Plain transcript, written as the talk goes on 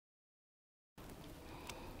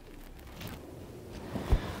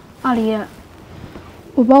阿离，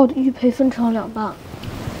我把我的玉佩分成了2半，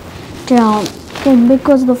这样等我们被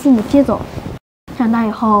各自的父母接走，长大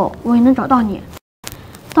以后我也能找到你，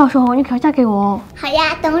到时候你可要嫁给我哦。好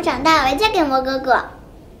呀，等我长大，我要嫁给莫哥哥。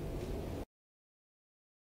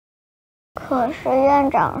可是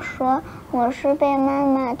院长说我是被妈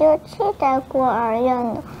妈丢弃在孤儿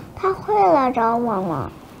院的，他会来找我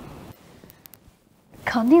吗？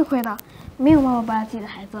肯定会的，没有妈妈不爱自己的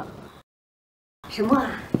孩子。什么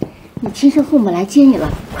啊？你亲生父母来接你了，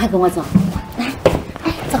快跟我走！来，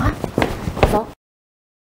走啊，走。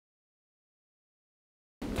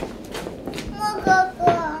莫哥哥，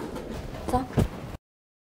走。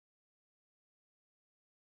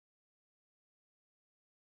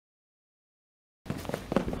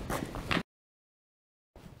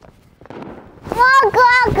莫哥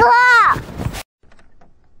哥。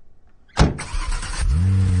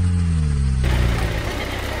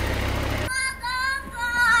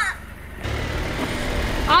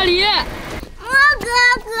阿离，莫哥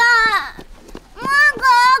哥，莫哥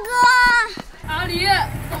哥，阿离，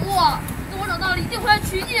等我长大了一定会来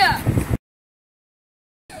娶你。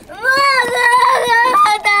莫哥哥，我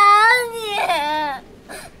等你。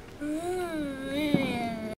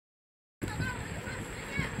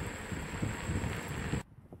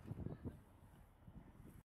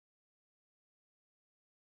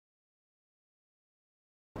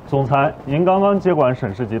总裁，您刚刚接管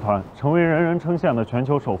沈氏集团，成为人人称羡的全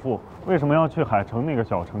球首富，为什么要去海城那个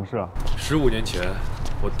小城市啊？15年前，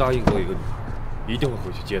我答应过一个女儿，一定会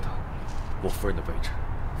回去接她。我夫人的位置，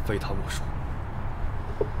非她莫属。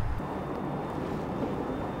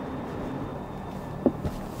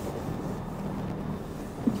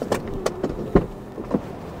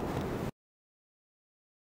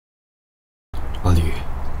阿离，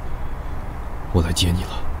我来接你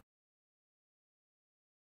了。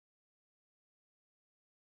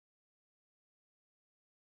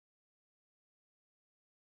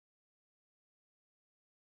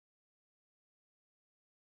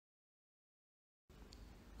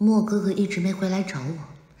莫哥哥一直没回来找我，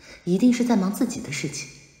一定是在忙自己的事情。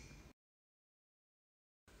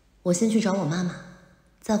我先去找我妈妈，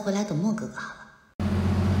再回来等莫哥哥好了。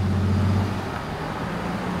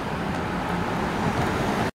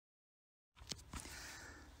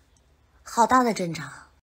好大的阵仗，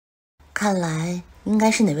看来应该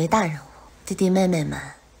是哪位大人物，弟弟妹妹们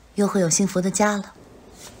又会有幸福的家了。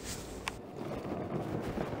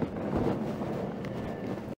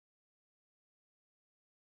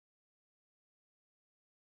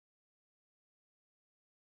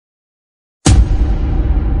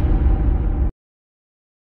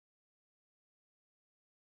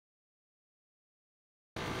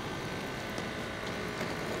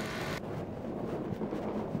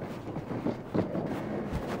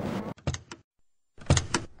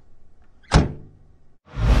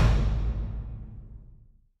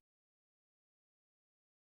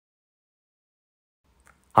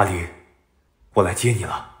阿离，我来接你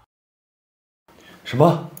了。什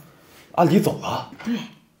么？阿离走了？对，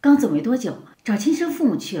刚走没多久，找亲生父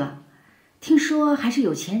母去了。听说还是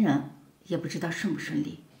有钱人，也不知道顺不顺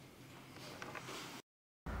利。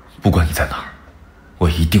不管你在哪儿，我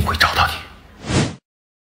一定会找到你。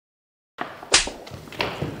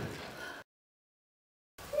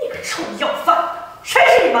你个臭要饭，谁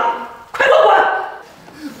是你妈？快给我滚！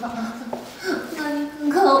妈，你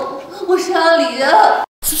看看我是阿离啊！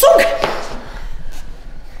松开！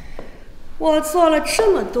我做了这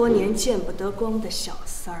么多年见不得光的小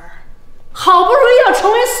三儿，好不容易要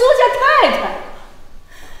成为苏家太太，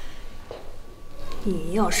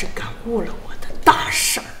你要是敢误了我的大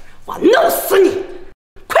事儿，我弄死你！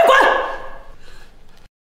快滚！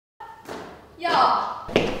哟，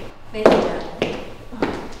梅主任，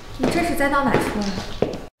你这是栽到哪出了？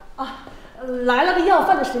啊，来了个要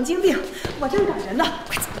饭的神经病，我正赶人呢，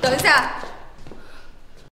快走！等一下，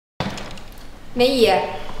梅姨，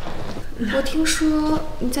我听说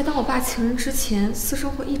你在当我爸情人之前，私生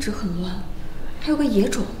活一直很乱，还有个野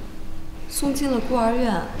种，送进了孤儿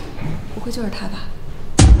院，不会就是他吧？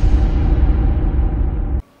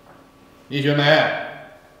李雪梅，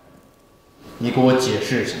你给我解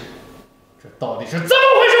释一下，这到底是怎么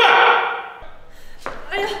回事？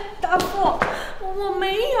哎呀，大富，我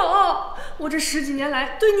没有，我这10几年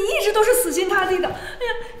来对你一直都是死心塌地的。哎呀，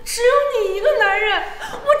只有你一个男人，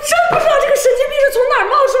我真不知道这个神经病是从哪儿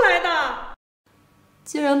冒出来的。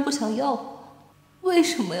既然不想要我，为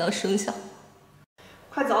什么要生下我？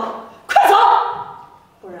快走，快走，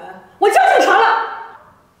不然我叫警察了。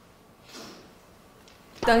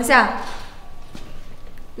等一下，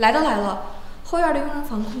来都来了，后院的佣人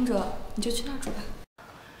房空着，你就去那儿住吧。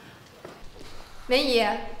梅姨，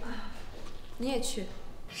你也去。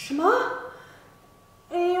什么？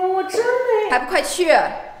哎呦，我真没……还不快去！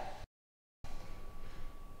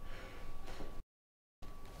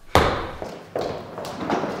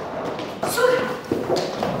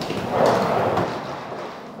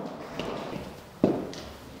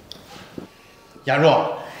雅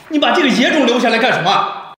若，你把这个野种留下来干什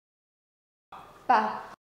么？爸，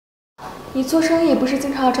你做生意不是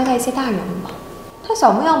经常要招待一些大人物吗？他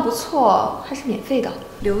小模样不错，还是免费的，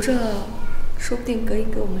留着说不定可以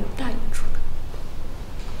给我们有大用处呢。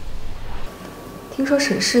听说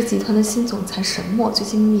沈氏集团的新总裁沈墨最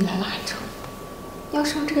近秘密来了海城，要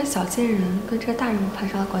是用这个小贱人跟这个大人物攀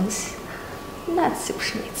上了关系，那岂不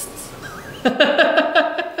是美滋滋？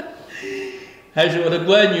还是我的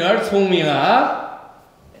乖女儿聪明啊！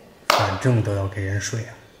反正都要给人睡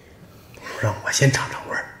啊，让我先尝尝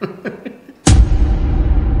味儿。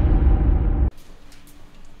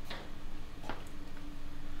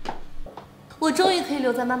我终于可以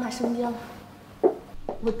留在妈妈身边了，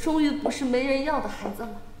我终于不是没人要的孩子了。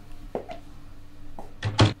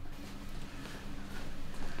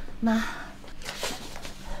妈，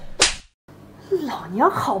老娘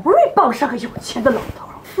好不容易傍上个有钱的老头，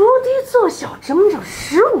伏低做小整整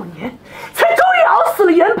15年，才终于熬死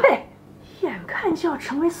了原配，眼看就要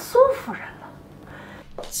成为苏夫人了，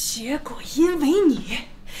结果因为你，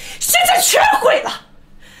现在全毁了。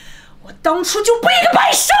我当初就不应该把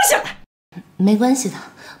你生下来。没关系的，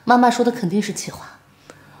妈妈说的肯定是气话。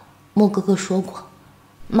莫哥哥说过，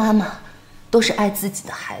妈妈都是爱自己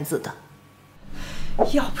的孩子的。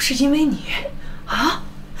要不是因为你，啊，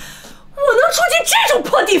我能住进这种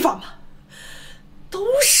破地方吗？都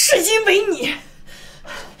是因为你，你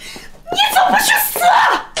怎么不去死？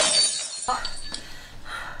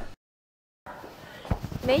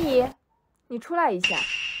梅姨，你出来一下。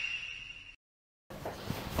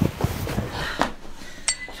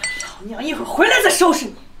老娘一会儿回来再收拾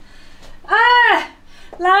你。哎，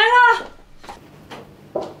来了。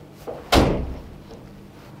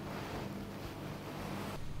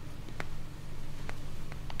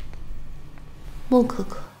莫哥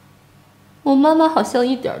哥，我妈妈好像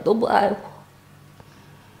一点都不爱我。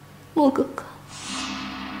莫哥哥，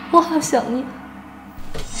我好想你。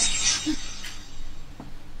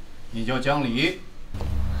你叫江离。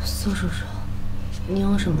苏叔叔，你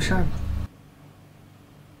有什么事儿吗？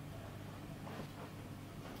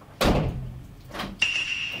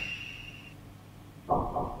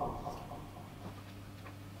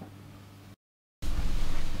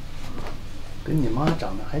跟你妈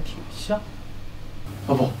长得还挺像。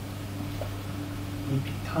哦不，你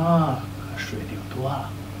比她可水灵多了。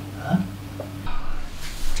啊？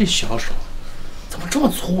这小手怎么这么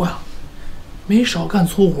粗呀？没少干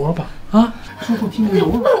粗活吧？啊，叔叔听牛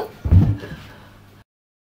了。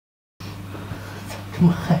怎么这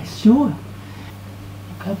么害羞呀？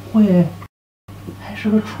你该不会还是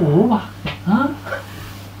个厨吧？啊？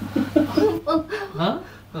啊？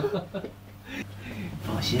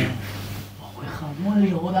放心。会很温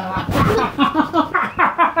柔的。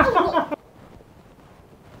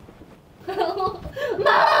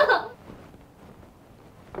妈！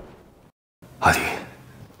阿离，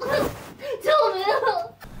救命！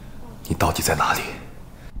你到底在哪里？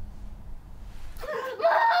妈！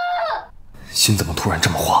心怎么突然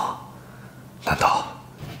这么慌？难道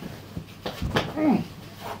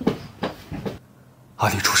阿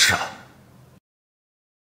离出事了？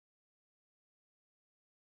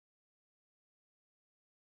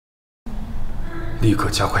立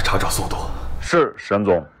刻加快查找速度。是，沈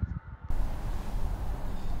总。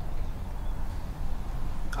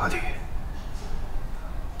阿离，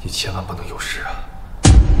你千万不能有事啊！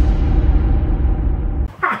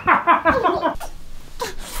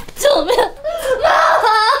救命！妈！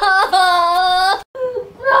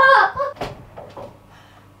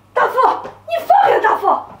大富，你放开大富！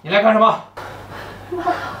你来干什么？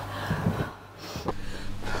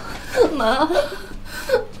妈，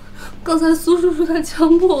刚才苏叔叔在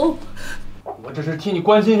强迫我。我只是替你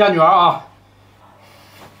关心一下女儿啊。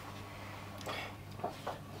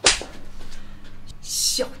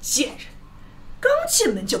小贱人，刚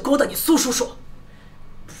进门就勾搭你苏叔叔，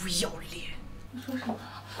不要脸！你说什么？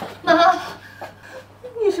妈，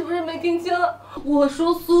你是不是没听清？我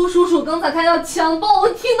说苏叔叔刚才他要强暴我，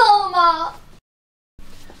听到了吗？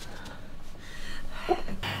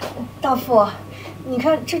大富，你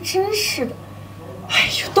看这真是的，哎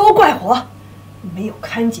呦，都怪我没有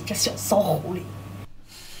看紧这小骚狐狸。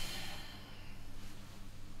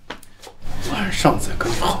晚上再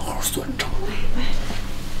跟你好好算账。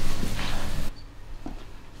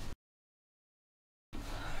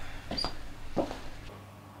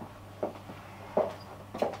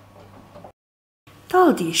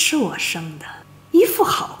到底是我生的，一副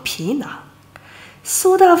好皮囊。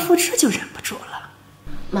苏大夫这就忍不住了。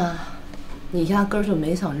妈，你压根儿就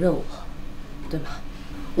没想认我，对吗？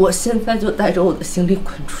我现在就带着我的行李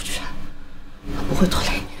滚出去，我不会拖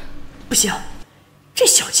累你。不行，这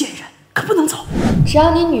小贱人可不能走。只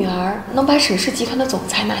要你女儿能把沈氏集团的总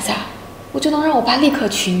裁拿下，我就能让我爸立刻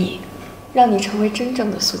娶你，让你成为真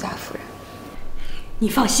正的苏家夫人。你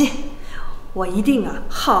放心，我一定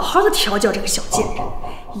好好的调教这个小贱人，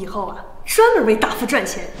以后专门为大夫赚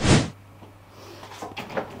钱。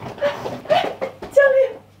江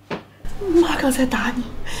丽，妈刚才打你，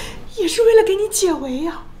也是为了给你解围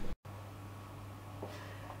呀。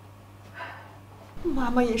妈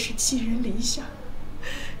妈也是寄人篱下，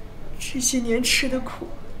这些年吃的苦，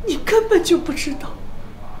你根本就不知道。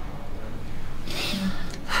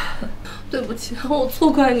对不起，我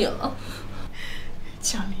错怪你了。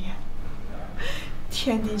江丽，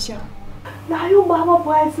天底下哪有妈妈不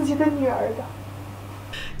爱自己的女儿的？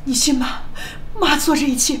你信吗？妈做这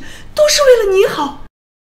一切都是为了你好。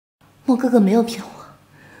莫哥哥没有骗我，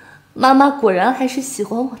妈妈果然还是喜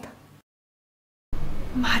欢我的。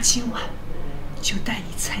妈今晚就带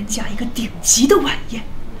你参加一个顶级的晚宴，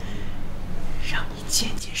让你见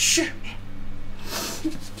见世面。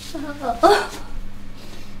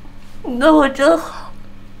你对我真好。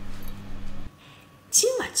今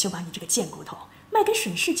晚就把你这个贱骨头卖给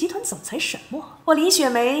沈氏集团总裁沈墨，我林雪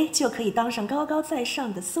梅就可以当上高高在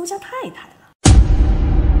上的苏家太太了。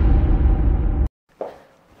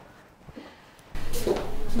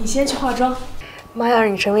你先去化妆，妈要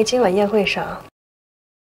让你成为今晚宴会上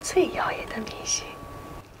最耀眼的明星。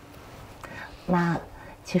妈，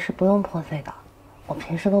其实不用破费的，我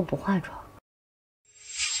平时都不化妆。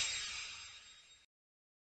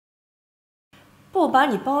不把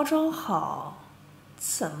你包装好，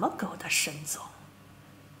怎么勾搭沈总？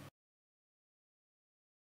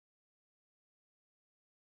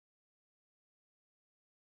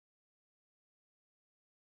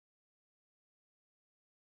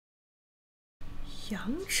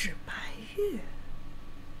羊脂白玉，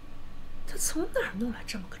他从哪儿弄来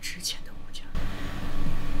这么个值钱的物件？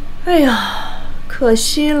哎呀，可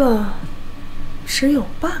惜了，只有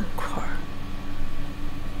半块。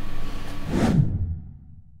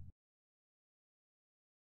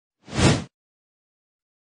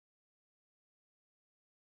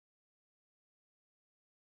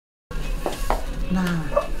妈，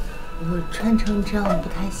我穿成这样不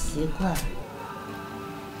太习惯。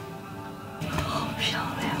好漂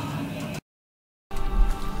亮啊！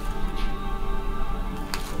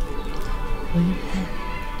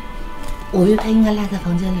我玉佩应该落在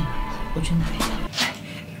房间里了，我去拿一下。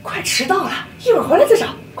快迟到了，一会儿回来再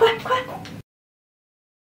找，快快！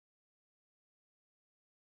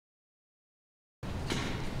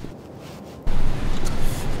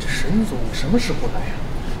这沈总什么时候来呀？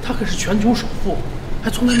他可是全球首富，还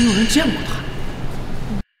从来没有人见过他。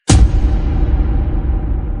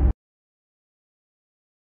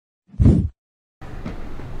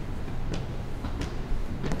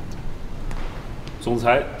总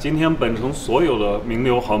裁，今天本城所有的名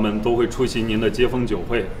流豪门都会出席您的接风酒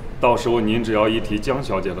会，到时候您只要一提江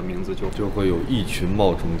小姐的名字就会有一群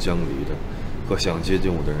冒充江离的和想接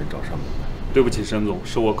近我的人找上门来。对不起，沈总，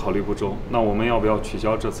是我考虑不周。那我们要不要取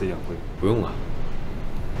消这次宴会？不用了，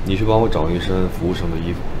你去帮我找一身服务生的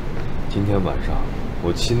衣服。今天晚上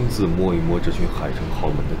我亲自摸一摸这群海城豪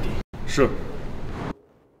门的底。是。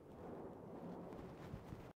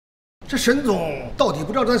这沈总到底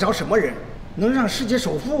不知道在找什么人，能让世界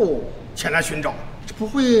首富前来寻找？这不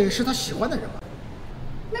会是他喜欢的人吧？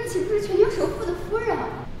那岂不是全球首富的夫人？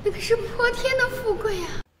那可是泼天的富贵呀！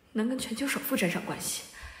能跟全球首富沾上关系，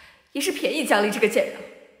也是便宜江离这个贱人。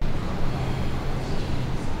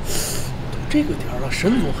都这个点了，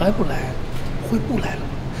沈总还不来，会不来了吗？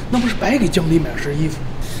那不是白给江离买身衣服？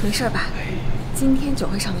没事吧？今天酒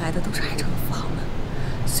会上来的都是海城的富豪们，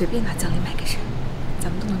随便拿江离买给谁，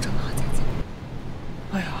咱们都能挣好价钱。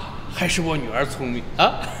哎呀，还是我女儿聪明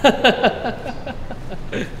啊！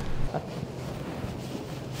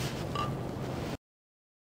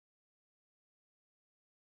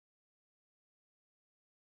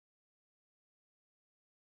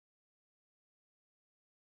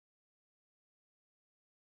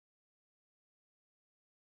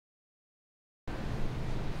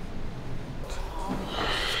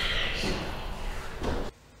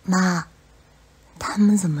妈，他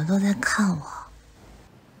们怎么都在看我？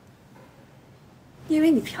因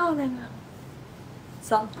为你漂亮啊。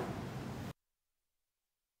走。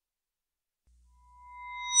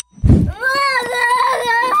我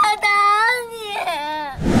打你！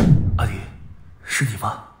阿离，是你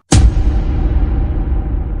吗？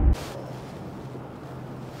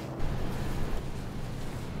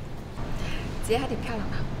鞋还挺漂亮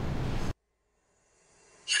的。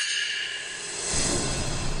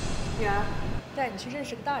女儿，带你去认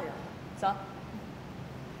识个大人物，走。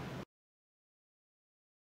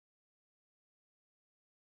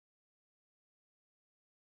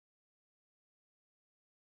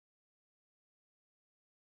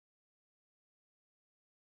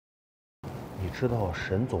你知道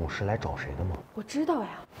沈总是来找谁的吗？我知道呀。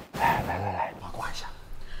哎，来，八卦一下。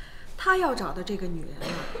他要找的这个女人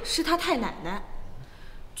啊，是他太奶奶。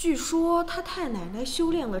据说他太奶奶修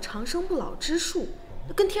炼了长生不老之术，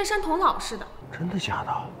跟天山童姥似的。真的假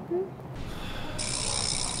的？嗯。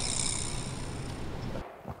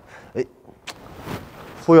哎，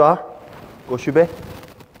服务员，给我续杯。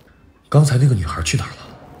刚才那个女孩去哪儿了？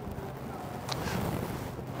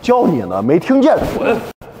叫你呢，没听见？滚！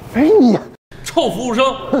哎你，臭服务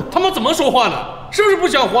生，他妈怎么说话呢？是不是不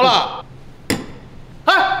想活了？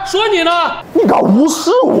哎，说你呢！你敢无视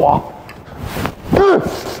我？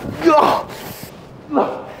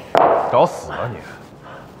找死吧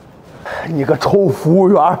你！你个臭服务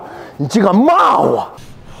员，你竟敢骂我！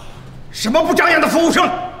什么不长眼的服务生，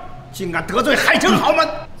竟敢得罪海城豪门！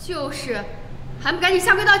就是，还不赶紧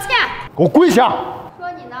下跪道歉！给我跪下！说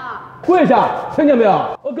你呢！跪下，听见没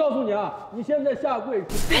有？我告诉你啊，你现在下跪是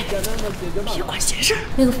最简单的解决办法。别管闲事。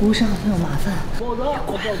那个服务生好像有麻烦。否则我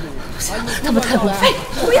告诉你，他们太过分！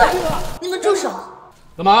回来！你们住手！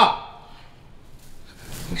干嘛？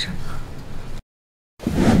没事。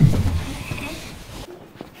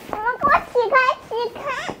你们给我起开！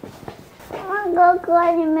哥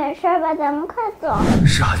哥，你没事吧？咱们快走。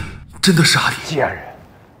是阿离，真的是阿离。贱人，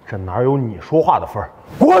这哪有你说话的份儿？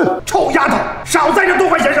滚！臭丫头，少在这多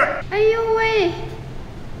管闲事！哎呦喂，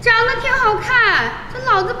长得挺好看，这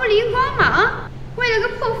脑子不灵光吗？啊，为了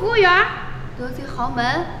个破服务员得罪豪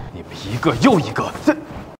门，你们一个又一个，这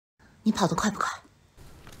你跑得快不快？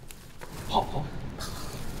跑，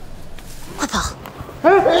快跑！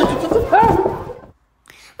莫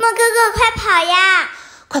哥哥，快跑呀！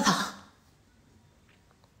快跑！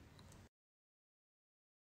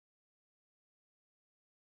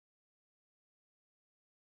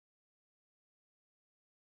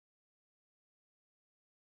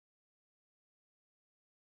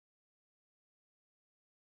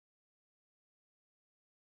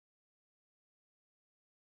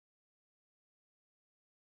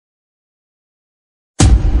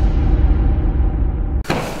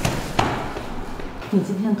你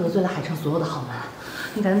今天得罪了海城所有的豪门，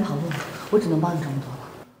你赶紧跑路吧，我只能帮你这么多了。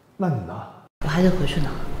那你呢？我还得回去呢，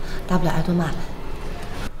大不了挨顿骂呗。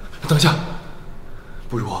等一下，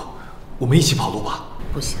不如我们一起跑路吧？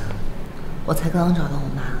不行，我才刚刚找到我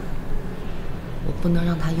妈，我不能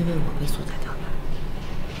让她因为我被苏家调查。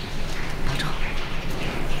保证。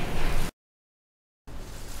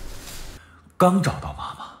刚找到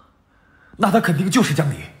妈妈，那她肯定就是江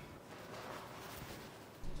离。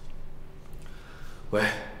喂，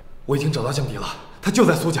我已经找到江离了，他就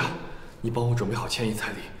在苏家。你帮我准备好千亿彩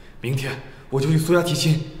礼，明天我就去苏家提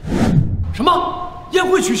亲。什么？宴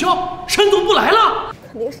会取消？沈总不来了？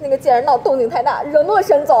肯定是那个贱人闹动静太大，惹怒了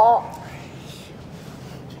沈总。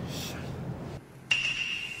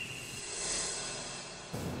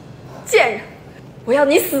贱人，我要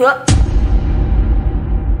你死！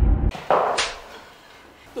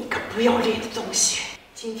你个不要脸的东西！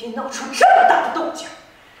今天闹出这么大的动静，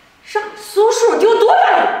让苏叔丢多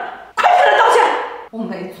大脸！快出来道歉！我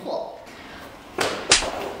没错，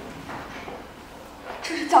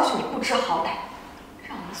这是教训你不知好歹，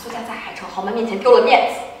让我们苏家在海城豪门面前丢了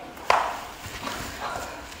面子。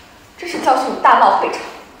这是教训你大闹会场，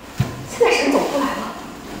现在沈总不来了，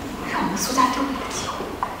让我们苏家丢了一个机会。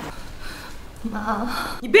妈，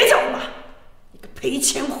你别叫我妈，你个赔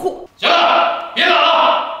钱货！行了，别打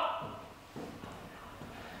了。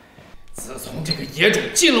自从这个野种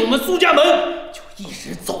进了我们苏家门，就一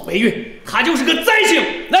直走霉运，他就是个灾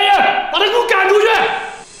星！来人，把他给我赶出去！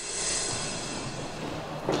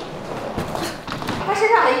他身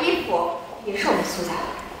上的衣服也是我们苏家的，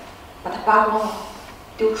把他扒光了，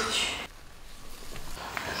丢出去。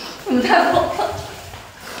你们太过分了！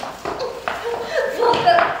放开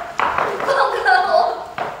我！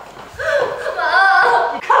干嘛？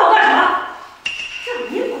你看我干什么？这一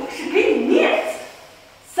会是给你面子，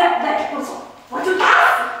再赖着不走，我就打死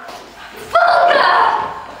你！放开！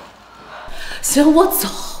行，我走，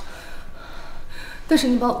但是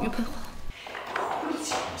你把我玉佩还我。亏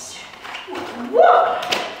钱不行，我都忘了，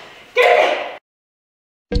给你。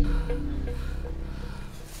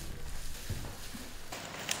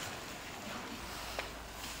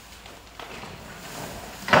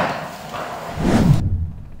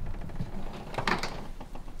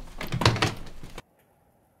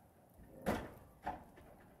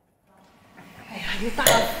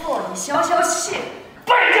你消消气。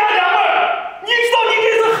败家娘们儿，你知道你这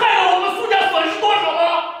次害了我们苏家损失多少吗？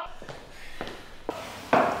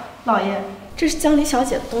老爷，这是江离小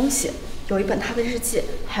姐的东西，有一本她的日记，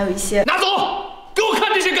还有一些……拿走！给我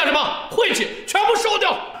看这些干什么？晦气，全部烧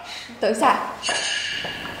掉！等一下，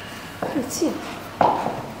日记，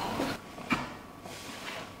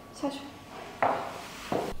下去。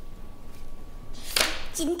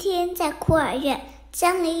今天在孤儿院，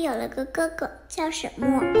江离有了个哥哥，叫沈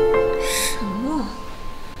墨。沈墨？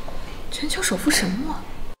全球首富沈墨？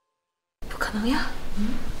不可能呀！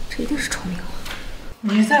这一定是重名了。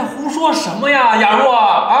你在胡说什么呀，雅若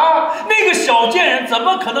啊？那个小贱人怎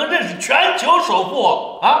么可能认识全球首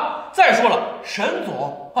富啊？再说了，沈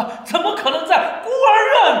总啊，怎么可能在孤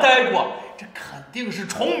儿院待过？这肯定是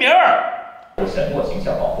重名儿。沈墨形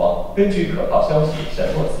象曝光。根据可靠消息，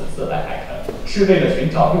沈墨此次来海城是为了寻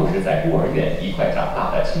找60在孤儿院一块长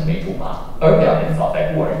大的青梅竹马，而两人早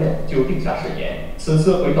在孤儿院就定下誓言，此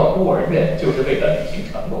次回到孤儿院就是为了履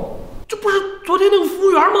行承诺。这不是昨天那个服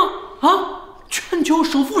务员吗？啊，全球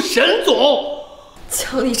首富沈总！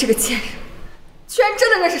江离这个贱人，居然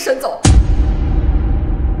真的认识沈总！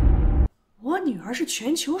我女儿是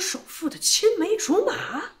全球首富的青梅竹马，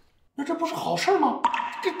那这不是好事吗？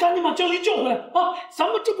赶紧把江离叫回来啊！咱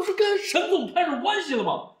们这不是跟沈总攀上关系了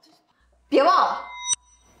吗？别忘了，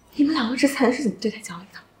你们两个之前是怎么对待江离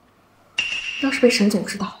的？要是被沈总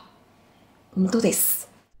知道了，我们都得死。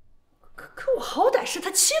可我好歹是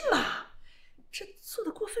他亲妈，这做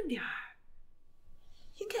的过分点儿，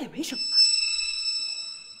应该也没什么吧？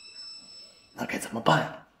那该怎么办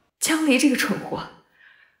啊？江离这个蠢货，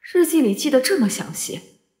日记里记得这么详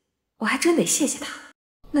细，我还真得谢谢他。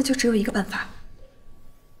那就只有一个办法，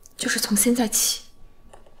就是从现在起，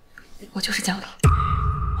我就是江离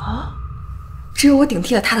啊！只有我顶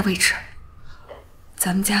替了他的位置，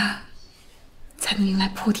咱们家才能迎来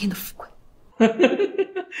破天的富贵。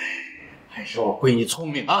还是我闺女聪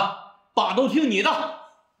明啊，爸都听你的。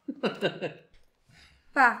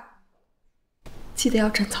爸，记得要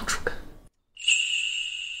斩草除根。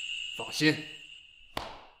放心，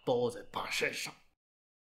包在爸身上。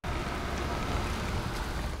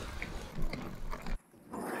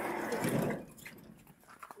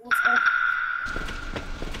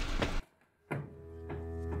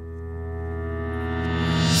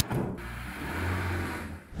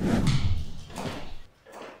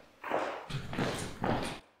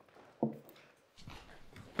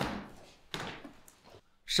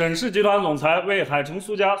沈氏集团总裁为海城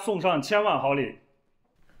苏家送上1000万好礼。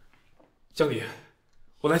江离，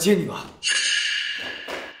我来接你了。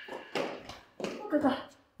哥哥，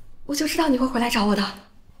我就知道你会回来找我的。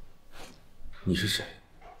你是谁？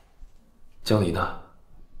江离呢？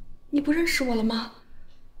你不认识我了吗？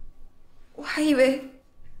我还以为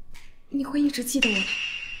你会一直记得我呢。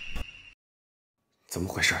怎么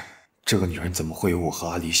回事？这个女人怎么会有我和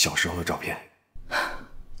阿离小时候的照片？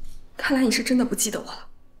看来你是真的不记得我了。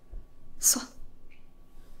算了，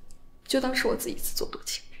就当是我自己自作多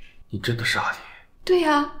情。你真的是阿离？对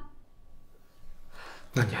呀。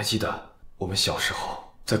那你还记得我们小时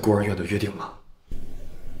候在孤儿院的约定吗？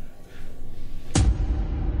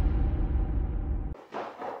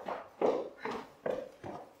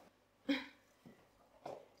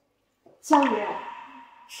江离，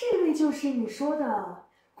这位就是你说的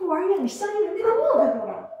孤儿院里相依为命的莫哥哥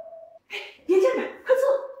吧？哎，别站着，快坐。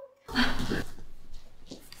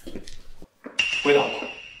回答我，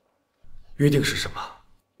约定是什么？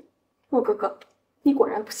莫哥哥，你果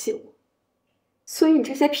然不信我，所以你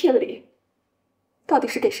这些聘礼到底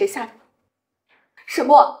是给谁下的？沈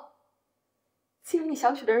墨，既然你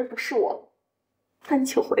想娶的人不是我，那你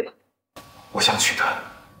请回吧。我想娶的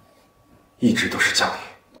一直都是江离。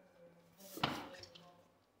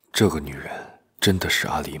这个女人真的是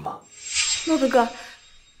阿离吗？莫哥哥，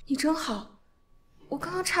你真好，我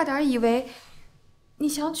刚刚差点以为你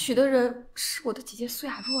想娶的人是我的姐姐苏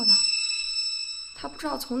雅若呢。她不知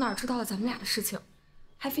道从哪儿知道了咱们俩的事情，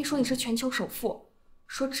还非说你是全球首富，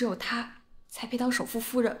说只有她才配当首富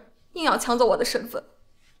夫人，硬要抢走我的身份，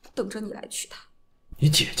等着你来娶她。你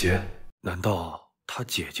姐姐？难道她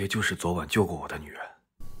姐姐就是昨晚救过我的女人？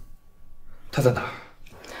她在哪儿？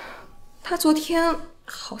她昨天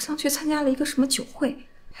好像去参加了一个什么酒会，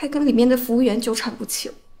还跟里面的服务员纠缠不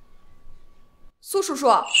清。苏叔叔，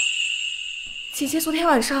姐姐昨天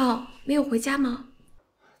晚上没有回家吗？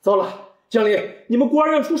糟了，江离，你们孤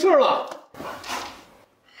儿院出事了！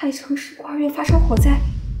海城市孤儿院发生火灾，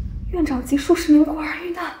院长及数十名孤儿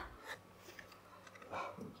遇难。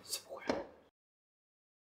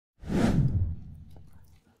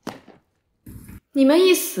你们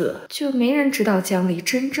一死，就没人知道江离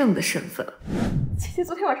真正的身份了。姐姐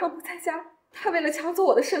昨天晚上不在家，她为了抢走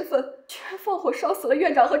我的身份，居然放火烧死了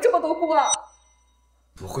院长和这么多孤儿。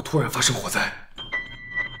怎么会突然发生火灾？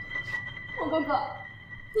我哥哥，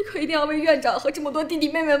你可一定要为院长和这么多弟弟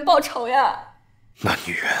妹妹们报仇呀！那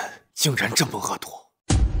女人竟然这么恶毒！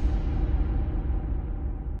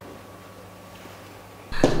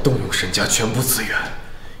动用沈家全部资源，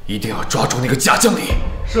一定要抓住那个假将领。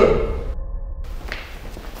是。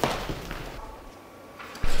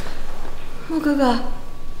莫哥哥，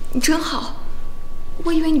你真好，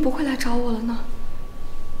我以为你不会来找我了呢。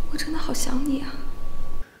我真的好想你啊。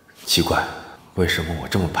奇怪，为什么我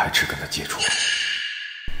这么排斥跟他接触？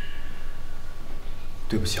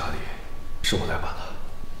对不起，阿离，是我来晚了。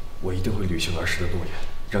我一定会履行儿时的诺言，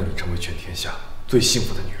让你成为全天下最幸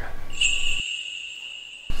福的女人。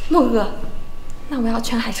莫哥哥，那我要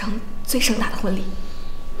全海城最盛大的婚礼，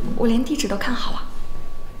我连地址都看好了，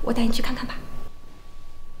我带你去看看吧。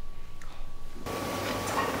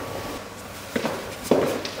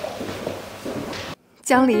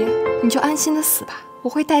江离，你就安心的死吧，我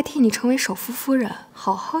会代替你成为首富夫人，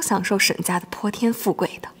好好享受沈家的泼天富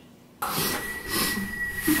贵的。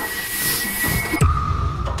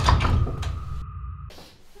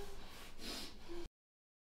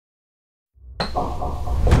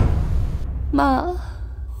妈，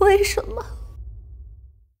为什么？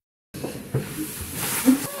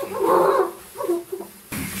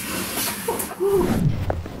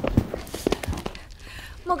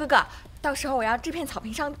莫哥哥，到时候我要这片草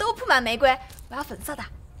坪上都铺满玫瑰，我要粉色的。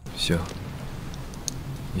行，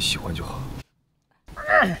你喜欢就好。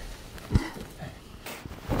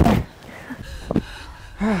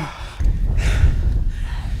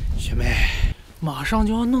学妹，马上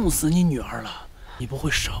就要弄死你女儿了，你不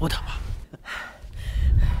会舍不得吧？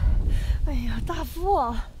哎呀，大夫，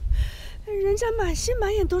人家满心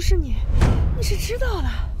满眼都是你，你是知道的。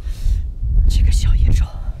这个小野种，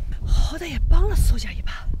好歹也帮了苏家一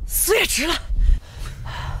把，死也值了。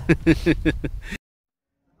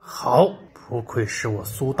好，不愧是我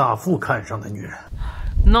苏大富看上的女人，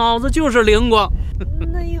脑子就是灵光。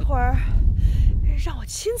那一会儿，让我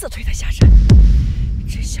亲自推他下山。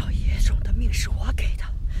这小野种的命是我给的，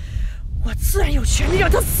我自然有权利让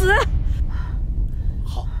他死。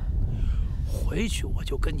好，回去我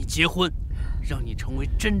就跟你结婚，让你成为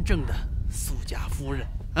真正的苏家夫人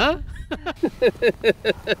啊！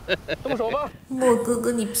动手吧！莫哥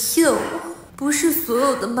哥，你骗我！不是所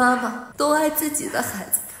有的妈妈都爱自己的孩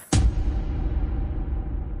子的。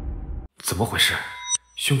怎么回事？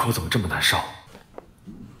胸口怎么这么难受？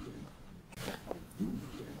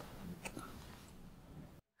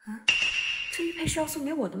这玉佩是要送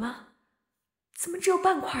给我的吗？怎么只有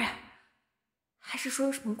半块呀？还是说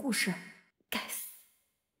有什么故事？该死，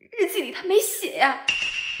日记里他没写呀！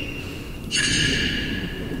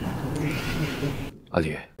阿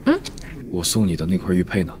离，我送你的那块玉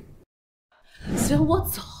佩呢？虽然我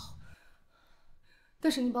走，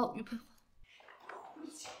但是你把我玉佩还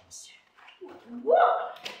我，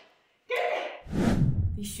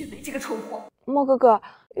李雪梅这个蠢货！莫哥哥，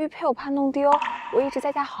玉佩我怕弄丢，我一直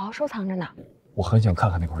在家好好收藏着呢。我很想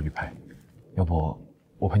看看那块玉佩，要不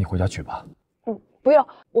我陪你回家取吧？不用，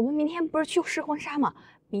我们明天不是去试婚纱吗？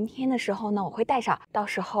明天的时候呢，我会带上，到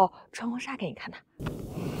时候穿婚纱给你看的。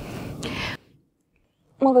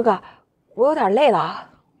莫哥哥，我有点累了啊，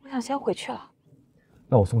我想先回去了。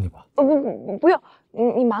那我送你吧。不用，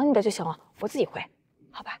你忙你的就行了，我自己回，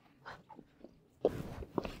好吧？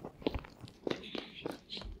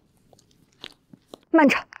慢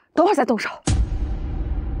着，等会儿再动手。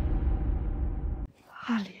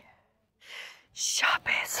阿离，下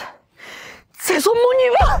辈子再做母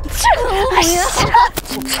女吧！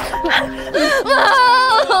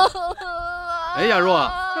哎，雅若，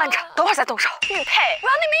慢着，等会儿再动手。玉佩，我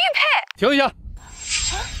要那枚玉佩。停一下！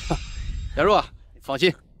雅若，你放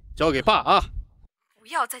心，交给爸啊。不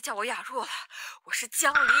要再叫我雅若了，我是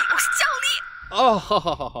江离，我是江离。哦，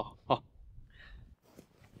好。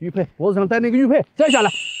玉佩，脖子上戴那个玉佩，摘下来。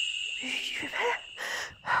玉佩，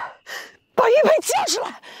把玉佩交出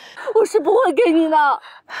来！我是不会给你的。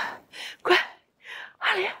乖，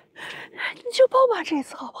阿离，你就帮妈这一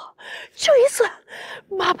次好不好？就一次，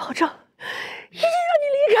妈保证一定让你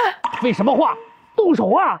离开。废什么话？动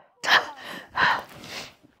手啊！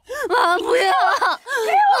妈，不要！给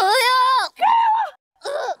我！给我！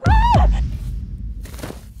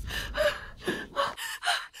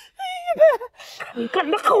玉佩，你干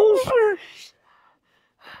的好事，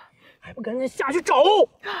还不赶紧下去找！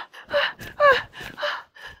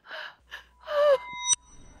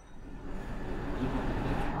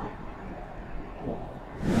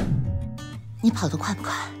你跑得快不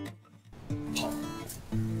快？跑，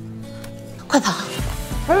快跑！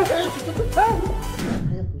还得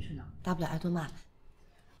回去呢，大不了挨顿骂呗。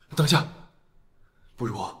等下，不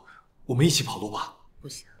如我们一起跑路吧？不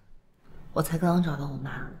行，我才刚刚找到我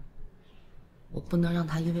妈，我不能让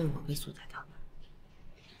她因为我被苏家调查。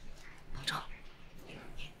保证。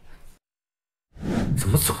怎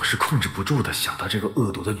么总是控制不住的想到这个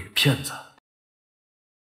恶毒的女骗子？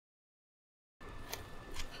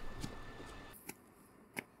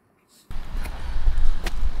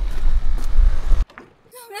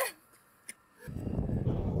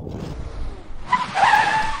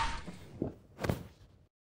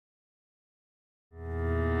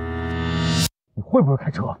你会不会开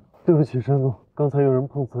车？对不起，沈总，刚才有人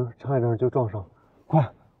碰瓷，差一点就撞上。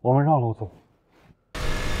快，我们绕路走。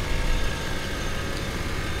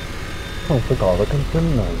碰瓷搞得跟真的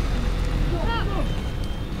一样。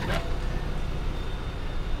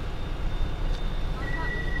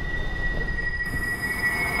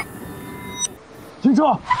停车！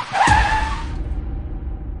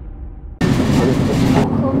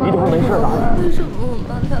一定会没事的。为什么我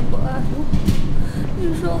妈她不爱我？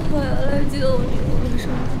你说我要来救你，我为什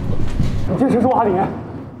么不？你这是说阿离？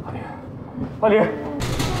阿离，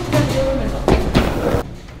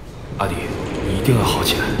阿离，你一定要好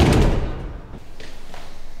起来。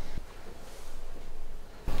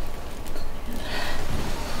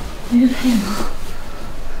玉佩呢？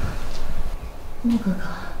莫哥哥，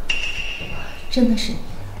真的是你。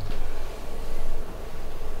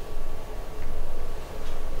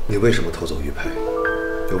你为什么偷走玉佩？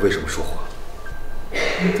又为什么说谎？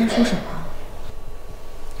你在说什么？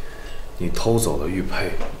你偷走了玉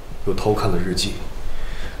佩，又偷看了日记，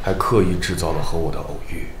还刻意制造了和我的偶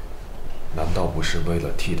遇，难道不是为了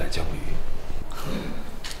替代江离？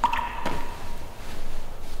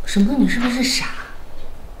沈哥，你是不是傻？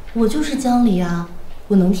我就是江离啊，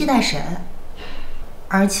我能替代谁？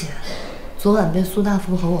而且，昨晚被苏大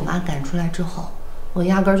夫和我妈赶出来之后，我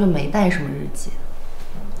压根儿就没带什么日记，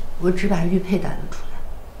我只把玉佩带了出来。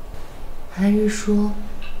还是说，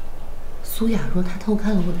苏雅若她偷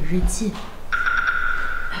看了我的日记？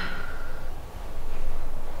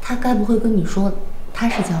她该不会跟你说她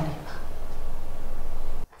是江离吧？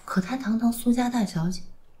可她堂堂苏家大小姐，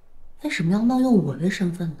为什么要冒用我的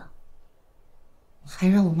身份呢？还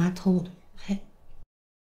让我妈偷我的玉佩。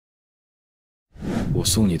我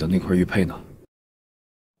送你的那块玉佩呢？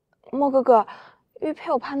莫哥哥，玉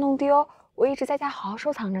佩我怕弄丢，我一直在家好好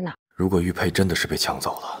收藏着呢。如果玉佩真的是被抢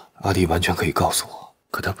走了，阿离完全可以告诉我，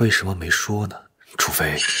可他为什么没说呢？除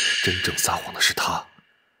非真正撒谎的是他。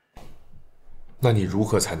那你如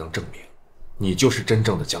何才能证明你就是真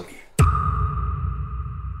正的江离？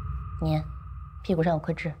你屁股上有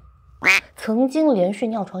颗痣，曾经连续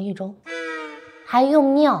尿床1周，还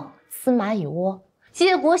用尿撕蚂蚁窝，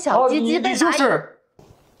结果小鸡鸡被蚂蚁。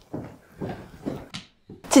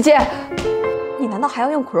姐姐，你难道还要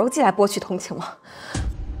用苦肉计来博取同情吗？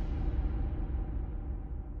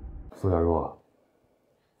苏雅若，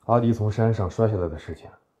阿离从山上摔下来的事情，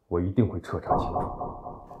我一定会彻查清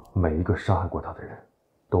楚。每一个伤害过他的人，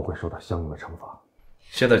都会受到相应的惩罚。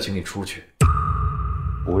现在请你出去，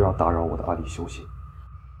不要打扰我的阿离休息。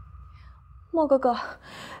莫哥哥，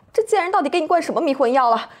这贱人到底给你灌什么迷魂药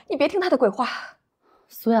了？你别听他的鬼话。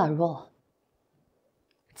苏雅若，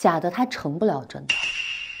假的他成不了真的。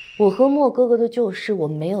我和莫哥哥的旧事，我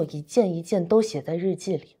没有一件一件都写在日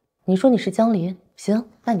记里。你说你是江离，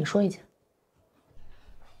行，那你说一件。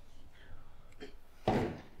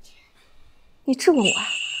你质问我啊？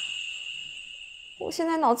我现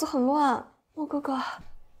在脑子很乱，莫哥哥。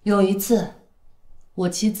有一次，我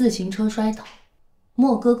骑自行车摔倒，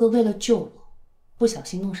莫哥哥为了救我，不小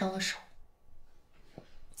心弄伤了手。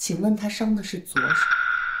请问他伤的是左手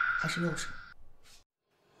还是右手？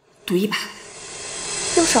赌一把。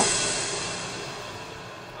右手。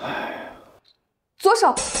左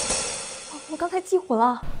手。我刚才记混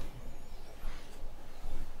了。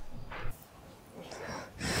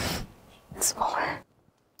怎么会？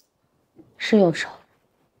是右手，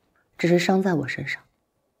只是伤在我身上。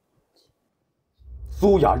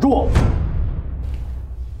苏雅若，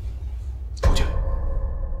出去。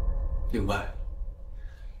另外，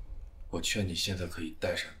我劝你现在可以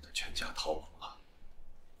带上你的全家逃亡了，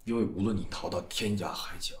因为无论你逃到天涯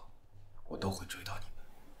海角，我都会追到你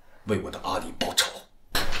们，为我的阿离报仇。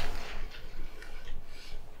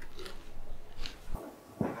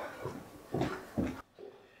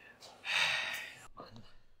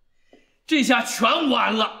这下全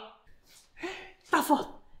完了。大夫，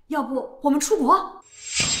要不我们出国？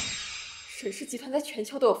沈氏集团在全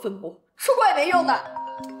球都有分部，出国也没用的。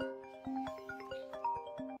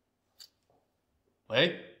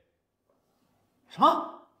喂？什么？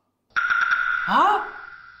啊？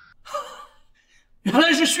原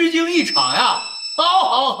来是虚惊一场呀！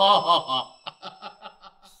好。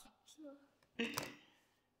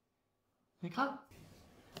你看，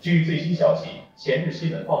据最新消息，前日新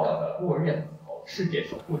闻报道的孤儿院门口世界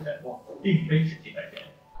首富沈墨，并非是其本人。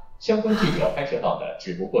相关记者拍摄到的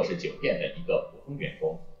只不过是酒店的一个普通员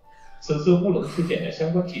工。此次乌龙事件的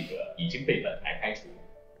相关记者已经被本台开除。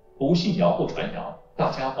不信谣不传谣，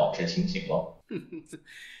大家保持清醒哦。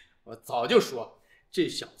我早就说，这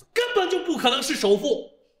小子根本就不可能是首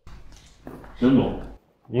富。沈总，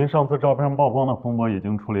您上次照片曝光的风波已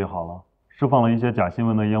经处理好了，释放了一些假新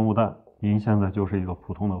闻的烟雾弹。您现在就是一个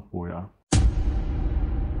普通的服务员。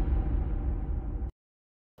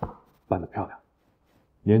办得漂亮，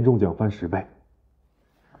年终奖翻10倍。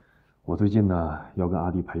我最近呢要跟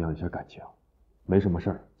阿弟培养一下感情，没什么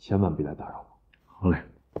事儿，千万别来打扰我。好嘞。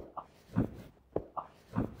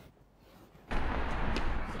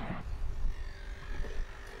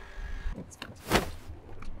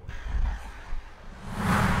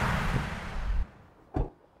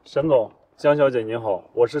沈总，江小姐您好，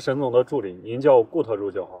我是沈总的助理，您叫我顾特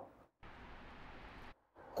助就好。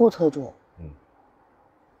顾特助。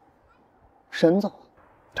沈总。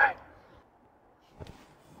对。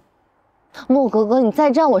莫哥哥，你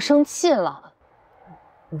再这样我生气了。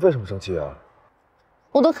你为什么生气啊？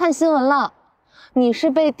我都看新闻了，你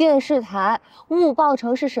是被电视台误报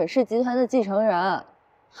成是沈氏集团的继承人，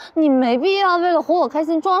你没必要为了哄我开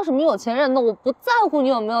心装什么有钱人呢？我不在乎你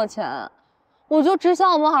有没有钱。我就只想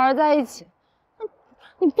我们好好在一起，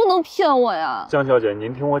你不能骗我呀！江小姐，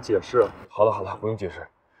您听我解释。好了，不用解释。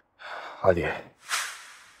阿弟，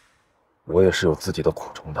我也是有自己的苦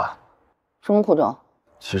衷的。什么苦衷？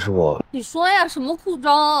其实我……你说呀，什么苦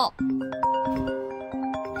衷？等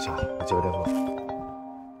一下，我接个电话。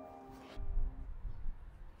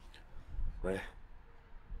喂。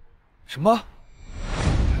什么？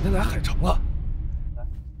奶奶来海城了？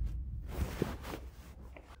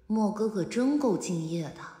莫哥哥真够敬业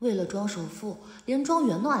的，为了装首付，连庄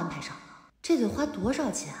园都安排上了，这得花多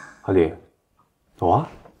少钱啊？阿弟，走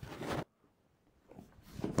啊！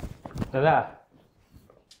奶奶，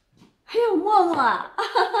哎呦，默默，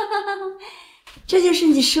这就是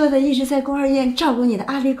你说的一直在孤儿院照顾你的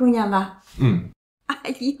阿丽姑娘吧？嗯。哎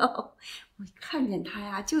呦，我看见她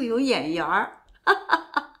呀就有眼缘儿，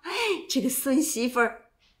这个孙媳妇儿，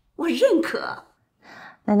我认可。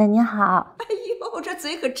奶奶你好。哎呦，这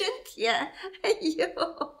嘴可真甜！哎呦，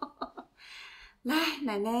来，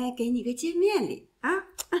奶奶给你个见面礼啊！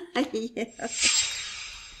哎呀，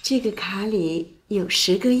这个卡里有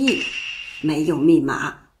10个亿，没有密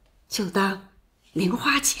码，就当零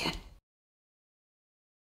花钱。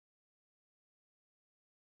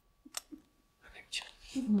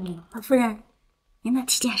王夫人，您的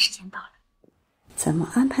体检时间到了。怎么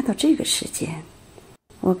安排到这个时间？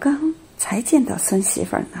我刚才见到孙媳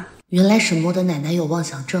妇呢。原来沈墨的奶奶有妄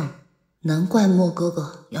想症，难怪莫哥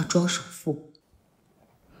哥要装首富。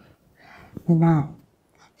奶奶，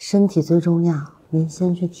身体最重要，您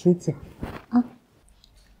先去体检啊。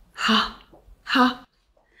好。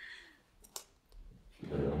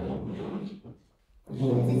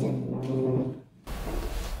再见。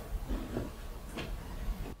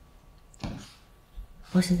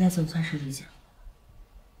我现在总算是理解了，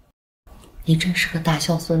你真是个大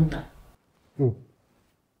孝孙子。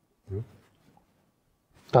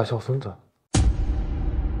大孝孙子。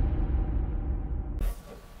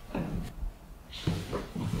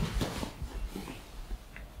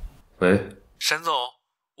喂，沈总，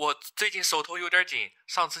我最近手头有点紧，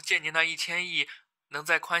上次借您那1000亿，能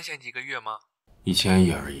再宽限几个月吗？1000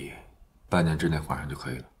亿而已，半年之内还上就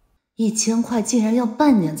可以了。1000块竟然要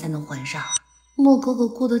半年才能还上，莫哥哥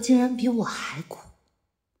过得竟然比我还苦。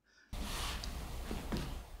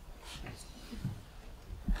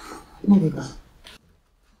莫哥哥，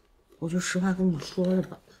我就实话跟你说了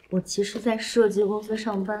吧，我其实在设计公司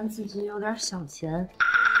上班，自己有点小钱，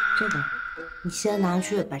这个你先拿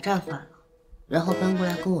去把债还了，然后搬过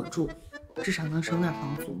来跟我住，至少能省点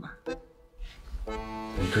房租嘛。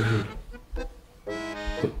你这是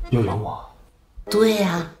要养我？对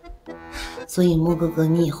呀，所以莫哥哥，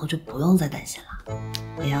你以后就不用再担心了，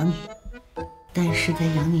我养你。但是在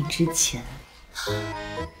养你之前，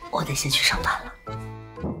我得先去上班了。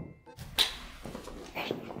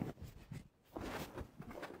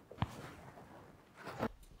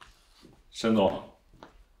沈总，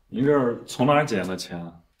您这是从哪儿捡的钱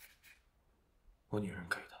啊？我女人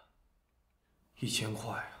给的，1000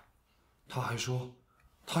块啊！她还说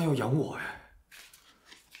她要养我哎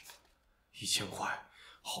，1000块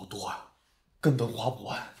好多啊，根本花不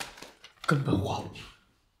完，根本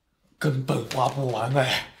花不完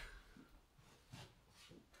哎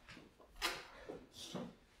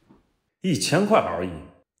！1000块而已，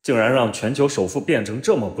竟然让全球首富变成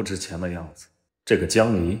这么不值钱的样子，这个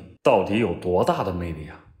江离到底有多大的魅力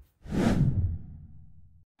啊？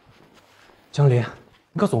江离，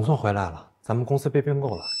你可总算回来了。咱们公司被并购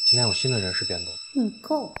了，今天有新的人事变动。并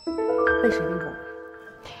购？被谁并购？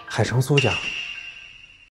海城苏家。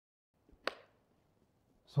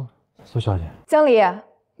苏小姐，经理，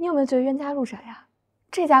你有没有觉得冤家路窄呀？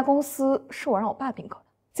这家公司是我让我爸并购的。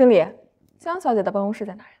经理，江小姐的办公室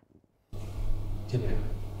在哪呀？经理。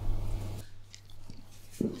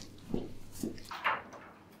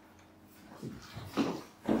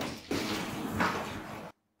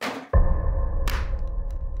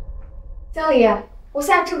经理，我现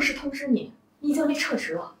在正式通知你，你已经被撤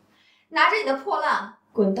职了。拿着你的破烂，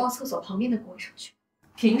滚到厕所旁边的工位上去。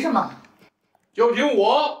凭什么？就凭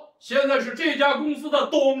我现在是这家公司的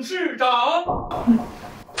董事长。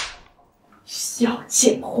小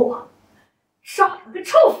贱货，找了个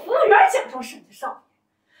臭服务员假装审计少爷，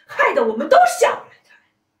害得我们都笑了他。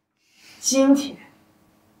今天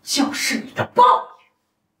就是你的报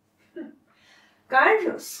应！哼，敢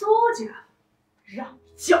惹苏家，让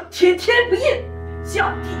你叫天天不应，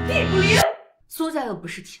叫地地不灵。苏家又不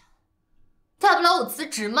是钱，大不了我辞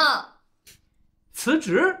职嘛。辞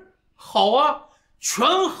职？好啊，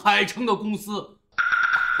全海城的公司，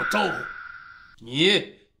我招呼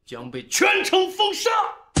你将被全城封杀。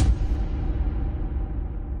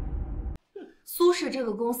苏氏这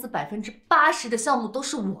个公司80%的项目都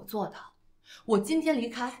是我做的，我今天离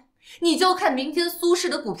开，你就看明天苏氏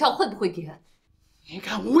的股票会不会跌。你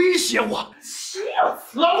敢威胁我？岂有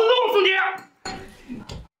此理！老子弄死你！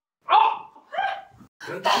啊！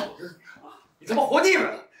人打我日你他妈活腻歪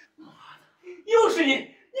了！又是你！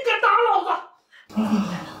你敢打老子！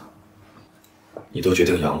你都决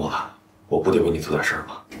定养我了，我不得为你做点事儿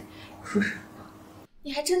吗？说什么？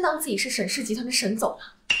你还真当自己是沈氏集团的沈总了？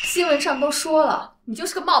新闻上都说了，你就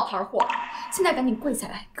是个冒牌货。现在赶紧跪下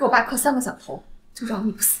来，给我爸磕3个响头，就饶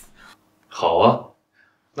你不死。好啊，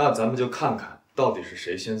那咱们就看看到底是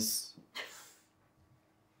谁先死。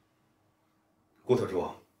顾特助，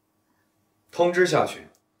通知下去，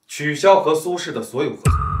取消和苏氏的所有合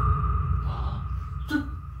作。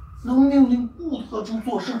能命令顾特助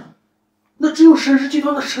做事，那只有沈氏集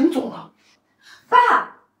团的沈总了。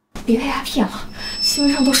爸，别被他骗了，新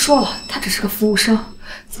闻上都说了，他只是个服务生，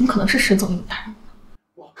怎么可能是沈总的女大人呢？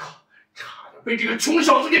我靠，差点被这个穷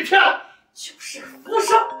小子给骗了，就是个服务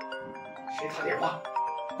生。谁打电话？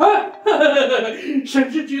哎，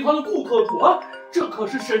沈氏集团的顾特助啊，这可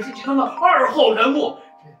是沈氏集团的2号人物，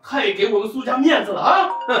太给我们苏家面子了啊！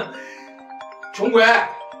哼，穷鬼，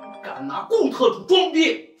敢拿顾特助装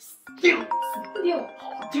逼，死定了！死定了！好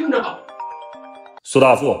好听着吧。苏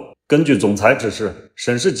大富，根据总裁指示，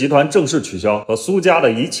沈氏集团正式取消和苏家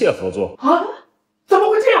的一切合作。啊？怎么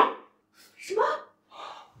会这样？什么？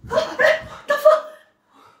哎，大富，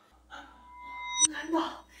难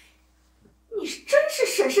道你是真是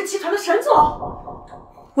沈氏集团的沈总？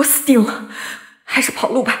我死定了，还是跑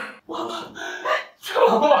路吧。完了，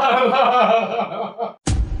完了！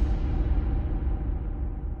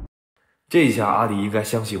这下阿离应该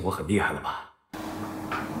相信我很厉害了吧？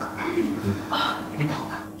领导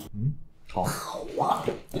呢？好。好啊。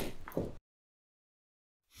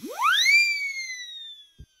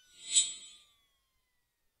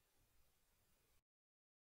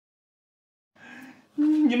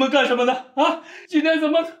你们干什么呢？啊！今天怎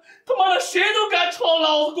么他妈的谁都敢闯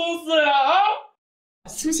老子公司呀！啊！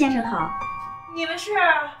苏先生好，你们是？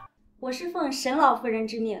我是奉沈老夫人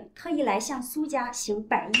之命，特意来向苏家行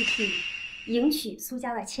百亿聘礼，迎娶苏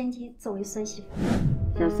家的千金作为孙媳妇。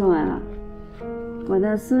小宋啊，我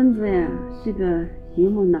的孙子呀是个榆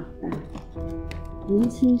木脑袋，迎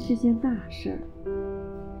亲是件大事儿，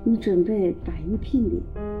你准备百亿聘礼，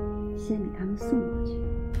先给他们送过去。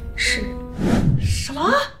是。什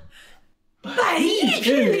么？100亿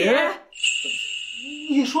聘礼？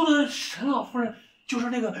你说的沈老夫人就是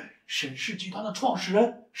那个沈氏集团的创始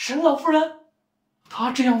人沈老夫人？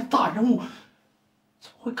她这样的大人物，怎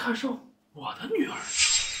么会看上我的女儿？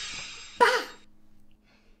爸，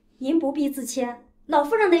您不必自谦，老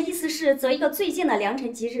夫人的意思是择一个最近的良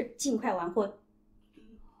辰吉日，尽快完婚。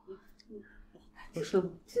不是吗？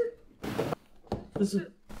这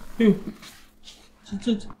是，哎呦，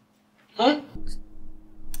这。哎，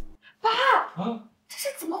爸，啊，这是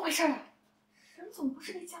怎么回事啊？沈总不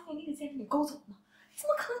是被江离那个奸人给勾走了吗？怎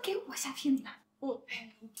么可能给我下聘礼呢？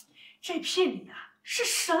这聘礼啊，是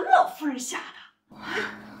沈老夫人下的。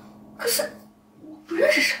可是我不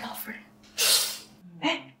认识沈老夫人。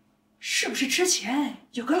哎，是不是之前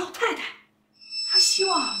有个老太太，她希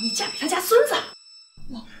望你嫁给她家孙子？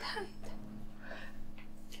老太太，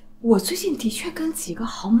我最近的确跟几个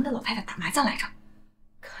豪门的老太太打麻将来着，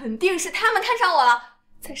肯定是他们看上我了，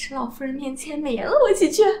在沈老夫人面前美言了我几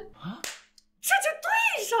句。啊，这就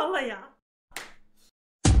对上了呀！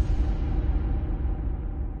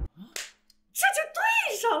这就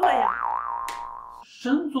对上了呀！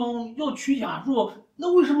沈总要娶雅若，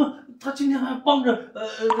那为什么他今天还帮着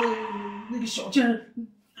那个小贱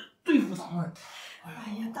人对付咱们？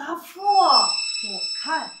哎呀，大富，我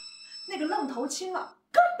看那个愣头青啊，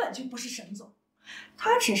根本就不是沈总，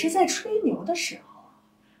他只是在吹牛的时候，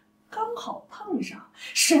刚好碰上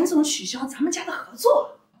沈总取消咱们家的合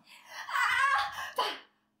作。爸，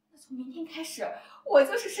那从明天开始，我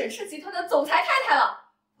就是沈氏集团的总裁太太了，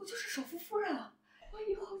我就是首富夫人了，我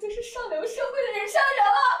以后就是上流社会的人上人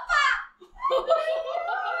了，爸。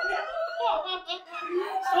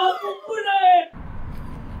首富夫人。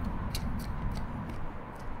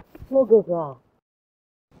莫哥哥，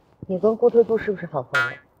你跟顾特助是不是好朋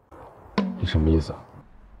友？你什么意思啊？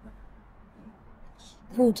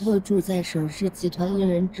顾特助在沈氏集团一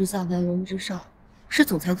人之下万人之上，是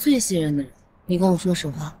总裁最信任的人。你跟我说实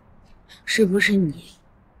话，是不是你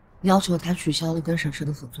要求他取消了跟沈氏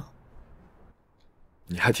的合作？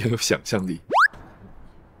你还挺有想象力。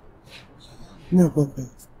莫哥哥，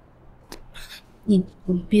你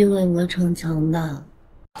不必为我逞强的。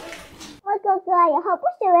莫哥哥，以后不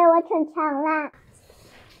许为我逞强啦。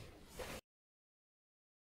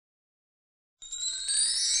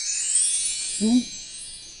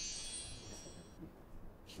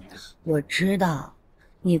我知道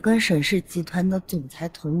你跟沈氏集团的总裁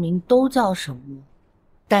同名都叫沈墨，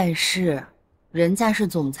但是人家是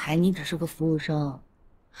总裁，你只是个服务生，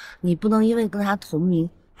你不能因为跟他同名，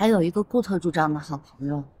还有一个顾特助这样的好朋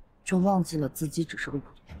友，就忘记了自己只是个普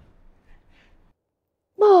通人。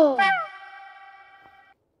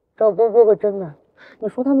赵波哥哥真的，你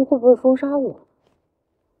说他们会不会封杀我？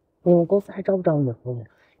你们公司还招不招女服务员？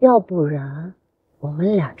要不然我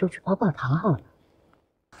们俩就去跑跑堂好了。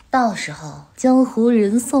到时候江湖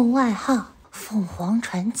人送外号凤凰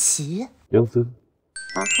传奇。杨森。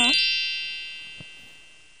啊哈。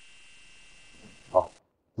好，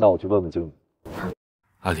那我去问问经理。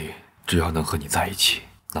阿离，只要能和你在一起，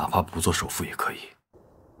哪怕不做首富也可以。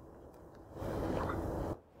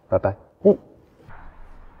拜拜。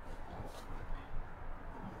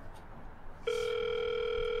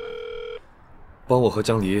帮我和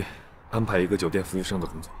江离安排一个酒店服务生的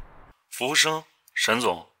工作。服务生，沈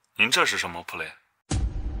总，您这是什么 play？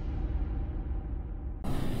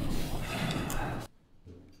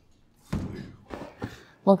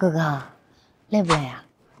 莫哥哥，累不累啊？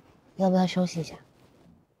要不要休息一下？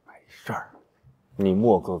没事儿，你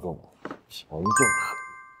莫哥哥我强壮得很，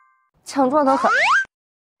强壮得很。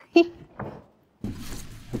嘿。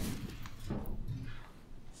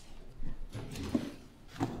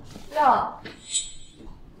哟，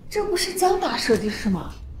这不是江大设计师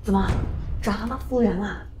吗？怎么找他当服务员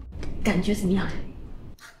了？感觉怎么样？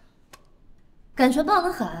感觉棒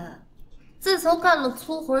得很。自从干了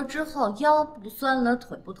粗活之后，腰不酸了，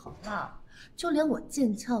腿不疼了，就连我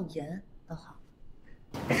腱鞘炎都好。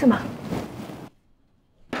是吗？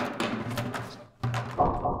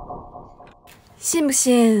信不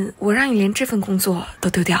信我让你连这份工作都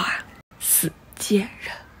丢掉啊？死贱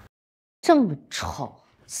人！这么丑，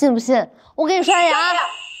信不信我给你刷牙？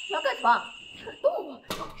你要干什么？动我！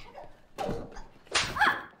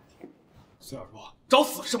孙小若，找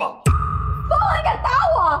死是吧？疯了还敢打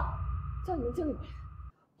我！叫你们经理过来，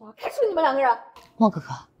我要开除你们两个人！莫哥哥，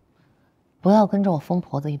不要跟着我疯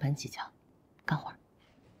婆子一般计较，干活。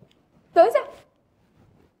等一下，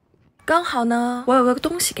刚好呢，我有个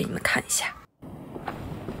东西给你们看一下。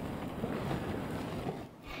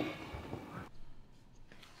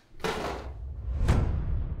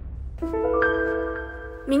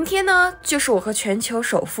明天呢，就是我和全球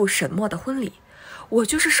首富沈墨的婚礼，我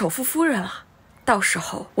就是首富夫人了。到时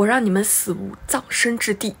候我让你们死无葬身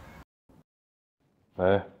之地。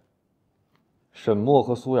喂，沈墨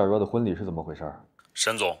和苏雅若的婚礼是怎么回事？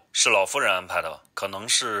沈总，是老夫人安排的，可能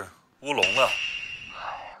是乌龙了。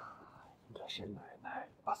哎呀，这是奶奶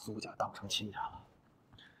把苏家当成亲家了。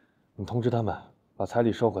你通知他们把彩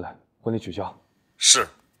礼收回来，婚礼取消。是。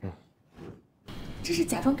这是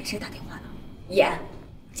假装给谁打电话呢？演，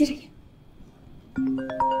接着演。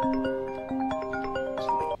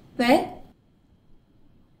喂？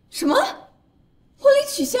什么？婚礼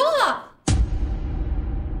取消了？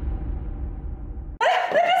别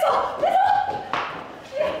走！别走！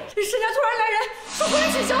沈家突然来人说婚礼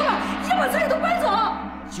取消了，要把彩礼都搬走。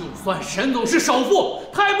就算沈总是首富，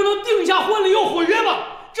他也不能定下婚礼又毁约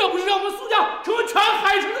吧？这不是让我们苏家成为全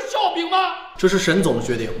海城的笑柄吗？这是沈总的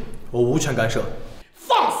决定，我无权干涉。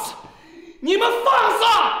放肆！你们放肆！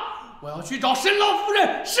我要去找沈老夫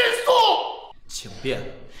人申诉。请便。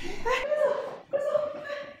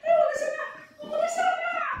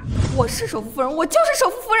我是首富夫人，我就是首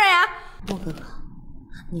富夫人呀！莫哥哥，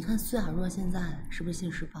你看苏雅若现在是不是现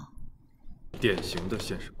世报？典型的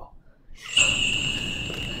现世报。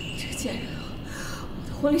这个贱人，我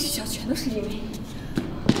的婚礼取消全都是因为你，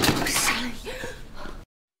我杀了你！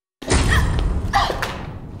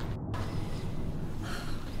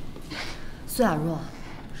苏雅若，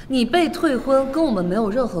你被退婚跟我们没有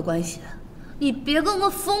任何关系，你别跟个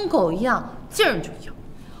疯狗一样，见人就咬。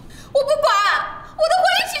我不管，我的婚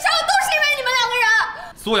礼取消了都是因为你们两个人。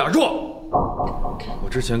苏雅若，我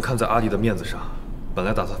之前看在阿丽的面子上，本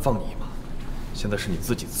来打算放你一马，现在是你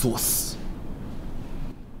自己作死。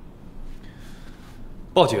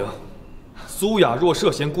报警！苏雅若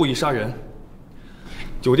涉嫌故意杀人。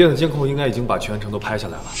酒店的监控应该已经把全程都拍下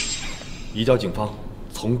来了，移交警方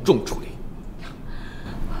从重处理。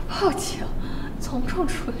报警，从重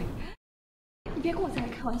处理。你别跟我在这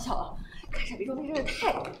开玩笑了，看傻逼装逼真的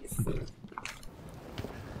太有意思了。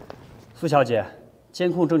苏小姐，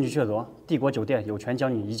监控证据确凿，帝国酒店有权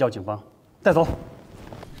将你移交警方，带走。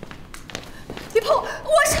别碰我！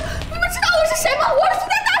你们知道我是谁吗？我是苏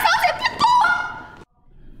家大小姐，别碰我！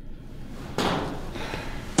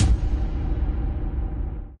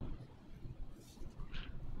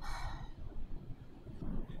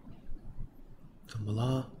怎么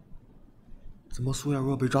了？怎么苏雅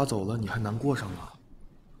若被抓走了，你还难过上了？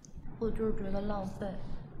我就是觉得浪费。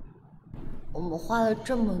我们花了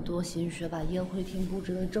这么多心血把宴会厅布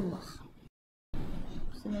置得这么好，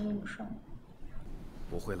现在用不上。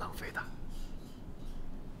不会浪费的。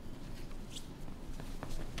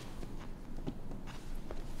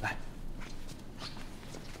来，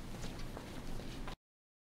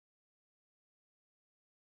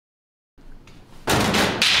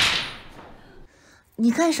你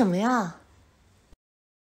干什么呀？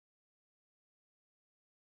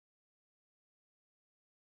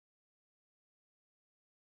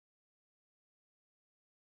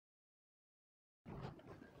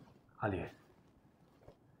阿丽，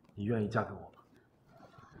你愿意嫁给我吗？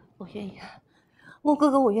我愿意，莫哥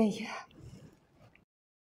哥，我愿意。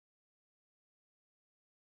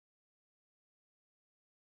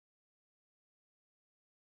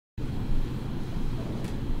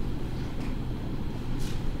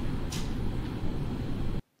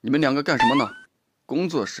你们两个干什么呢？工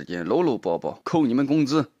作时间搂搂抱抱，扣你们工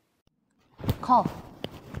资。扣，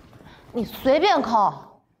你随便扣。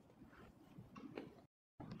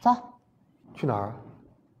走，去哪儿？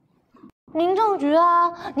民政局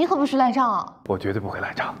啊！你可不许赖账。我绝对不会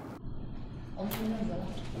赖账。我们去民政局了。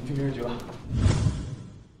我们去民政局了。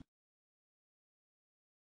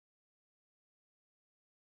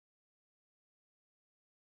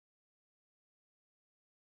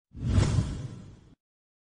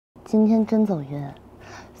今天真走运，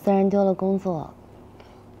虽然丢了工作，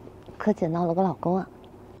可捡到了个老公啊。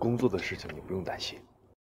工作的事情你不用担心，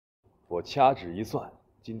我掐指一算。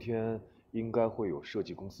今天应该会有设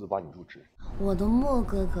计公司挖你入职。我的莫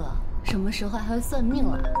哥哥，什么时候还会算命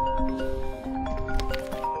了？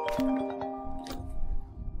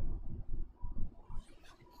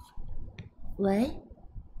喂？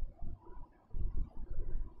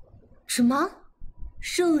什么？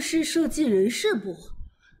盛世设计人事部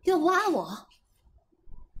要挖我？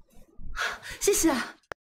谢谢。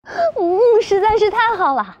实在是太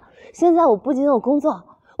好了！现在我不仅有工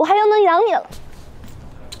作，我还要能养你了。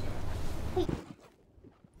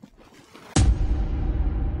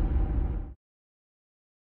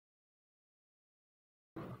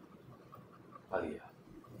阿丽，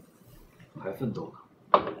还奋斗呢。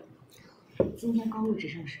今天刚入职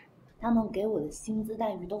上市，他们给我的薪资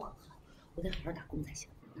待遇都很好，我得好好打工才行。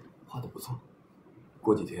画的不错，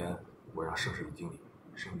过几天我让盛世的经理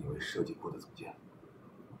升你为设计部的总监。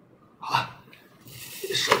好了，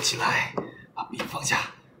收起来，把笔放下，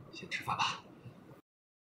先吃饭吧。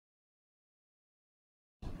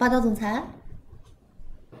霸道总裁，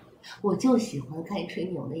我就喜欢看你吹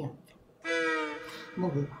牛的样子。莫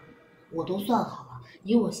哥哥，我都算好了，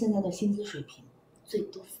以我现在的薪资水平，最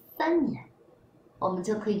多3年，我们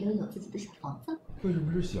就可以拥有自己的小房子。为什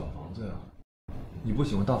么是小房子呀？你不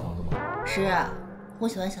喜欢大房子吗？是，我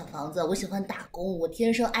喜欢小房子，我喜欢打工，我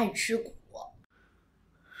天生爱吃苦。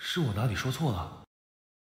是我哪里说错了？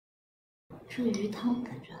这鱼汤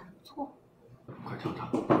感觉还不错，快尝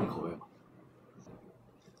尝，你口味吗？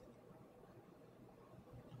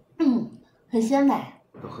很鲜美。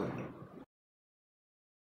都恨你。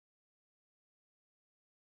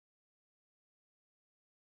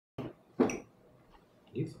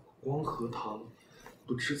你怎么光喝汤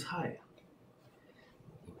不吃菜呀？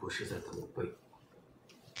你不是在等我背？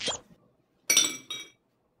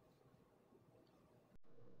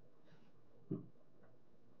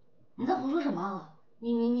你在胡说什么？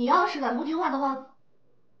你要是敢不听话的话，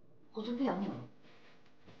我就不养你了。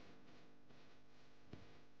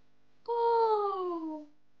哦，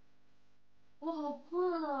我好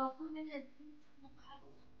困啊，外面这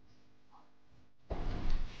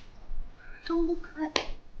睁不开。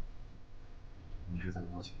你是在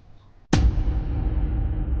邀请我？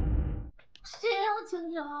谁邀请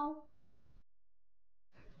你啊？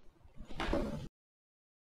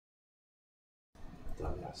咱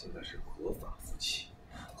们俩现在是合法夫妻，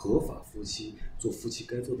合法夫妻做夫妻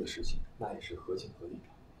该做的事情，那也是合情合理的。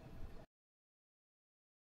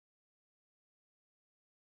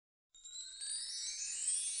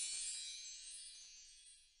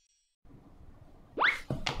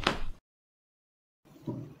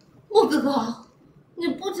我哥哥，你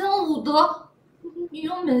不讲武德，你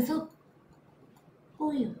又每次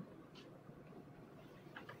勾引。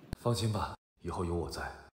放心吧，以后有我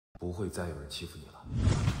在，不会再有人欺负你了。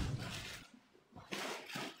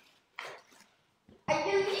哎呀，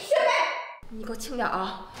李雪梅，你给我轻点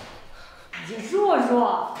啊！你若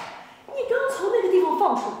若，你刚从那个地方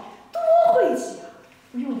放出来，多晦气啊！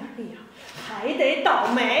不用点力啊，还得倒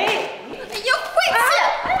霉。哎呀，晦气！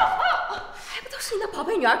哎呦啊！还不都是你那宝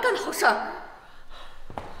贝女儿干的好事儿？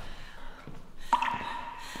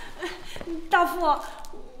大夫，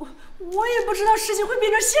我也不知道事情会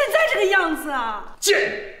变成现在这个样子啊！贱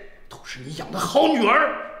人，都是你养的好女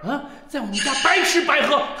儿啊，在我们家白吃白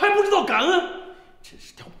喝，还不知道感恩，真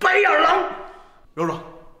是条白眼狼！柔柔，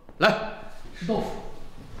来吃豆腐，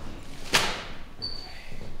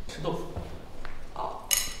吃豆腐。好。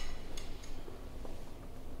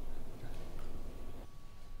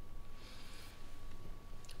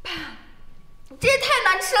爸，这也太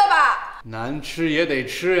难吃了吧！难吃也得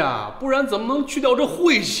吃呀，不然怎么能去掉这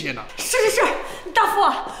晦气呢？是，大夫，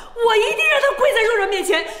我一定让他跪在若若面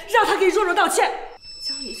前，让他给若若道歉。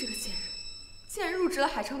江离这个贱人，竟然入职了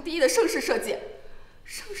海城第一的盛世设计，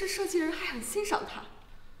盛世设计人还很欣赏他。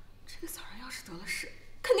这个小人要是得了势，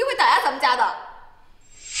肯定会打压咱们家的。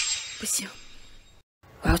不行，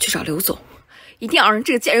我要去找刘总，一定要让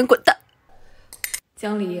这个贱人滚蛋。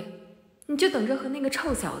江离，你就等着和那个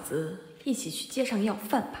臭小子一起去街上要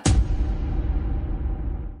饭吧。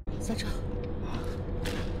下车。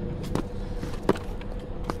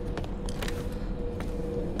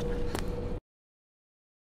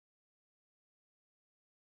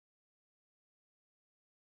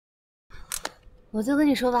我就跟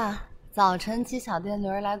你说吧，早晨骑小电驴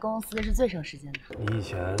来公司是最省时间的。你以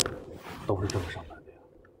前都是这么上班的呀？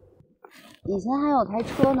以前还有台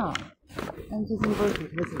车呢，但最近不是主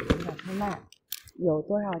车紧有点太慢，有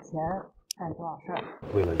多少钱干多少事儿。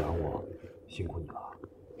为了养我，辛苦你了。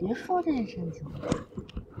别说这深情了。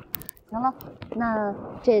行了，那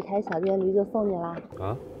这台小电驴就送你啦。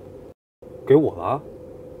啊？给我了？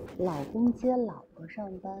老公接老婆上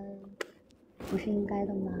班，不是应该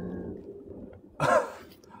的吗？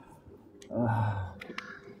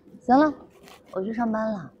行了，我去上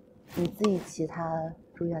班了，你自己骑它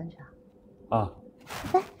注意安全啊。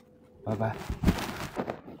拜拜。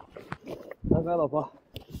拜拜，老婆。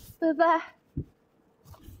拜拜。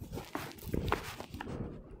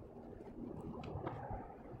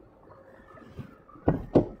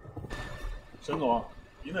沈总，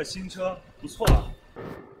您的新车不错啊。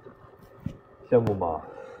羡慕吗？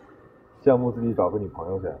羡慕自己找个女朋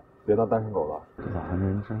友去，别当单身狗了。这咋还没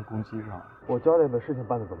人身攻击上？我交代的事情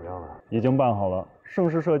办得怎么样了？已经办好了。盛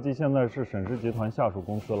世设计现在是沈氏集团下属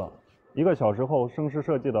公司了。1个小时后，盛世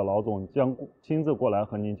设计的老总将亲自过来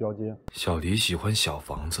和您交接。小黎喜欢小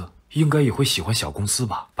房子，应该也会喜欢小公司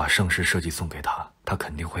吧？把盛世设计送给他，他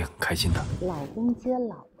肯定会很开心的。老公接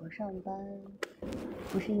老婆上班，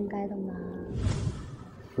不是应该的吗？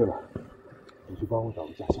对了，你去帮我找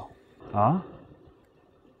个驾校。啊？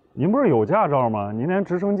您不是有驾照吗？您连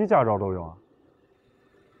直升机驾照都有啊？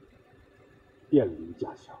电驴驾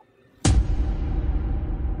校。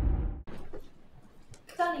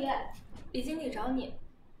张黎，李经理找你。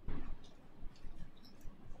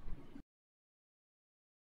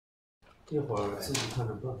一会儿自己看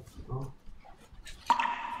着办啊。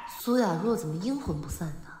苏雅若怎么阴魂不散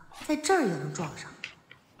的，在这儿也能撞上？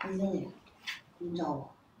李经理，您找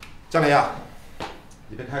我。江离啊，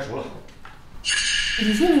你被开除了。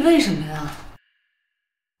李经理为什么呀？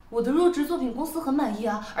我的弱智作品公司很满意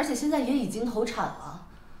啊，而且现在也已经投产了。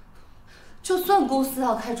就算公司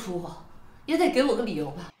要开除我，也得给我个理由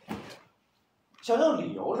吧。想要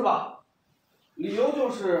理由是吧？理由就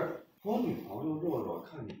是我女朋友若若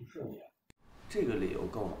看你不顺眼，这个理由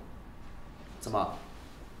够吗？怎么，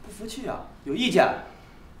不服气啊？有意见？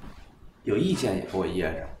有意见也给我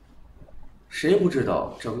掖着。谁不知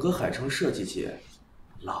道整个海城设计界，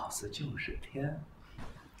老子就是天。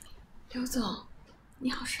刘总，你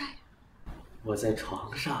好帅呀！我在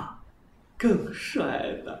床上更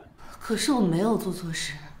帅呢。可是我没有做错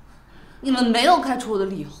事，你们没有开除我的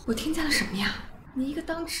理由。我听见了什么呀？你一个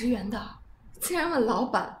当职员的，竟然问老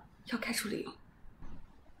板要开除理由。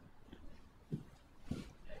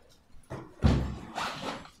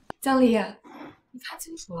江离，你看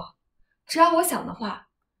清楚了，只要我想的话，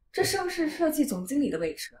这盛世设计总经理的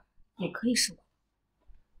位置也可以是我。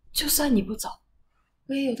就算你不走，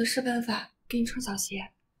我也有的是办法给你穿小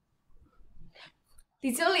鞋。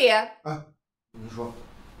李经理，你说，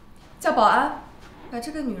叫保安把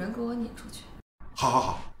这个女人给我撵出去。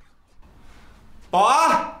好。保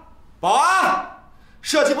安，保安，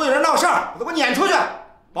设计部有人闹事儿，给我撵出去！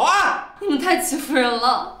保安，你们太欺负人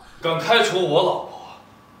了！敢开除我老婆，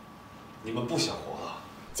你们不想活了？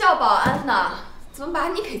叫保安呢，怎么把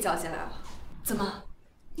你给叫进来了？怎么，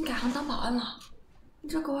你改行当保安了？你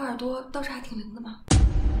这狗耳朵倒是还挺灵的嘛。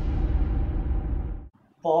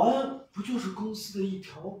保安不就是公司的一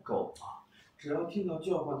条狗吗？只要听到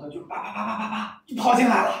叫唤，它就叭叭叭叭叭叭就跑进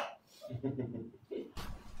来了。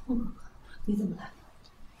你怎么来？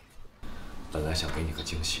本来想给你个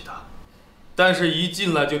惊喜的，但是一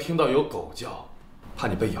进来就听到有狗叫，怕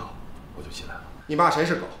你被咬，我就进来了。你骂谁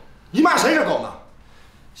是狗？你骂谁是狗呢？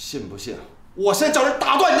信不信我先叫人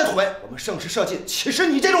打断你的腿？我们盛世设计岂是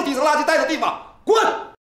你这种底层垃圾待的地方？滚！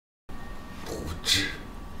不至。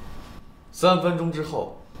3分钟之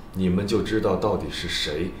后，你们就知道到底是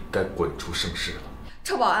谁该滚出盛世了。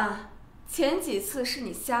臭保安，前几次是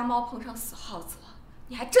你瞎猫碰上死耗子了，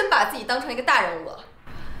你还真把自己当成一个大人物了。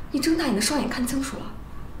你睁大你的双眼看清楚了，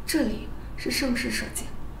这里是盛世设计，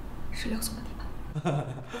是刘总的地盘。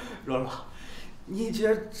若若，你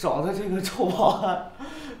姐找的这个臭保安，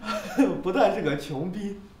不但是个穷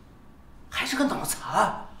逼，还是个脑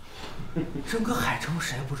残。整个海城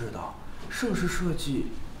谁不知道，盛世设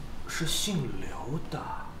计是姓刘的。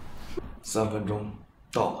3分钟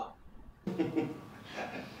到了。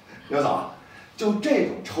刘总，就这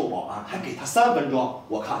种臭保安还给他3分钟，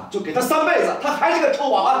我看就给他3辈子，他还是个臭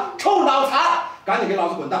保安，臭脑残！赶紧给老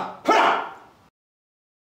子滚蛋，快点！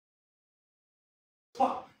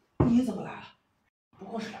爸，你怎么来了？不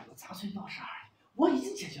过是2个杂碎闹事而已，我已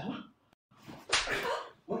经解决了。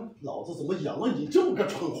老子怎么养了你这么个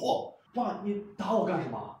蠢货？爸，你打我干什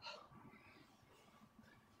么？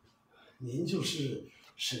您就是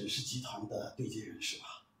沈氏集团的对接人是吧？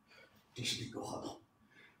这是并购合同，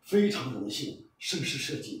非常荣幸盛世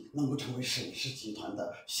设计能够成为沈氏集团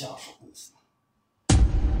的下属公司。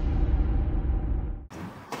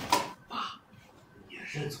爸，你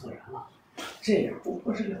认错人了，这样不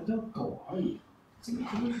过是2条狗而已，怎么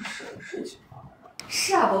可能是沈氏集团的人？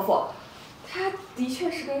是啊，伯父，他的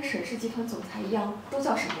确是跟沈氏集团总裁一样，都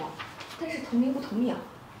叫沈墨，但是同名不同命，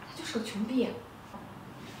他就是个穷逼。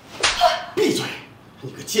闭嘴！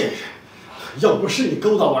你个贱人！要不是你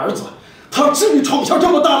勾搭我儿子，他至于闯下这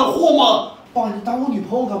么大的祸吗？爸，你打我女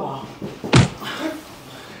朋友干嘛？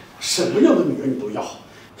什么样的女人你都要，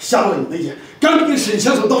瞎了你的眼，赶紧给沈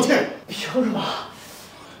先生道歉！凭什么？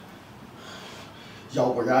要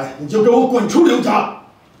不然你就给我滚出刘家，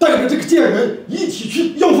带着这个贱人一起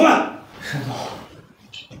去要饭。沈总，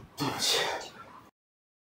对不起。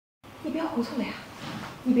你不要糊涂了呀！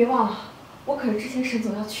你别忘了，我可是之前沈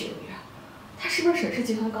总要娶的女人，她是不是沈氏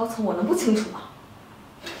集团的高层，我能不清楚吗？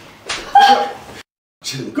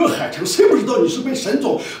整个海城谁不知道你是被沈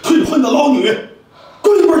总退婚的捞女？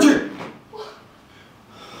滚一边去！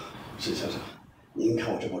沈先生，您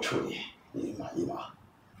看我这波处理，您满意吗？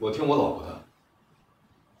我听我老婆的。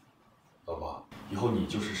老婆，以后你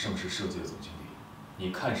就是盛世设计的总经理，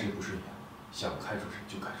你看谁不顺眼，想开除谁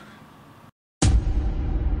就开除谁。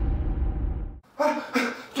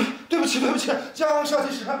对不起，江设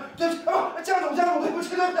计师，对不起，江总，对不起，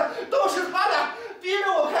都是他俩逼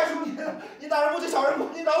着我开除你的。你大人不计小人过，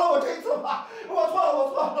你饶了我这一次吧。我错了，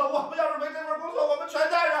我们要是没这份工作，我们全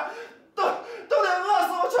家人都得饿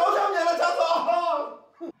死。我求求你了，江总。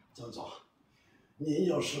江总，您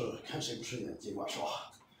要是看谁不顺眼，尽管说。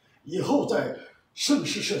以后在盛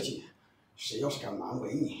世设计，谁要是敢难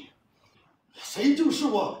为你，谁就是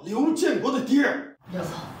我刘建国的爹。刘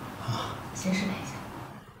总，先失陪一下。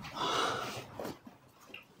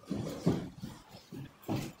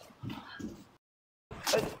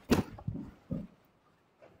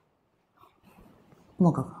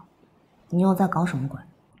莫哥哥，你又在搞什么鬼？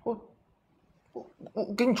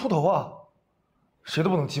我给你出头啊！谁都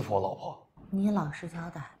不能欺负我老婆。你老实交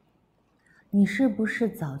代，你是不是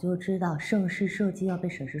早就知道盛世设计要被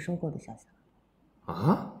沈氏收购的消息了？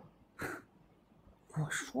啊？我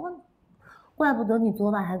说呢，怪不得你昨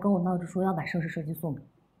晚还跟我闹着说要把盛世设计送给我，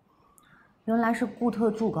原来是顾特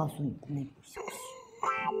助告诉你的内部消息。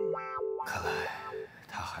看来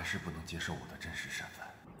他还是不能接受我的真实身份。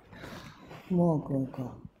莫哥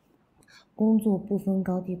哥，工作不分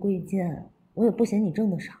高低贵贱，我也不嫌你挣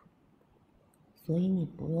得少，所以你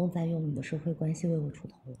不用再用你的社会关系为我出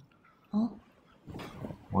头了，啊？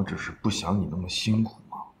我只是不想你那么辛苦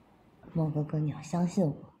嘛。莫哥哥，你要相信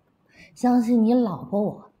我，相信你老婆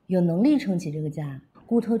我有能力撑起这个家。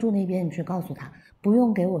顾特助那边你去告诉他，不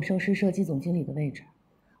用给我盛世设计总经理的位置，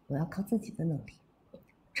我要靠自己的能力，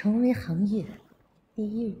成为行业第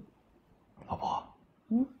一人。老婆，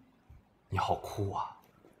你好酷啊！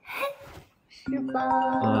是吧？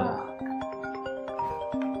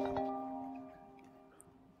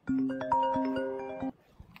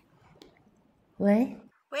喂，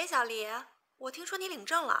小黎，我听说你领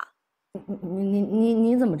证了。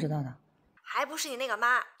你怎么知道的？还不是你那个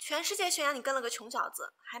妈，全世界宣扬你跟了个穷小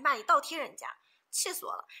子，还骂你倒贴人家，气死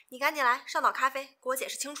我了！你赶紧来上岛咖啡，给我解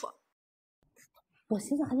释清楚。我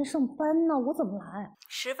现在还在上班呢，我怎么来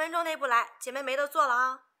？10分钟内不来，姐妹没得做了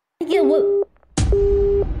啊！我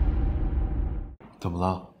怎么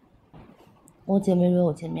了？我姐妹约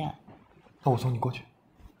我见面。那我送你过去。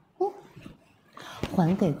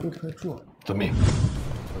还给顾特助。遵命。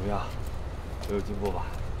怎么样？我有进步吧？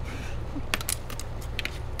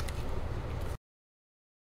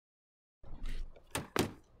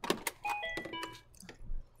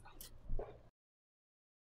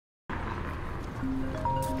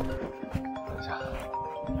等一下，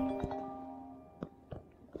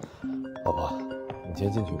老婆，你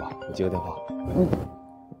先进去吧，我接个电话。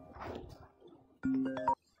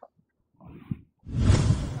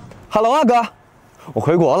Hello， 阿哥，我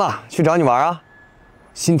回国了，去找你玩啊。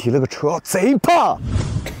新提了个车，贼胖。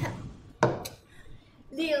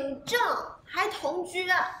领证还同居，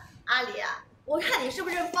阿离，我看你是不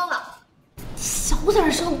是疯了？小点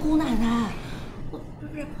声，姑奶奶。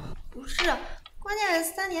不是，关键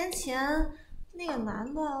是3年前那个男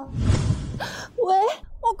的。喂，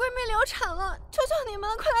我闺蜜流产了，求求你们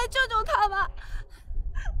快来救救她吧！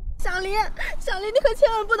小黎，你可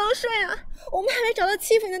千万不能睡啊！我们还没找到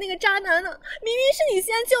欺负你的那个渣男呢，明明是你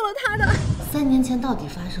先救了他的。3年前到底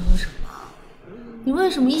发生了什么？你为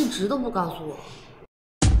什么一直都不告诉我？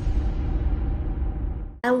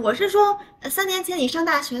我是说，3年前你上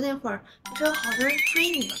大学那会儿，不是有好多人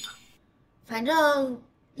追你的吗？反正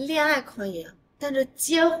恋爱可以，但这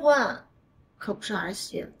结婚可不是儿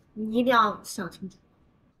戏，你一定要想清楚。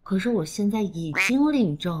可是我现在已经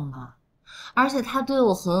领证了。而且他对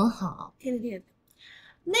我很好。对，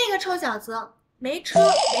那个臭小子没车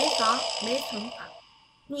没房没存款，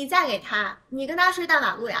你嫁给他，你跟他睡大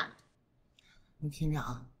马路呀？你听着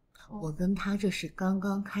啊，我跟他这是刚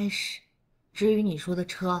刚开始。至于你说的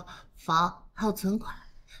车、房还有存款，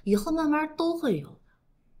以后慢慢都会有的。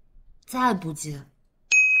再不济，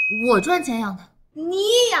我赚钱养他。你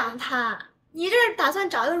养他？你这是打算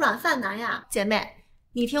找一个软饭男呀？姐妹，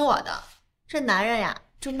你听我的，这男人呀。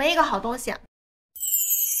就没一个好东西。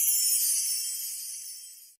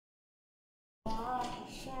哇，好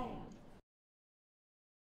帅呀！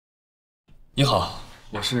你好，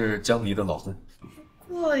我是江离的老公。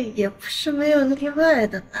不过也不是没有例外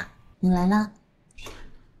的吧？你来了？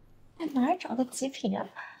在哪儿找的极品啊？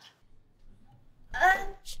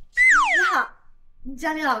你好，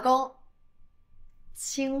江离老公，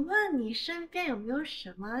请问你身边有没有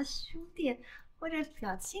什么兄弟？或者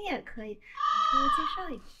表亲也可以，你给我介绍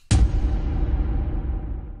一个。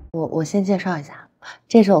我先介绍一下，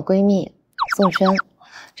这是我闺蜜宋轩，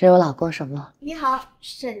这是我老公沈墨。你好，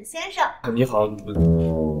沈先生。你好。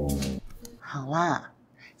好啦，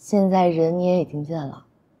现在人你也已经见了，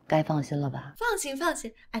该放心了吧？放心。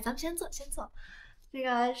哎，咱们先坐。这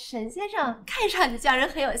个沈先生看上去叫人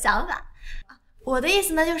很有想法。我的意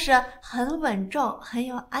思呢，就是很稳重，很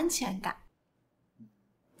有安全感。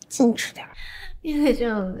矜持点。因为这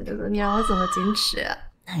种你让我怎么矜持？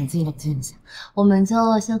那你自己冷静一下，我们就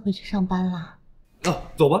先回去上班啦。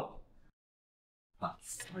走吧。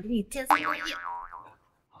小黎，你见色过夜。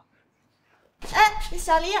哎，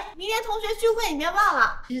小黎，明天同学聚会你别忘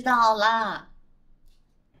了。知道了。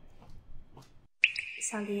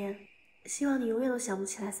小黎，希望你永远都想不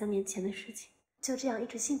起来3年前的事情，就这样一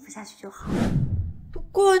直幸福下去就好。不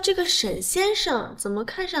过这个沈先生怎么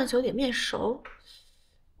看上去有点面熟？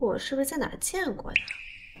我是不是在哪儿见过呀？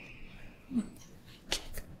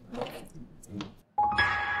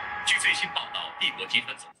据最新报道，帝国集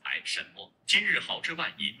团总裁沈墨今日豪掷万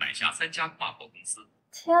亿买下3家跨国公司。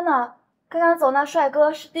天哪，刚刚走那帅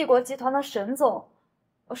哥是帝国集团的沈总，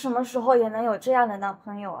我什么时候也能有这样的男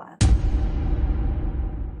朋友啊？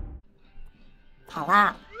好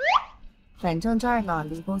啦，反正这儿呢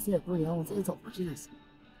离公司也不远，我自己走过去就行。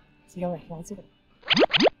今天晚上来接我。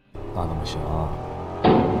那怎么行啊？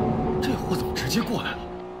这货怎么直接过来了？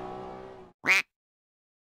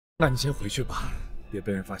那你先回去吧，别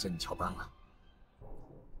被人发现你翘班了。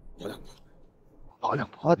跑两步，跑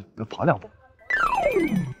两步，跑两步。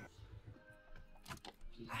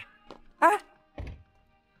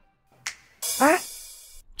哎，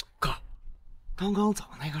哥，刚刚走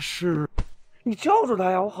那个是？你叫住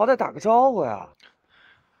他呀，我好歹打个招呼呀。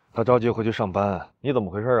他着急回去上班，你怎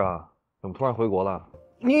么回事啊？怎么突然回国了？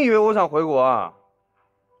你以为我想回国啊？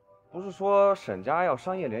不是说沈家要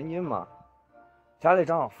商业联姻吗？家里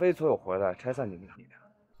正好非催我回来拆散你们俩。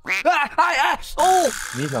哦！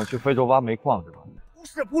你想去非洲挖煤矿是吧？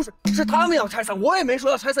不是，是他们要拆散，我也没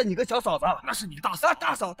说要拆散你跟小嫂子。那是你大嫂。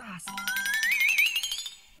大嫂。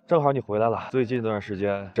正好你回来了，最近这段时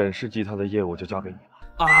间沈氏集团的业务就交给你了。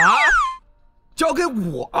啊？交给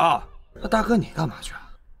我啊？那大哥你干嘛去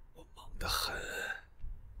啊？我忙得很，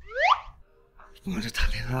忙着谈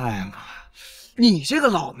恋爱嘛。你这个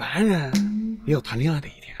老男人也有谈恋爱的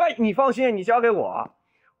一天。哎，你放心，你交给我，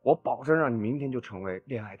我保证让你明天就成为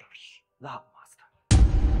恋爱大师。那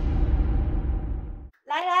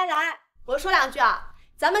来，我说两句啊，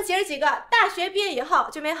咱们姐儿几个大学毕业以后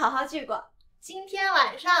就没好好聚过，今天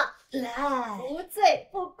晚上来不醉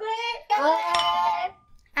不归。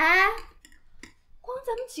哎，光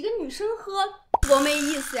咱们几个女生喝多没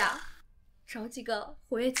意思呀，找几个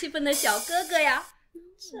活跃气氛的小哥哥呀，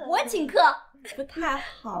我请客。不太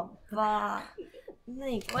好吧？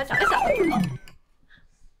那个我找个小哥哥。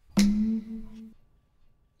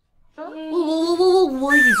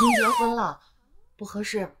我已经结婚了，不合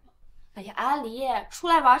适。哎呀，阿离，出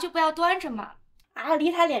来玩就不要端着嘛。阿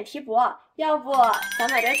离他脸皮薄，要不咱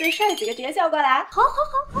把这最帅的几个直接叫过来？好。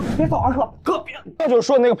别走啊，哥，别！那就是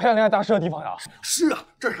说那个培养恋爱大师的地方呀。是啊，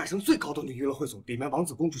这是海城最高端的娱乐会所，里面王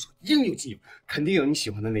子公主上应有尽有，肯定有你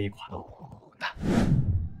喜欢的那一款。滚蛋！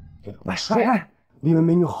哎，里面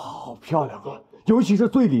美女好漂亮啊，尤其是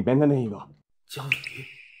最里面的那一个江离，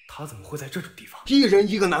她怎么会在这种地方？一人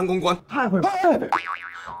一个男公关，太会玩。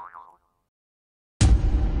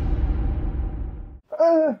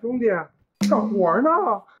兄弟，干活呢？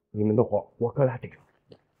你们的活我哥俩顶上。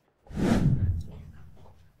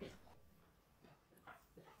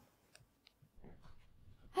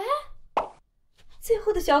哎，最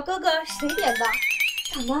后的小哥哥谁点的？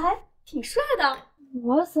长得还挺帅的。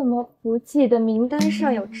我怎么不记得名单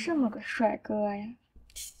上有这么个帅哥呀？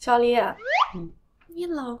小李，你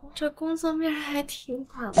老公这工作面还挺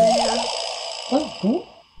广的呀。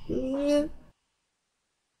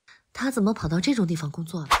他怎么跑到这种地方工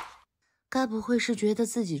作了？该不会是觉得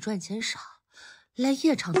自己赚钱少，来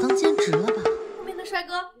夜场当兼职了吧？后面的帅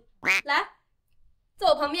哥，来，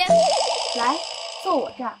坐我旁边。来，坐我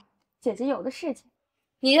这儿，姐姐有个事情。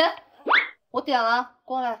你，我点了，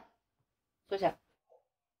过来，坐下。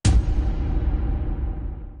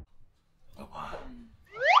老婆，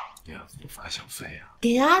你要怎么发小费呀？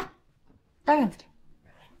给啊，当然给。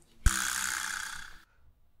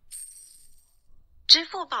支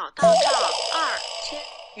付宝到账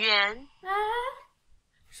2000元。哎，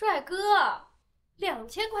帅哥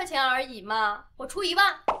，2000块钱而已嘛，我出1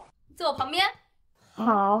万，坐我旁边。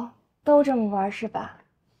好，都这么玩是吧？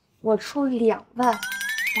我出2万，来，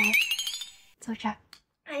坐这儿。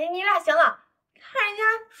哎呀，你俩行了，看人家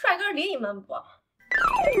帅哥理你们不？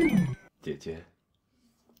姐姐，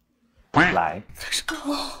来，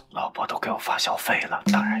老婆都给我发小费了，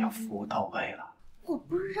当然要服务到位了。我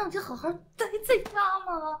不是让你好好待在家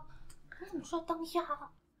吗？可是你说当鸭。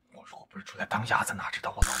我说我不是出来当鸭子，哪知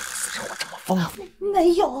道我老婆的私生活这么丰富。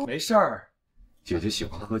没有，没事儿。姐姐喜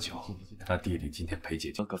欢喝酒，那弟弟今天陪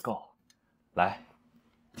姐姐喝个够。来，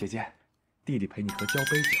姐姐，弟弟陪你喝交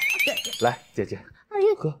杯酒。来，姐姐，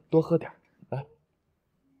喝多喝点。来，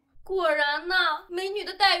果然呢，美女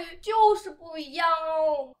的待遇就是不一样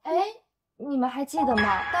哦。哎，你们还记得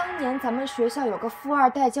吗？当年咱们学校有个富二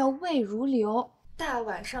代叫魏如流。大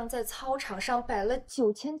晚上在操场上摆了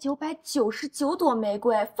9999朵玫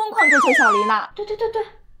瑰，疯狂追求小黎呢。对，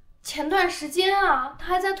前段时间啊，他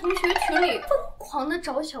还在同学群里疯狂的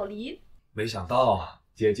找小黎。没想到啊，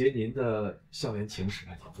姐姐您的校园情史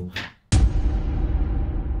还挺丰富。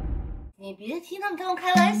你别听他们跟我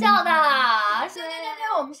开玩笑的，对，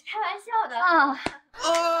我们是开玩笑的啊。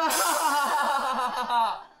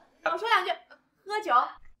我说两句，喝酒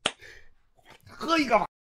喝一个吧。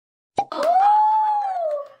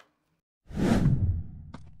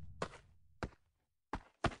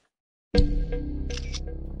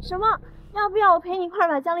什么？要不要我陪你一块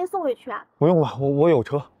把江离送回去啊？不用了，我有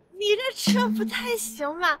车。你这车不太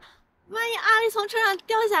行吧？万一阿离从车上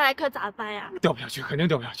掉下来可咋办呀？掉不下去，肯定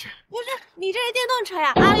掉不下去。不是，你这是电动车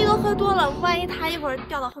呀，阿离都喝多了，万一他一会儿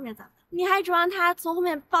掉到后面咋办？你还指望他从后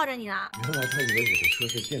面抱着你呢？原来他以为我的车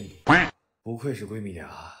是电动，不愧是闺蜜俩。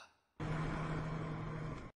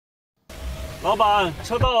老板，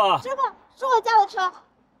车到了。师傅，是我叫的车，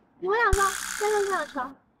你们两个先生看的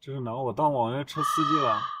车。这是拿我当网约车司机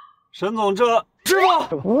了。沈总，这师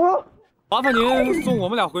傅，麻烦您送我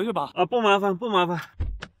们俩回去吧。啊，不麻烦，不麻烦。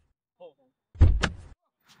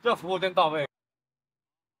这服务真到位。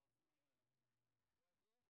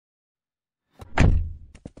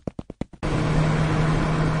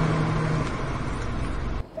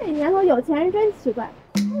这年头有钱人真奇怪，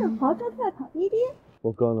开着豪车特跑滴滴。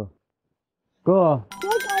我哥呢？哥，我找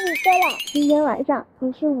你哥了，今天晚上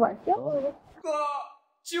你是我救的。哥，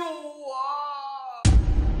救我！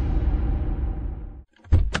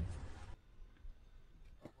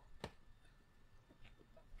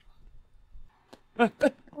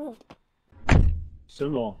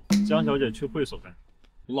沈总，江小姐去会所呗。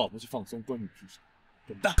我老婆去放松，关你屁事！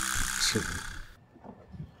滚蛋！是。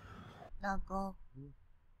老公，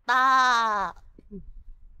爸。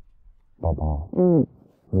宝宝，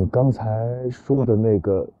你刚才说的那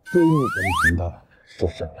个追你的男的是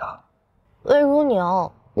谁呀？魏如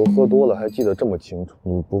鸟。我喝多了还记得这么清楚，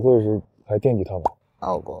你不会是还惦记他吧？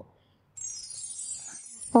老公，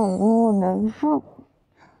我难受，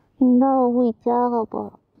你带我回家好不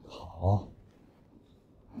好？好。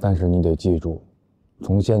但是你得记住，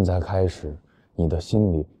从现在开始，你的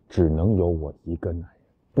心里只能有我一个男人，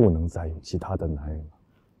不能再有其他的男人了，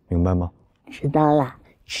明白吗？知道了，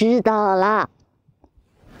知道了。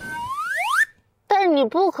但是你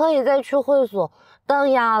不可以再去会所当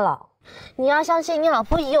鸭了，你要相信你老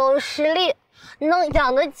婆有实力，能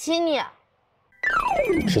养得起你。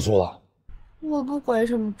吃醋了？我不管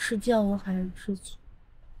什么吃酱油还是吃醋，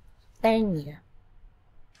但是你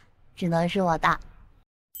只能是我的。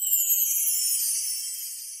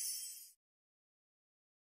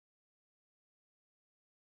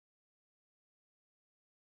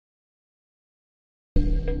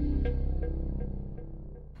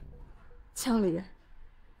江离，原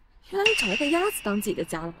来你找了个鸭子当自己的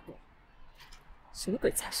家老公，什么鬼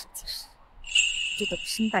才是其实，这等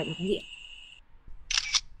身败名裂。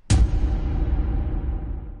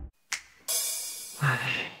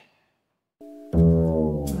唉。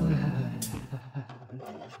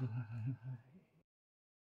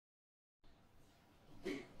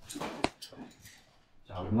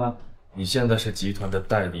小什么？你现在是集团的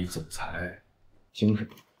代理总裁，精神。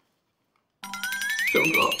小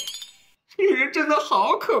哥，女人真的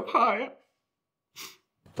好可怕呀！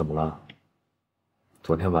怎么了？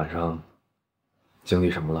昨天晚上经历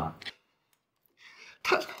什么了？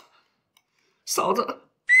嫂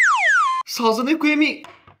子那闺蜜。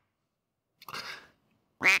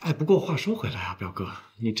哎，不过话说回来啊，表哥，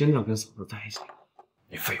你真要跟嫂子在一起？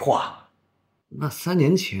你废话。那3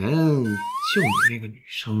年前救你那个女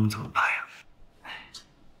生怎么办呀？哎，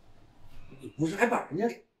你不是还把人家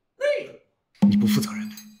那个？你不负责任。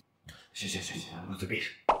行，我嘴闭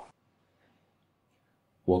上。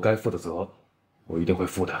我该负的责，我一定会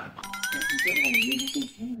负的。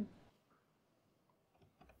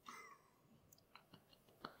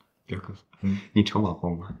表哥，你成网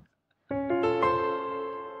红了。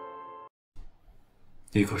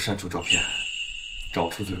立刻删除照片，找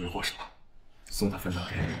出罪魁祸首，送他分赃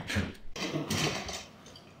给你。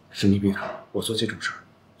神经病啊！我做这种事儿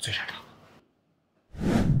最擅长了。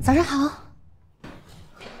早上好。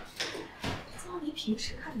江离平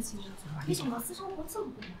时看着清清楚楚，为什么私生活这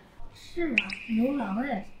么多？是啊，牛郎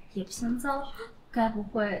哎，也不嫌脏。该不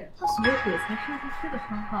会他所谓鬼才设计师的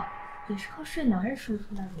称号，也是靠睡男人说出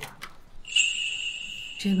来的呀？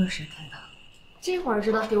这个谁拍的？这会儿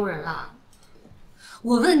知道丢人了。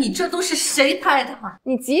我问你，这都是谁拍的？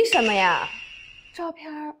你急什么呀？照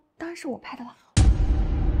片当然是我拍的了。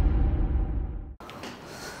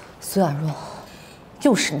苏雅若，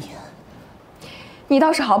又是你！你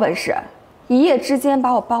倒是好本事，一夜之间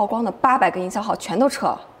把我曝光的800个营销号全都撤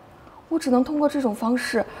了。我只能通过这种方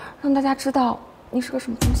式让大家知道你是个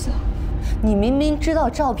什么东西了。你明明知道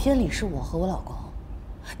照片里是我和我老公，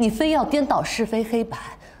你非要颠倒是非黑白，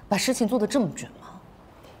把事情做得这么绝吗？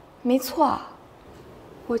没错，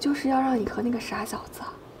我就是要让你和那个傻小子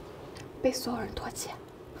被所有人唾弃。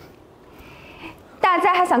大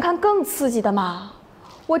家还想看更刺激的吗？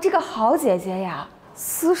我这个好姐姐呀，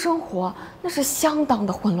私生活那是相当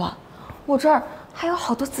的混乱，我这儿还有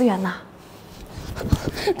好多资源呢。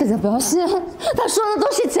大家不要信，他说的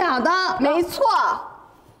都是假的。没错，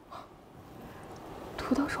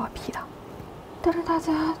图都是我 P 的，但是大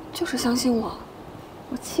家就是相信我，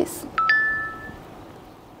我气死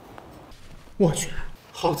你！我去，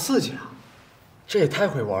好刺激啊！这也太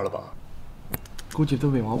会玩了吧！估计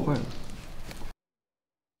都被玩坏了。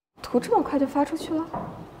图这么快就发出去了？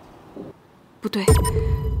不对，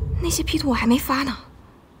那些 P 图我还没发呢，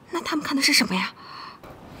那他们看的是什么呀？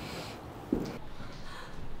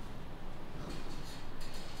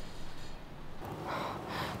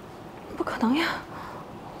不可能呀！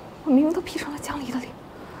我明明都 P 成了江离的脸。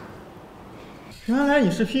原来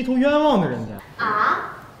你是 P 图冤枉的人家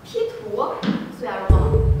啊 ？P 图？苏雅若，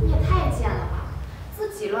你也太贱了吧！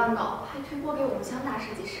自己乱搞，还推锅给我们乡大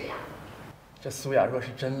设计师呀？这苏雅若是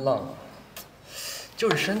真浪啊，就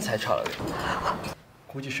是身材差了点，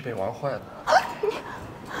估计是被玩坏了。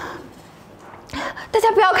大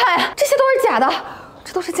家不要看呀，这些都是假的，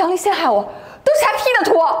这都是江离陷害我，都是他 P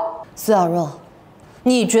的图。苏雅若，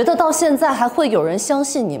你觉得到现在还会有人相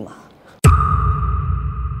信你吗？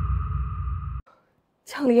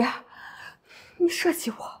江离，你设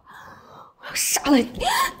计我，我要杀了你！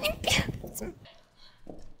你别！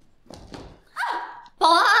保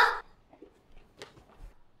安，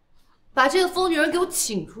把这个疯女人给我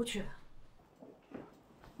请出去！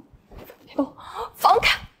放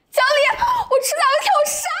开，江离！我迟早有一天我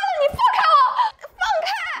杀了你！放开我！放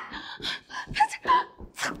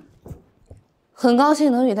开！很高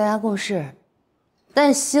兴能与大家共事，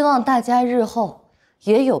但希望大家日后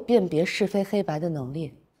也有辨别是非黑白的能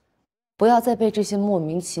力，不要再被这些莫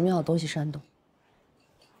名其妙的东西煽动。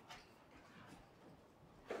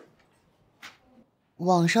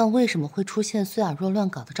网上为什么会出现苏雅若乱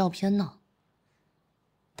搞的照片呢？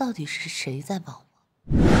到底是谁在保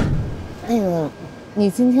我？那个，你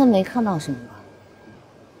今天没看到什么吧？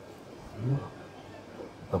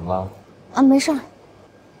怎么了？啊，没事儿。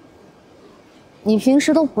你平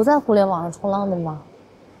时都不在互联网上冲浪的吗？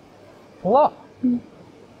冲浪？嗯，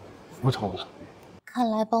不冲了。看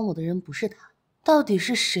来帮我的人不是他，到底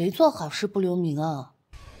是谁做好事不留名啊？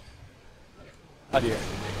阿迪，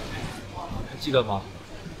还记得吗？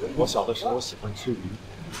我小的时候喜欢吃鱼，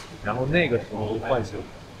然后那个时候幻想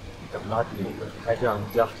长大以后开这样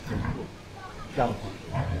一家海鲜店，这样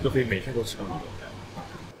就可以每天都吃到鱼。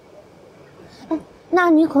那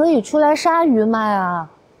你可以出来杀鱼卖啊，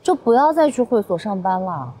就不要再去会所上班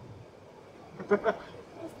了。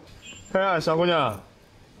哎呀，小姑娘，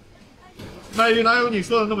卖鱼哪有你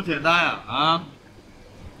说的那么简单呀？啊，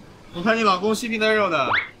我看你老公细皮嫩肉的，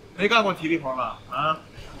没干过体力活吧？啊，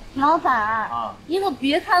老板，你可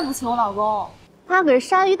别看不起我老公，他可是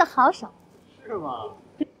杀鱼的好手。是吗？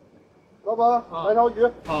老板，来条鱼。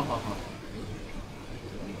好。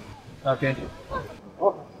那编辑。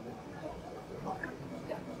好。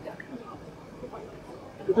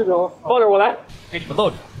这种抱着我来，给你们露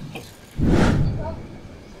着。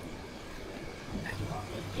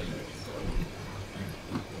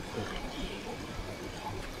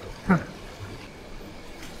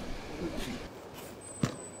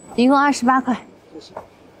一共28块。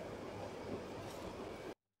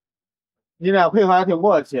你俩配合还挺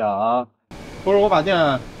默契啊！不如我把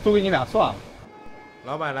店租给你俩算了。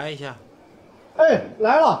老板来一下。哎，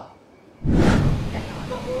来了。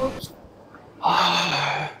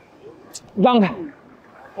让开！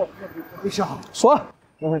魏少，说，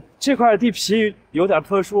这块地皮有点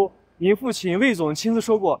特殊，您父亲魏总亲自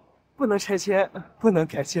说过，不能拆迁，不能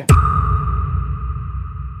改建。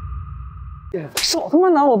少他妈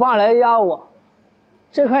拿我爸来压我！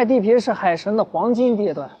这块地皮是海神的黄金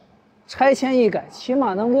地段，拆迁一改，起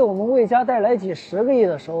码能给我们魏家带来几10个亿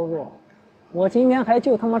的收入。我今天还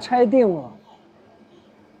就他妈拆定了。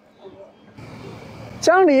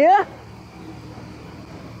江离，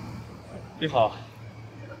你好，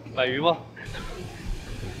买鱼吗？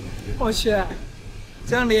我去，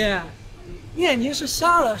江离，你眼睛是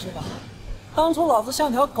瞎了是吧？当初老子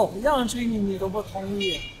像条狗一样追你，你都不同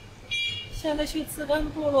意。现在去自甘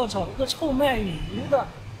部落找一个臭卖鱼的，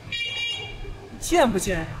你贱不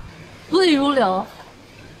贱呀？魏如流，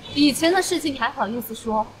以前的事情还好意思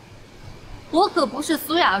说，我可不是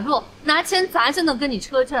苏雅若，拿钱砸就能跟你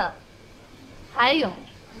车震。还有，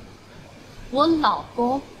我老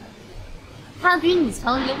公，他比你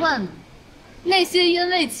强1万呢。那些因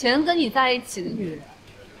为钱跟你在一起的女人，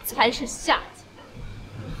才是下贱。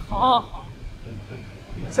好，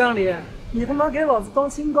江离，你他妈给老子装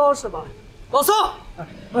清高是吧？老宋，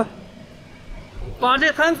把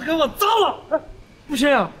这摊子给我糟了！不行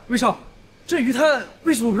呀，魏少，这鱼摊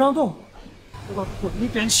为什么不让动？给我滚一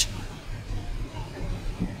边去！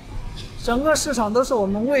整个市场都是我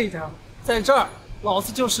们魏家，在这儿老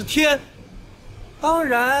子就是天。当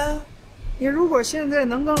然，你如果现在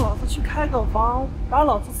能跟老子去开个房，把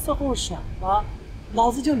老子伺候爽了，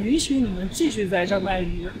老子就允许你们继续在这儿卖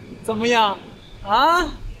鱼，怎么样？啊？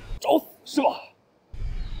找死是吧？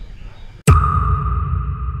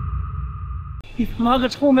你他妈个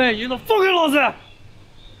臭卖鱼的，放开老子！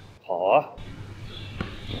好啊。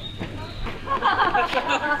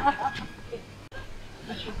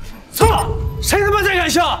操！谁他妈再敢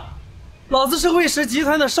笑？老子是魏氏集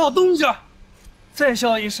团的少东家，再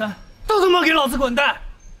笑一声，都他妈给老子滚蛋！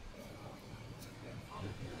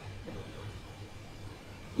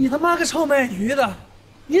你他妈个臭卖鱼的，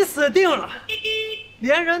你死定了！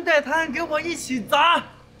连人带摊给我一起砸，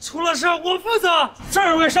出了事我负责。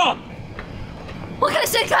这位少，我看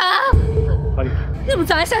谁敢啊！你们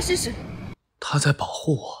砸一下试试。他在保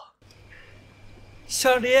护我。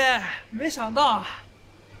小黎，没想到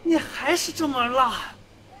你还是这么辣，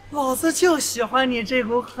老子就喜欢你这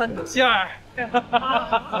股狠劲儿。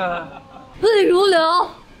魏如流，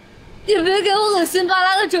你别给我恶心巴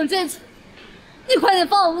拉的整这些，你快点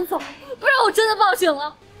放我们走，不然我真的报警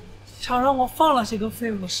了。想让我放了这个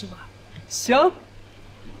废物是吧？行，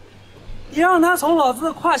你让他从老子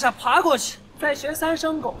的胯下爬过去，再学3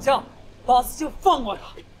声狗叫，老子就放过他。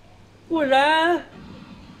不然，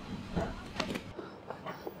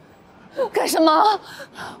干什么？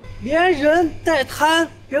连人带摊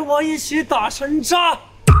给我一起打成渣！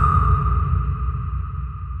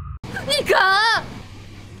你敢？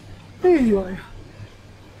哎呦呀，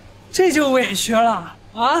这就委屈了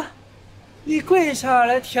啊！你跪下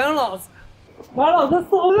来舔老子，把老子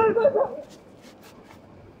扫在这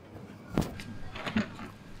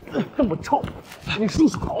儿！这么臭，你漱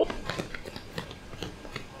漱口。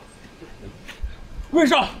魏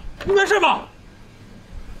少，你没事吧？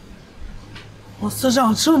我死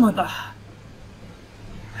长这么大，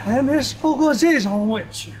还没受过这种委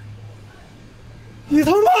屈，你他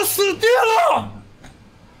妈死定了！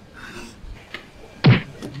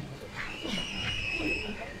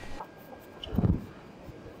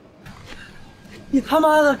你他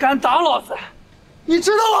妈的敢打老子？你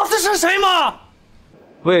知道老子是谁吗？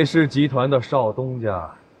魏氏集团的少东家，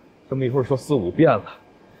这么一会儿说4、5遍了，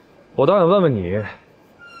我倒想问问你，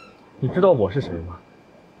你知道我是谁吗？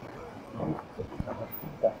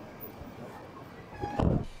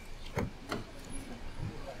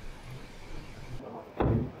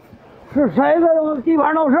是谁在我地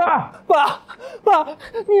盘闹事？爸，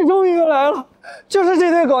你终于来了！就是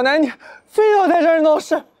这对狗男女，非要在这儿闹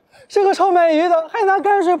事。这个臭卖鱼的还拿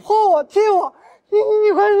泔水泼我、踢我，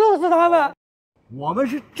你快弄死他们！我们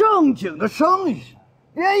是正经的生意，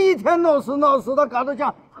别一天闹死的，搞得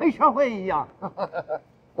像黑社会一样。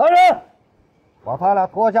来人，把他俩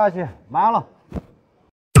拖下去，埋了。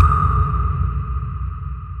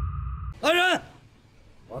来人，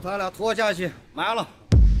把他俩拖下去，埋了。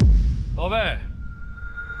老魏，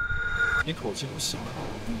你口气不小。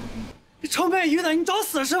你臭卖鱼的，你找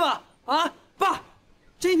死是吧？啊，爸，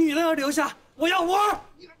这女的要留下，我要活！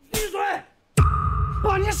你闭嘴！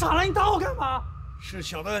爸，你傻了？你打我干嘛？是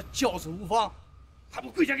小的教子无方，还不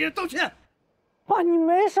跪下给他道歉？爸，你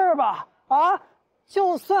没事吧？啊，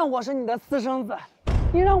就算我是你的私生子，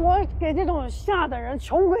你让我给这种下等人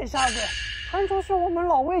穷鬼下跪，还说是我们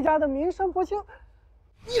老魏家的名声不清，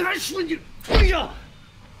你还说你跪下！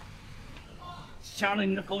瞎了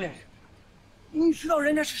你的狗眼！你知道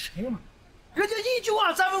人家是谁吗？人家一句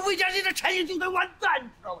话，咱们魏家这个产业就得完蛋，你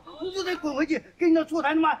知道吗？你就得滚回去跟你的坐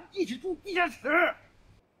台他妈一起住地下室。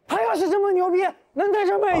他要是这么牛逼，能在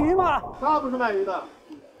这卖鱼吗？他不是卖鱼的，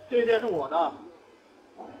这店是我的，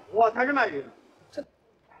我才是卖鱼的。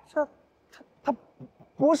他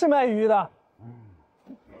不是卖鱼的。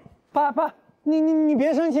爸，你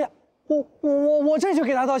别生气，我这就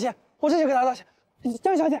给他道歉，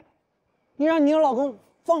江小姐，你让你老公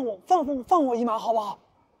放我一马好不好？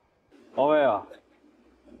老魏啊，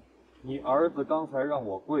你儿子刚才让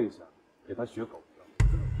我跪下给他学狗叫，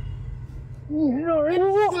你让人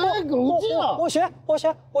学狗叫？我学。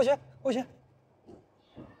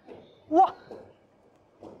我。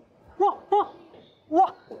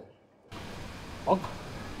好，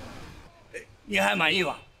你还满意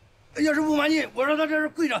吧？要是不满意，我让他在这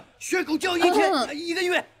跪着学狗叫1天1个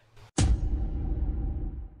月。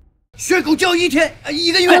学狗叫1天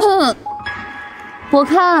1个月。我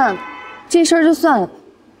看这事儿就算了吧，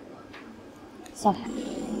下来。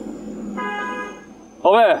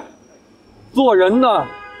老魏，做人呢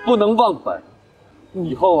不能忘本，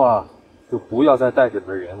以后啊就不要再带着你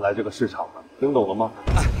的人来这个市场了，听懂了吗？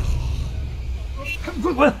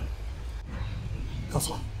滚！告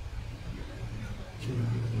诉我。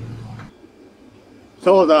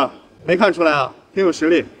小伙子，没看出来啊，挺有实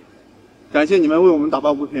力。感谢你们为我们打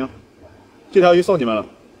抱不平，这条鱼送你们了，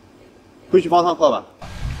回去煲汤喝吧。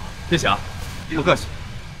谢谢啊，不客气。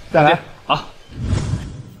再来，好。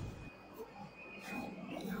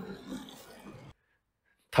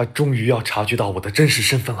他终于要察觉到我的真实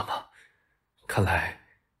身份了吗？看来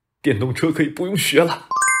电动车可以不用学了。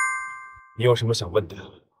你有什么想问的，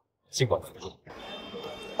尽管问。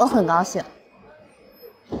我很高兴，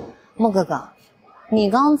莫哥哥，你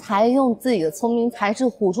刚才用自己的聪明才智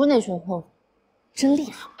唬住那群混混，真厉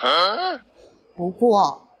害。不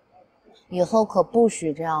过以后可不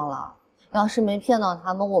许这样了，要是没骗到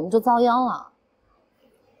他们，我们就遭殃了。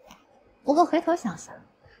不过回头想想，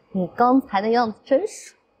你刚才的样子真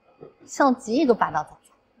是像极一个霸道总裁。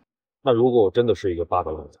那如果我真的是一个霸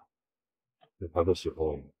道总裁，你还会喜欢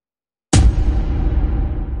我吗？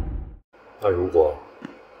那如果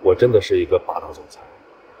我真的是一个霸道总裁，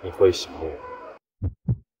你会喜欢我吗？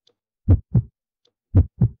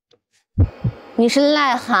你是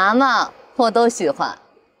癞蛤蟆，我都喜欢。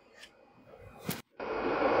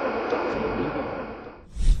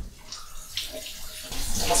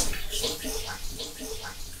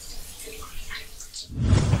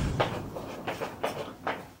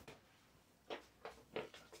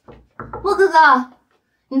莫哥哥，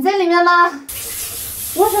你在里面吗？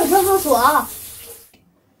我想上厕所。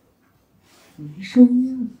没声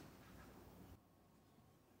音。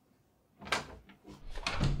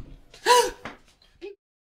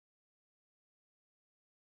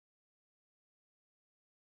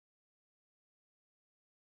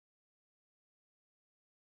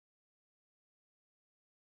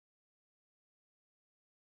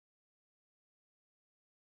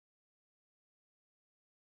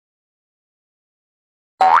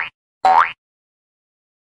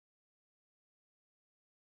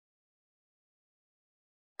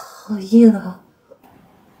可以了。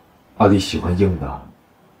阿丽喜欢硬的，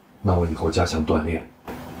那我以后加强锻炼。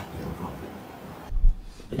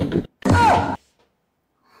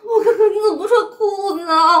莫哥哥，你怎么不穿裤子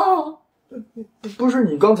呢？不是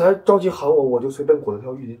你刚才着急喊我，我就随便裹了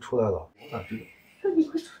条浴巾出来了。我哪知道？你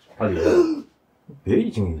快出去！阿丽，别一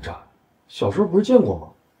惊一乍，小时候不是见过吗？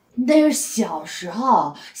那是小时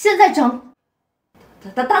候，现在长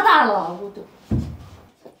大了，我都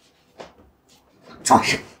装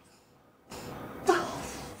什么？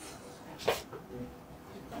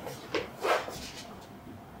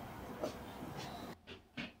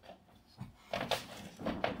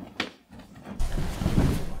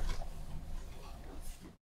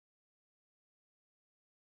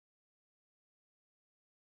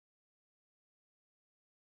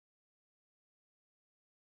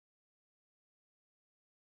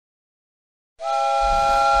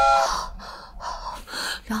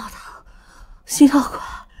然后他心跳快，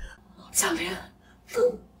小林，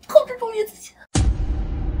控制住你自己。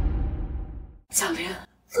小林，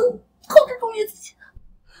控制住你自己。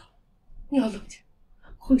你要冷静，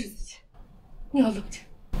控制自己。你要冷静。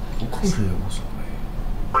不控制也无所谓。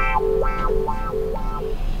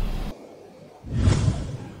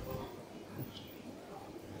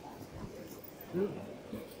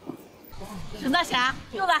沈大侠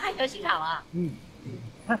又来海鲜市场了。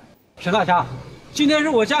沈大侠，今天是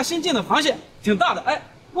我家新进的螃蟹，挺大的，哎，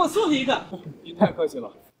我送你一个。你太客气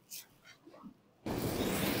了。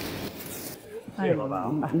谢谢老板啊。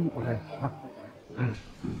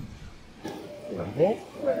OK。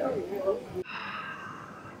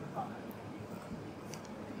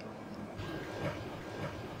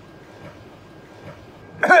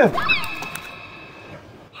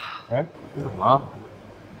哎，你怎么了？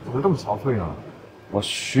怎么这么憔悴呢？我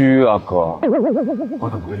虚啊，哥。我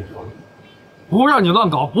怎么跟你说？不让你乱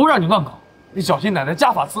搞，不让你乱搞，你小心奶奶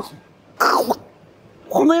家法伺候。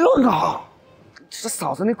我没乱搞，这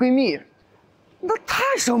嫂子那闺蜜，那太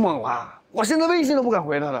生猛了，我现在微信都不敢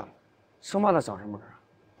回她了，生怕她长什么事。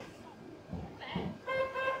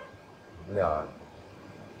你们俩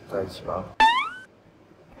在一起吧？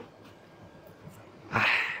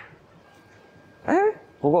哎，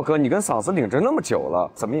不过哥，你跟嫂子领着那么久了，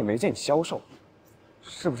怎么也没见你消瘦，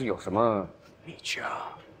是不是有什么秘诀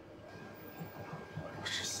啊？我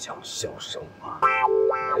是想消瘦吗？奈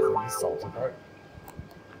何你嫂子那儿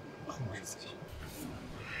控制自己。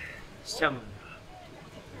羡慕你了，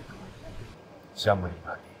羡慕你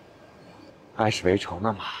了，爱是为仇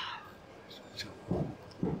呢嘛。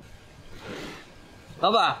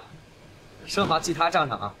老板，生蚝记他账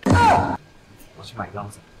上啊。我去买腰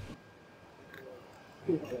子。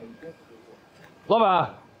老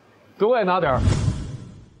板，给我也拿点儿。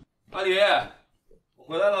阿离，我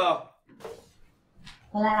回来了。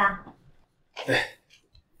回来啦。哎，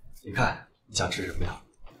你看你想吃什么呀？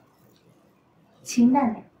清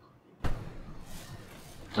淡点。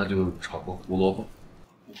那就炒个胡萝卜。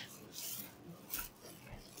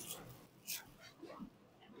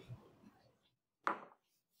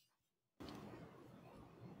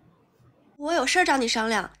我有事儿找你商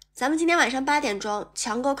量，咱们今天晚上8点钟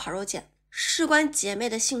强哥烤肉见，事关姐妹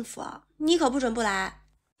的幸福啊，你可不准不来。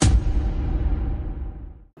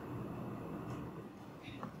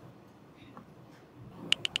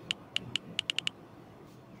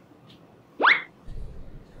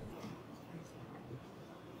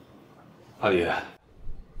阿离，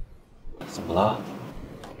怎么了？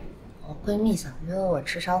我闺蜜想约我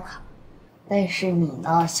吃烧烤，但是你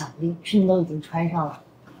呢，小礼品都已经穿上了，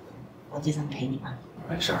我就想陪你吧。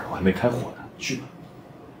没事儿，我还没开火呢，去吧。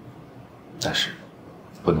但是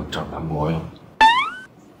不能长男模哟。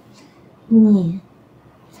你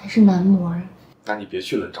才是男模啊！那你别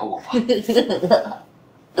去了，找我吧。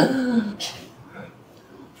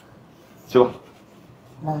去吧。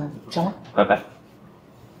走了，拜拜。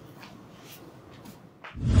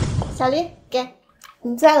小林，给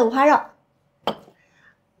你最爱的五花肉。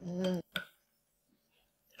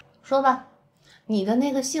说吧，你的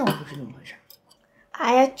那个幸福是怎么回事？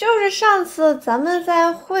哎呀，就是上次咱们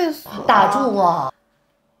在会所。打住我！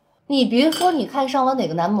你别说你看上了哪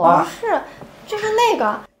个男模。不是，就是那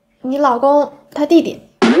个你老公他弟弟。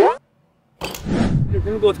这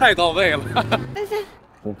工作太到位了。但是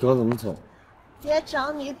我哥怎么走？别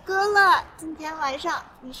找你哥了，今天晚上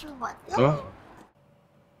你是我的。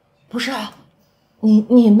不是，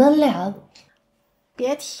你们俩。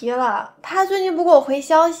别提了，他最近不给我回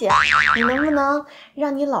消息，你能不能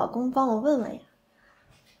让你老公帮我问问呀？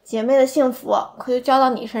姐妹的幸福可就交到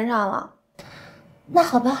你身上了。那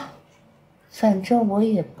好吧，反正我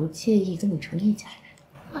也不介意跟你成一家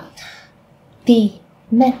人。弟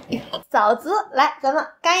妹，嫂子，来，咱们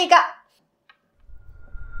干一个。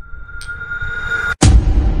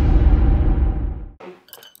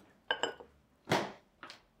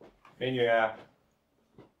美女，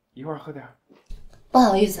一会儿喝点。不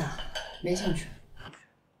好意思啊，没兴趣。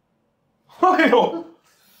哎呦，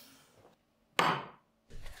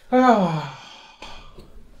哎呀，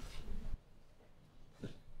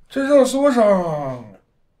这热搜上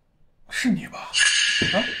是你吧？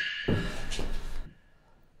啊！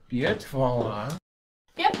别装了啊！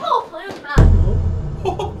别碰我朋友们！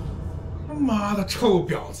他妈的臭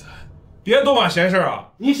婊子！别多管闲事啊！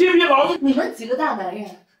你信不信老子？你们几个大男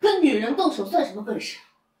人跟女人动手算什么本事？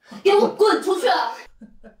给我滚出去！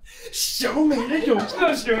小美人有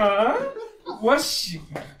个性啊！我喜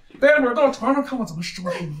欢，待会儿到床上看我怎么收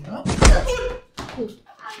拾你啊！没事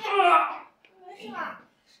吧？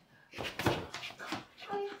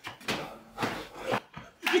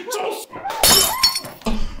你找死！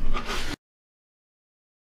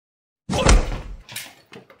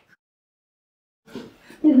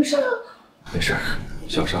你没事？没事，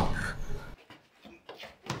小伤。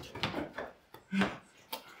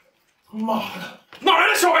妈的，哪来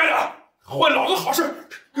的小白脸，坏老子好事，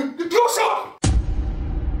给我上！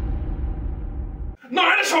哪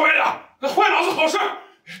来的小白脸，坏老子好事，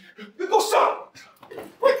给我上！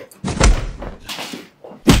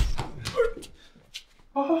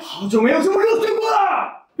好久没有这么热血过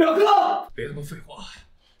了，表哥！别他妈废话，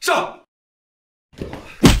上！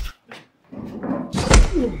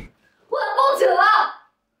我要报警了！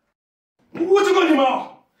我警告你们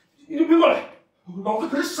啊，你别过来！老子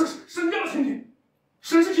可是沈家的亲戚，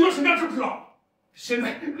沈氏集团沈家知不知道？现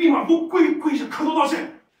在立马给我跪下磕头道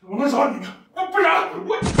歉，我能找你们，不然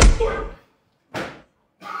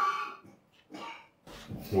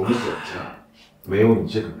我们沈家没有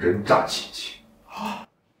你这个人渣亲戚。啊！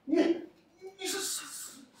你是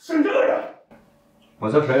沈家的人？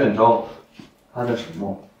我叫陈远昭，他叫沈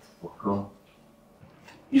墨，我哥。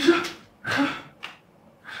你是？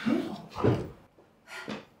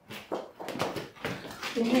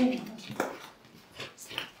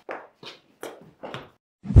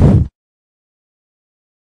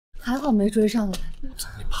还好没追上来。你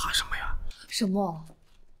怕什么呀？沈墨，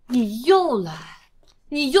你又来，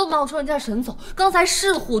你又冒充人家沈总。刚才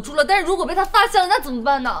是唬住了，但是如果被他发现了，那怎么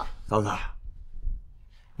办呢？嫂子，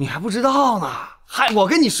你还不知道呢。嗨，我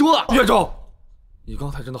跟你说，岳州，你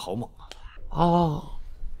刚才真的好猛啊！哦。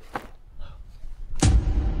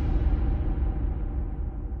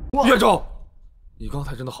岳州，你刚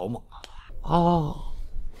才真的好猛啊！哦。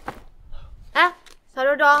哎，小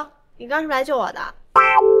周周，你刚是不是来救我的？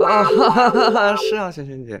啊，是啊，萱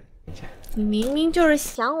萱姐。你明明就是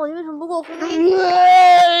想我，你为什么不给我付费？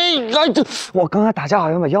我刚才打架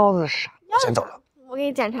好像把腰子闪，我先走了。我给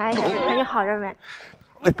你检查一下，看你好着没？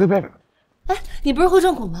别！哎，你不是会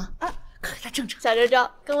正骨吗？啊，快给他正正。小周周，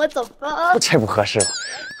跟我走吧。这不合适了，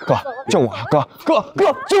哥，救我！哥，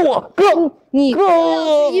救我！哥，你哥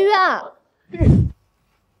要去医院。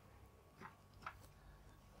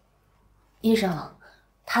医生，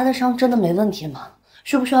他的伤真的没问题吗？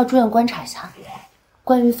需不需要住院观察一下？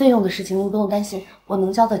关于费用的事情，您不用担心，我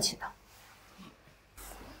能交得起的。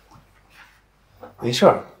没事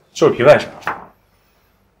儿，就是皮外伤。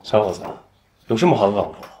小伙子，有这么好的老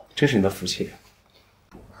婆，真是你的福气。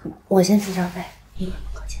我先去交费，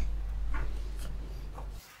客气。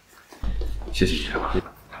谢谢医生。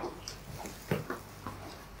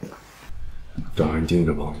找人盯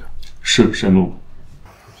着帮着。是沈路。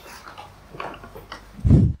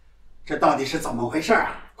这到底是怎么回事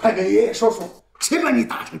啊？快跟爷爷说说，谁把你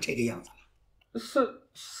打成这个样子了？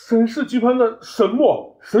沈氏集团的沈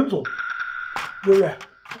墨沈总，爷爷，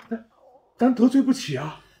咱得罪不起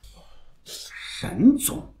啊。沈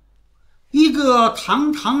总，一个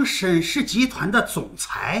堂堂沈氏集团的总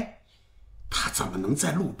裁，他怎么能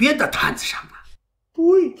在路边的摊子上啊？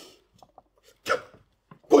对，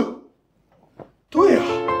对呀，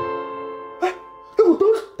哎，我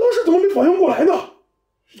当时怎么没反应过来呢？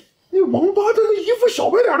那王八蛋的一副小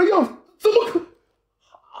白脸的样子，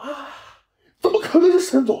怎么可能是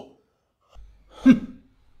沈总？哼，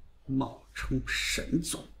冒充沈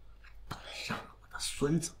总，带上了我的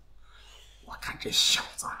孙子，我看这小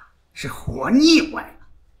子是活腻歪了。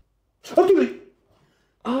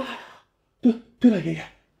对了，爷爷，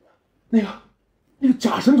那个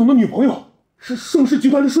贾沈总的女朋友是盛世集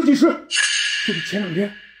团的设计师，就是前2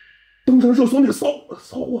天登上热搜那个骚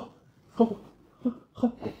货。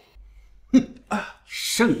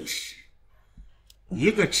盛世，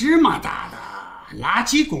一个芝麻大的垃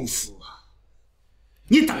圾公司，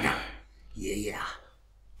你等着，爷爷啊，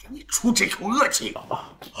给你出这口恶气。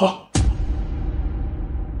好。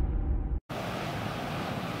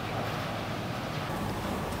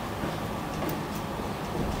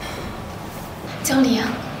经理，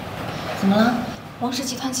怎么了？王氏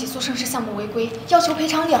集团起诉盛世项目违规，要求赔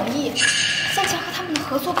偿2亿。向前和他们的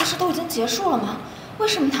合作不是都已经结束了吗？为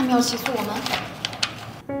什么他们要起诉我们？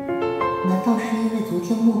难道是因为昨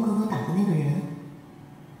天莫哥哥打的那个人？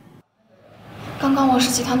刚刚王氏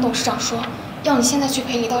集团董事长说，要你现在去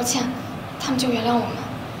赔礼道歉，他们就原谅我们。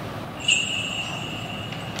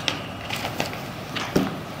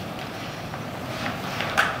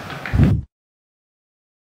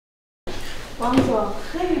王总，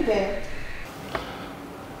喝一杯。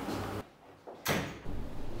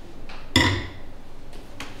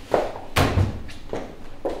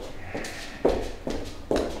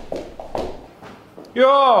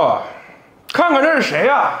哟，看看这是谁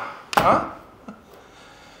呀？啊？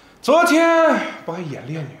昨天不还演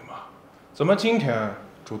烈女吗？怎么今天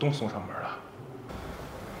主动送上门了？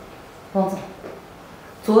王总，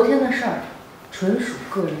昨天的事儿纯属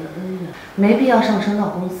个人恩怨，没必要上升到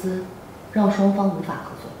公司，让双方无法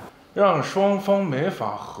合作。让双方没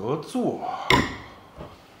法合作？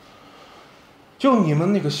就你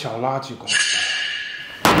们那个小垃圾公司！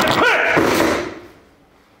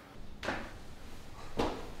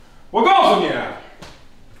我告诉你，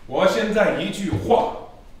我现在一句话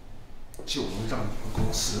就能让你们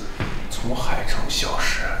公司从海城消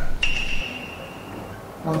失。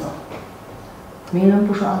王总，明人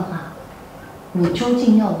不说暗话，你究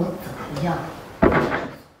竟要我怎么样？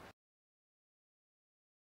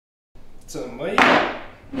怎么样？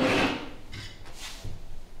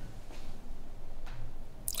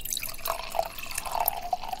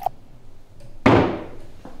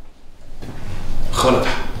喝了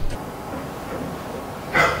它。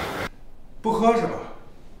不喝是吧？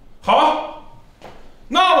好，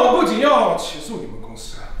那我不仅要起诉你们公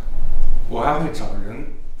司，我还会找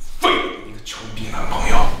人废了你那个穷逼男朋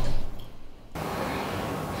友。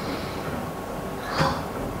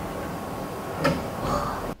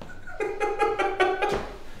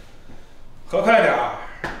喝快点儿，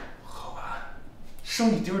喝完剩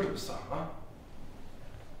一丁儿都不算啊！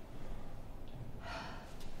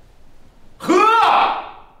喝！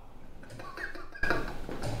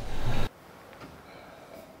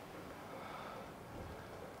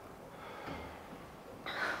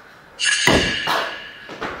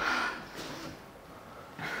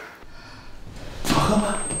好喝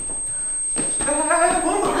吗？哎，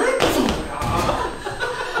往哪儿走呀？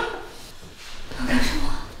要干什么？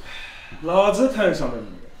老子摊上的女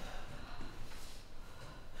人，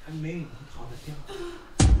还没你能逃得掉。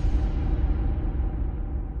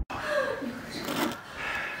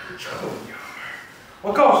臭娘们儿！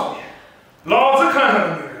我告诉你，老子看上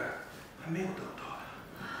的女人还没有得到的。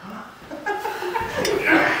啊！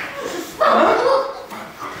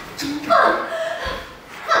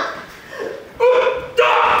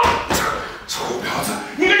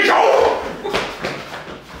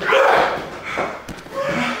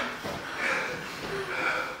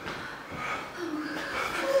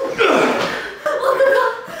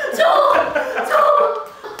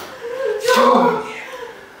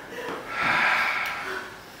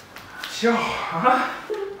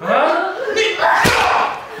啊！你，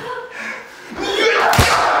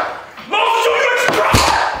老子就越吃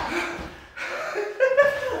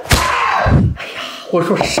哎呀，我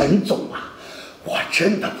说沈总啊，我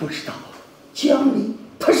真的不知道江离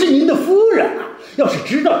她是您的夫人啊，要是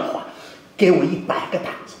知道的话，给我100个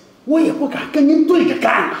胆子，我也不敢跟您对着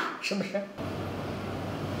干啊，是不是？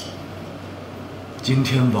今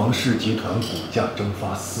天王氏集团股价蒸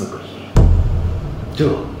发4个亿，这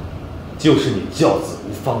就是你教子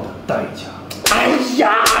无方的代价。哎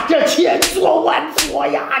呀，这千错万错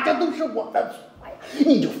呀，这都是我的错呀！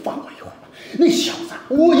你就放我一会儿吧，那小子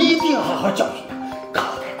我一定要好好教训他，高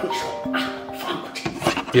抬贵手啊！放过这一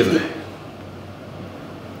次。闭嘴！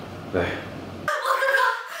来，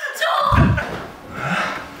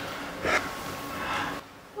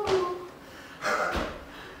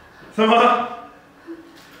怎么？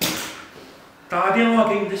打电话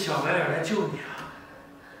给你的小白脸来救你啊！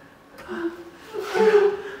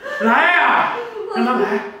来呀，让他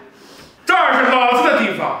来，这儿是老子的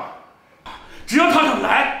地方，只要他肯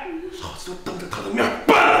来，老子就当着他的面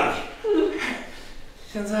办了你。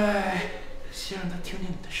现在先让他听听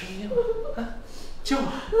你的声音吧，啊，救我，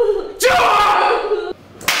救我！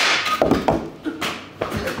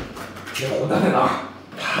这混蛋在哪儿？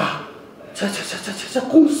他，这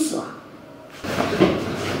公司啊！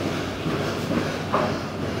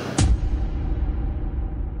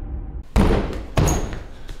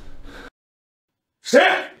谁？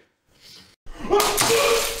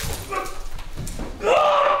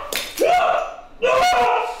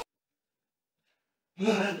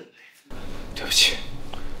对不起，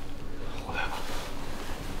我来吧。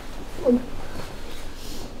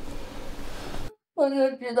我就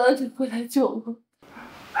知道你会来救我。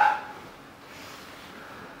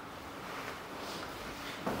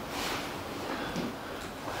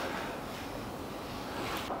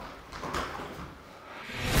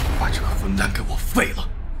把这个混蛋给我废了！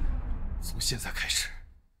从现在开始，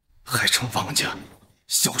海城王家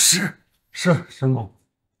消失。是，沈总。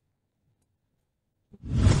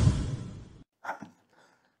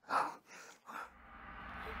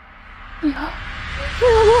不要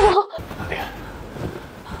问我！阿莲，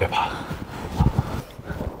别怕。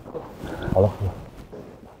好了。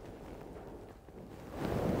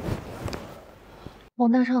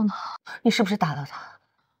王大少呢？你是不是打到他？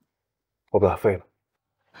我把他废了。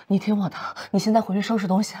你听我的，你现在回去收拾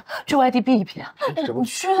东西，去外地避一避。你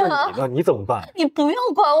去啊！你呢？你怎么办？你不要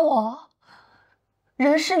管我。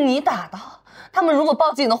人是你打的，他们如果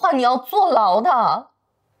报警的话，你要坐牢的。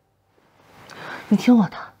你听我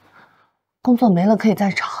的，工作没了可以再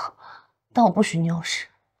找，但我不许你有事。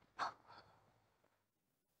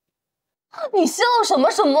你笑什么？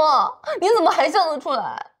你怎么还笑得出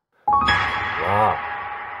来？妈，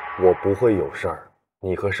我不会有事儿，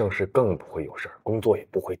你和盛世更不会有事儿，工作也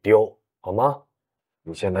不会丢，好吗？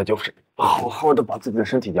你现在就是好好的把自己的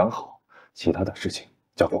身体养好，其他的事情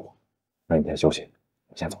交给我，让你先休息，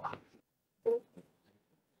我先走了。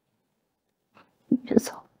你别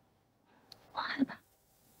走，我害怕。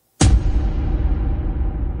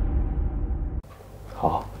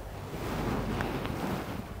好，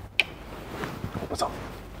我不走，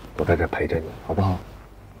我在这陪着你，好不好？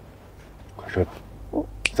快睡吧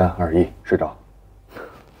，3、2、1，睡着。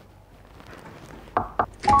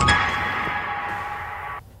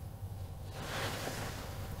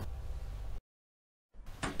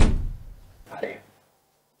阿丽，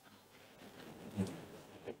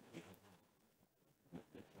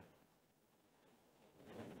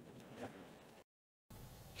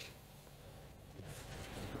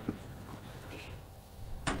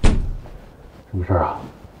什么事儿啊？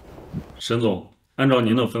沈总，按照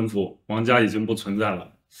您的吩咐，王家已经不存在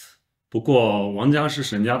了。不过，王家是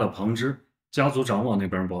沈家的旁支，家族长老那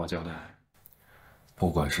边不好交代。不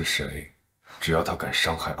管是谁，只要他敢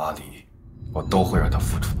伤害阿离，我都会让他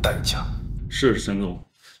付出代价。是，沈总。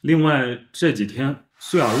另外，这几天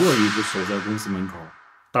苏雅若一直守在公司门口，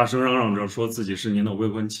大声嚷嚷着说自己是您的未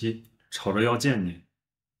婚妻，吵着要见您。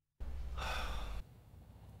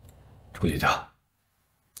处理掉，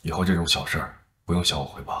以后这种小事儿不用向我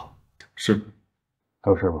汇报。是。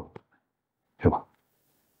还有事吗？去吧。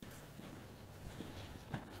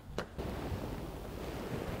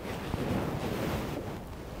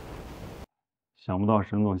想不到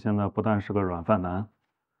沈总现在不但是个软饭男，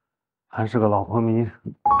还是个老婆迷。放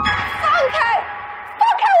开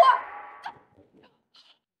我！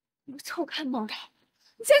你个臭看门的，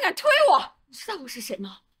你竟然敢推我！你知道我是谁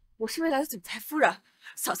吗？我是未来的总裁夫人，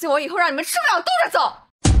小心我以后让你们吃不了兜着走！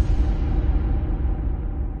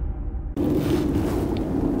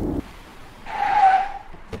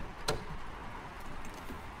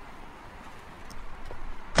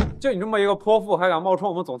就你这么一个泼妇，还敢冒充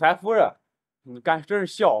我们总裁夫人，你干真是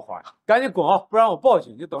笑话呀！赶紧滚啊，不然我报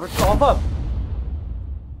警，你就等着吃牢饭吧。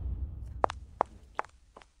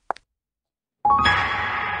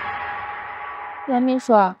袁秘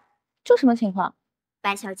书，这什么情况？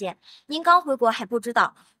白小姐，您刚回国还不知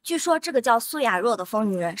道，据说这个叫苏雅若的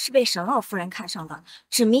疯女人是被沈老夫人看上的，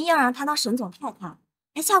指明要让她当沈总太太，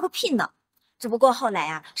还下过聘呢。只不过后来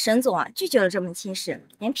啊，沈总拒绝了这门亲事，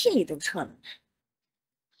连聘礼都撤了。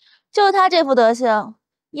就他这副德行，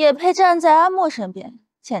也配站在阿莫身边，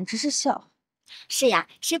简直是笑话。是呀，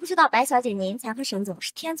谁不知道白小姐您才和沈总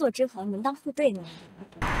是天作之合，门当户对呢？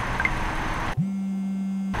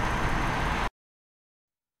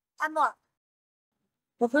阿莫，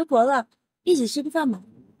我回国了，一起吃个饭吧。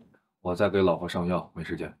我在给老婆上药，没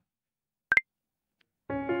时间。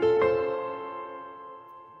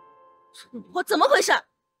我怎么回事？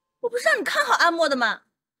我不是让你看好阿莫的吗？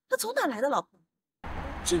他从哪来的老婆？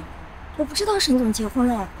我不知道沈总结婚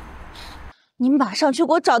了。你马上去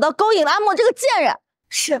给我找到勾引了阿莫这个贱人。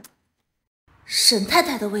是。沈太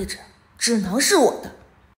太的位置只能是我的。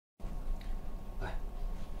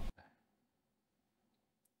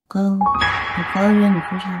哥，你朋友约你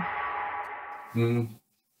出去？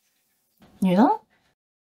你呢？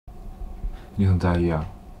你很在意啊？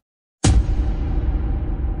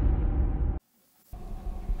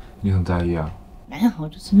你很在意啊？没有，我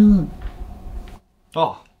就随便问问。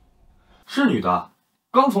哦，是女的，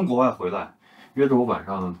刚从国外回来，约着我晚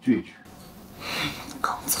上聚一聚。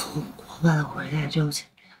刚从国外回来就见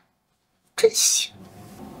面，真行。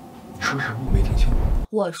你说什么？我没听清。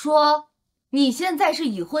我说，你现在是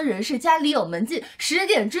已婚人士，家里有门禁，10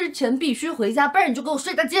点之前必须回家，不然你就给我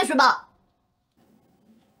睡大街去吧。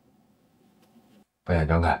把眼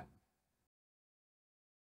张开。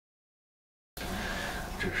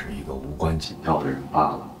只是一个无关紧要的人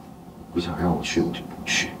罢了，不想让我去我就不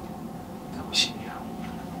去，在我心里啊，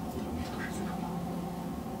你永远都是最重要的。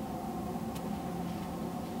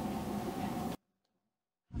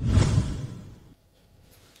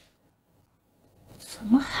怎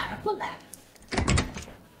么还不来？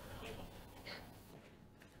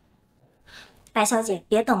白小姐，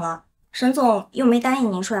别等了，沈总又没答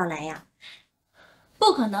应您说要来呀。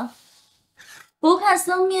不可能，不看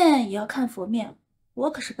僧面也要看佛面。我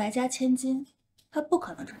可是白家千金，他不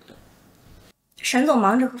可能这么对。沈总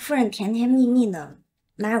忙着和夫人甜甜蜜蜜呢，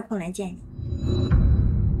哪有空来见你？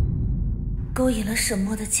勾引了沈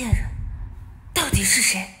墨的贱人，到底是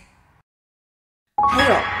谁？还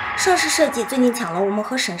有，盛世设计最近抢了我们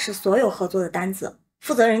和沈氏所有合作的单子，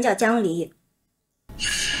负责人叫江离。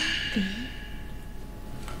离？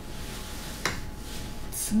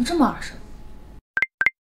怎么这么耳熟？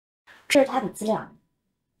这是他的资料。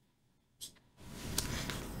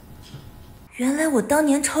原来我当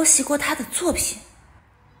年抄袭过他的作品，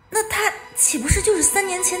那他岂不是就是3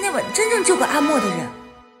年前那晚真正救过阿莫的人？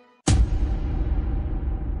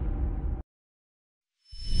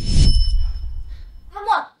阿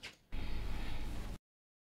莫！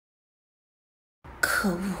可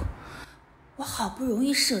恶！我好不容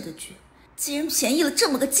易设的局，竟然便宜了这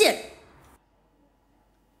么个贱人！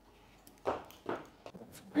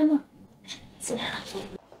阿莫，进来了。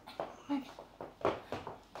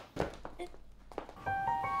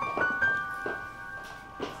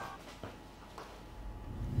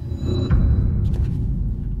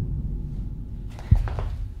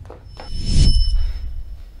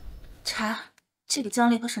查，这个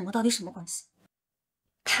江丽和沈墨到底什么关系？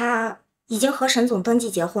他已经和沈总登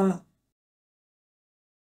记结婚了。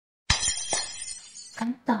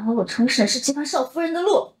敢挡了我成沈氏集团少夫人的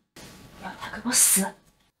路，让他给我死！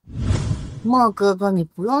莫哥哥，你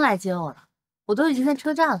不用来接我了，我都已经在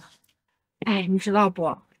车站了。哎，你知道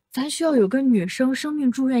不？咱学校有个女生生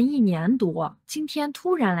病住院1年多，今天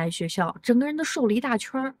突然来学校，整个人都瘦了一大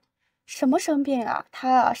圈。什么生病啊？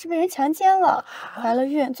她是被人强奸了，怀了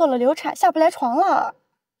孕，做了流产，下不来床了。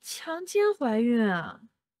强奸怀孕啊？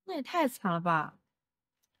那也太惨了吧！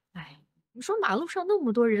哎，你说马路上那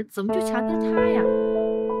么多人，怎么就强奸她呀？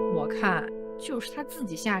我看就是她自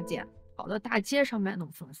己下贱，跑到大街上卖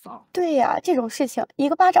弄风骚。对呀，这种事情一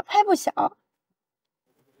个巴掌拍不响。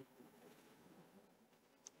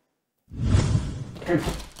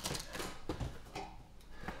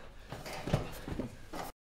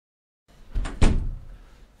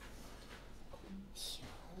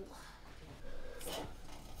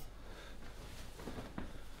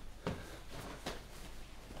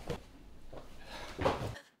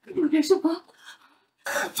你干什么？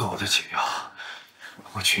做我的解药，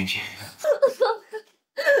我娶你。叶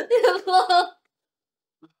枫。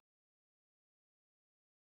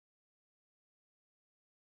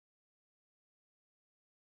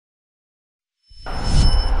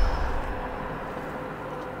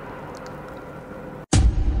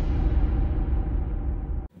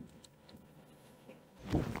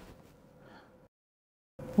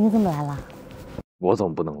你怎么来了？我怎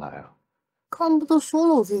么不能来啊？刚刚不都说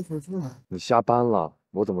了我自己回去吗？你下班了，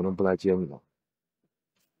我怎么能不来接你呢？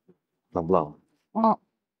冷不冷？嗯。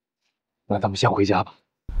那咱们先回家吧。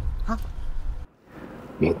好。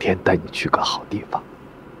明天带你去个好地方。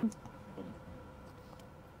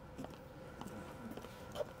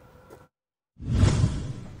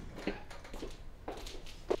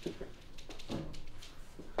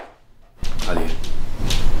阿离，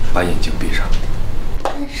把眼睛闭上。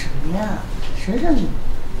干什么呀？谁让你？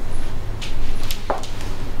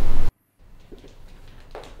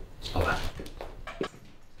老板，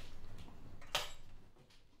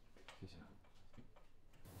谢谢。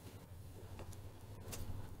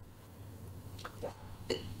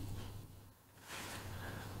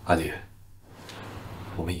阿离，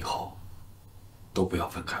我们以后都不要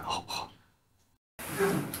分开了，好不好？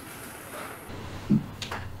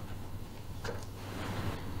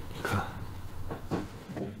你看。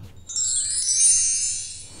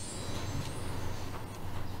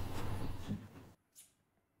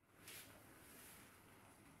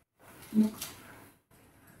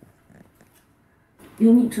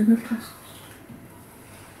有你真的太好。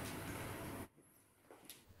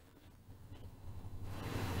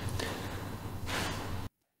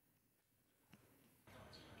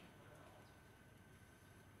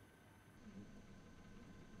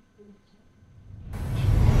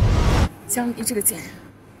江离这个贱人，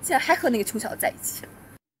竟然还和那个穷小子在一起。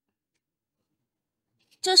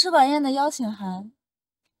这是晚宴的邀请函，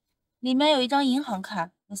里面有一张银行卡，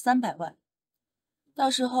有300万。到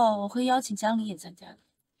时候我会邀请江离也参加的。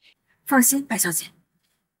放心，白小姐，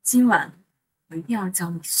今晚我一定让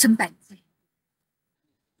江离身败名裂。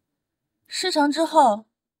事成之后，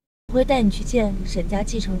我会带你去见沈家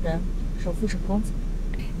继承人首富沈公子。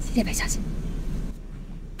谢谢白小姐。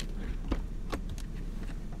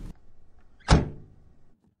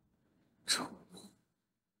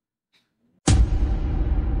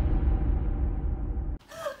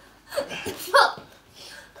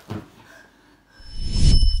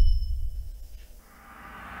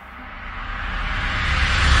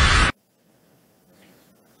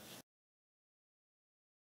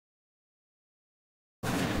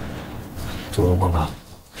做噩梦了？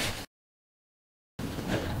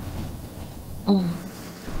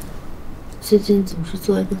最近总是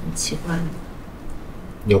做一个很奇怪的。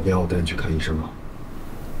你要不要我带你去看医生啊？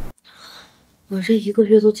我这1个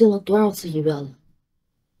月都进了多少次医院了，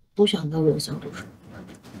不想跟我想多少。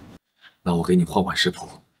那我给你换换食谱，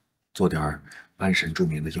做点安神助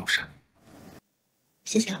眠的药膳。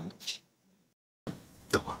谢谢啊。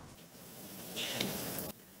等会儿。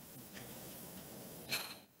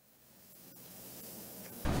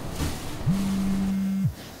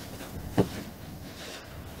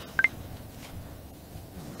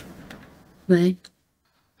喂，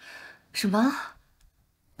什么？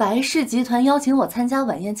白氏集团邀请我参加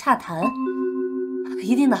晚宴洽谈？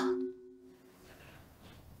一定的。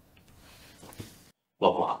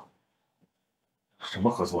老婆，什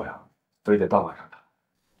么合作呀？非得大晚上的？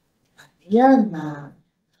宴嘛，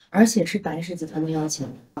而且是白氏集团的邀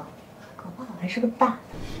请，搞不好还是个大的，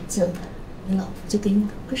进来你老婆就给你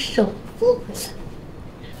搞个首付回来。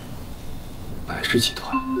白氏集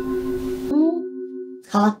团。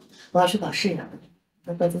好了，我要去搞事业了，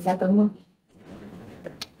乖乖在家等我。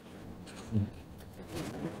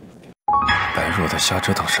白若在瞎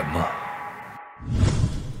折腾什么？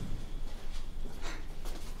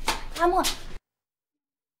阿莫，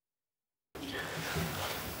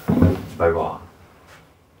白若，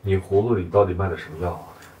你葫芦里到底卖的什么药啊？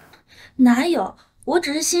哪有？我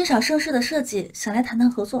只是欣赏盛世的设计，想来谈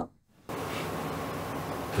谈合作。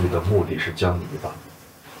你的目的是江离吧？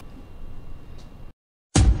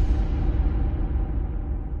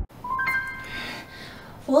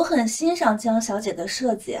我很欣赏江小姐的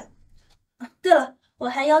设计。对了，我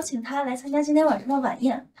还邀请她来参加今天晚上的晚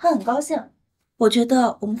宴，她很高兴。我觉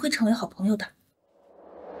得我们会成为好朋友的。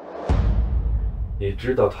你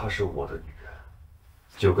知道她是我的女人，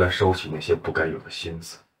就该收起那些不该有的心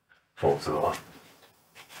思，否则，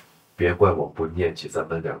别怪我不念起咱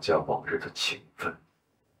们2家往日的情分。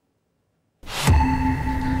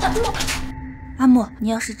阿莫，你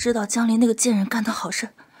要是知道江离那个贱人干的好事，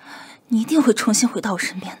你一定会重新回到我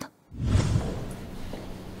身边的。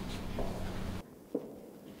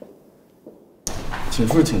请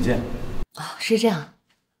叔请见。哦，是这样，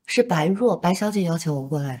是白若白小姐邀请我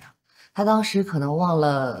过来的，她当时可能忘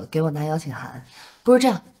了给我拿邀请函。不是这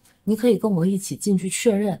样，你可以跟我一起进去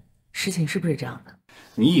确认事情是不是这样的。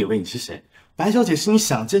你以为你是谁？白小姐是你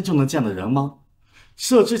想见就能见的人吗？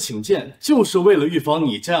设置请柬就是为了预防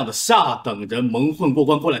你这样的下等人蒙混过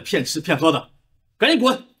关过来骗吃骗喝的，赶紧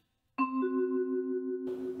滚！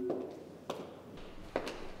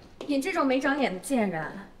你这种没长眼的贱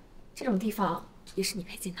人，这种地方也是你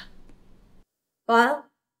配进的。保安，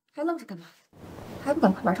还愣着干嘛？还不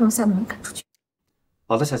赶快把这种下等人赶出去！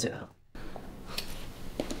好的，小姐。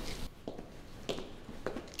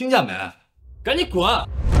听见没？赶紧滚！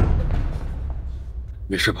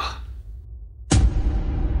没事吧？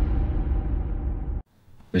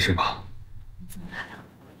没事吧？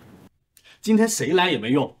今天谁来也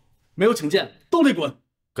没用，没有请柬都得滚。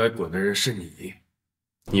该滚的人是你，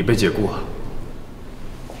你被解雇了。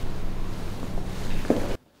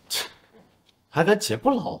还敢解雇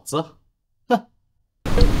老子？哼！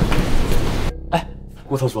哎，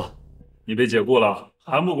郭特助，你被解雇了，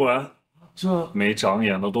还不滚？这没长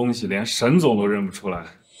眼的东西，连沈总都认不出来。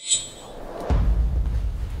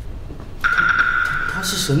他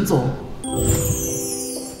是沈总。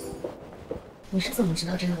你是怎么知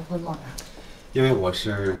道这个婚梦的？因为我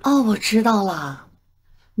是……哦，我知道了，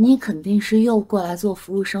你肯定是又过来做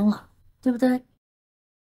服务生了，对不对？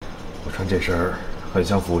我穿这身儿很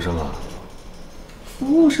像服务生啊。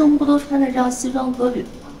服务生不都穿着这样西装革履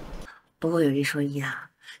吗？不过有一说一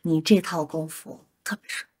啊，你这套功夫特别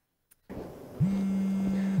帅。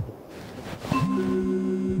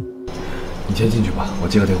你先进去吧，我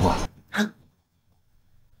接个电话。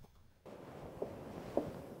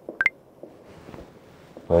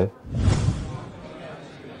喂。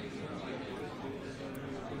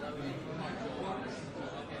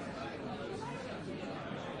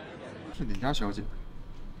是哪家小姐？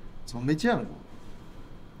怎么没见过？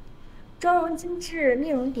妆容精致，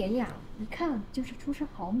面容典雅，一看就是出身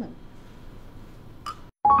豪门。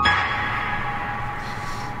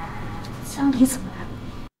江离怎么来了？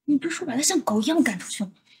你不是说把他像狗一样赶出去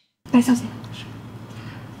吗？白小姐，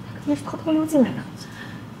他肯定是偷偷溜进来的。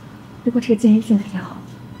不过这个建议进来也好，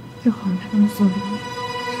正好让他跟所有人。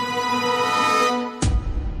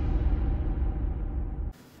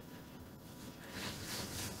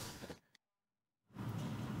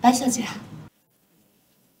白小姐，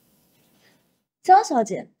张小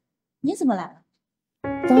姐，你怎么来了？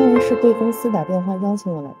当然是贵公司打电话邀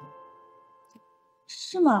请我来的。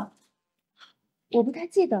是吗？我不太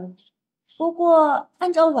记得了。不过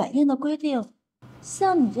按照晚宴的规定，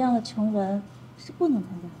像你这样的穷人是不能参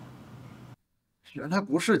加的。原来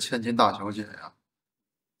不是千金大小姐呀！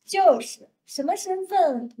就是，什么身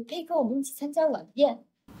份你可以跟我们一起参加晚宴？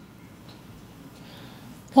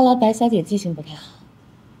看来白小姐记性不太好，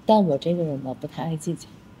但我这个人呢不太爱计较，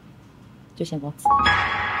就先告辞。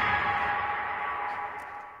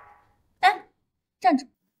哎，站住！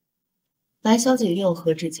白小姐又有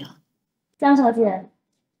何指教？江小姐，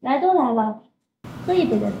来都来了，喝一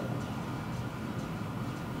杯再走。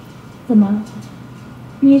怎么？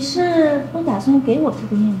你是不打算给我这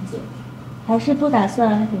个面子，还是不打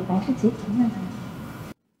算给白氏集团让他？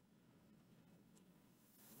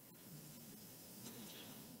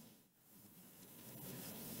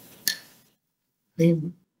可以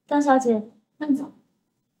吗？江小姐，慢走。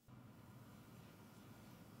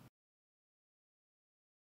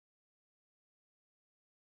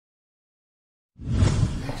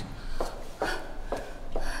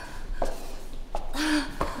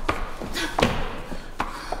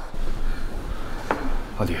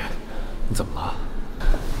阿离，你怎么了？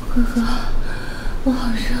哥哥，我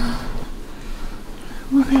好热，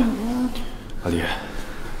我冷了。阿离，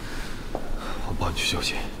我抱你去休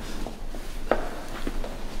息。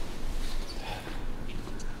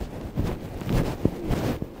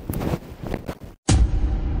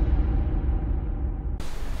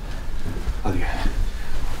阿离，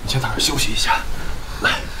你先躺着休息一下，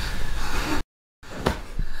来。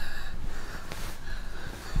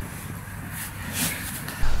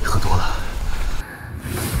你喝多了。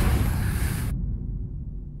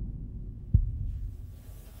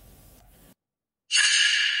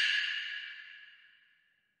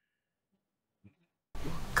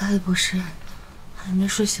该不是还没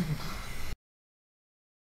睡醒吧？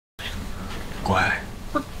乖，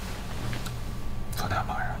昨天晚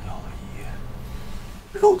上要了一夜，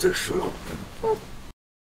肉这是。不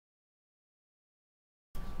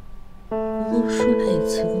过说来也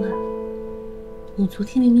奇怪，我昨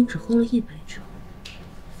天明明只喝了1杯酒，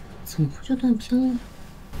怎么不就断片了？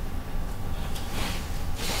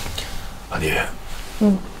阿离，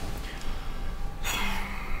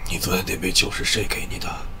你昨天那杯酒是谁给你的？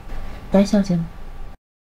白小姐吗？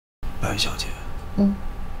白小姐。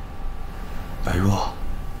白若。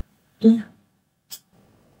对呀。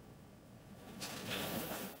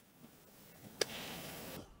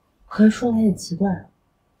可是说来也奇怪，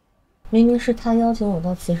明明是他邀请我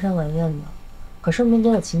到慈善晚宴的，可是没给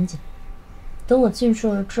我请柬。等我进去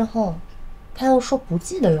了之后，他又说不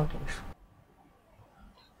记得要给什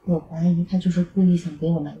么。我怀疑他就是故意想给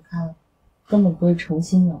我难堪，根本不是诚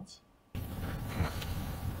心要钱。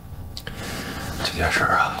这件事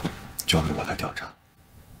啊，交给我来调查。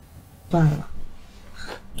算了，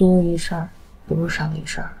多一事儿不如少一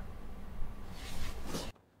事儿。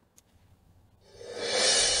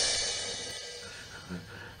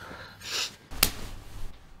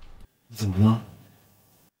你怎么了？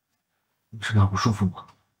你是哪不舒服吗？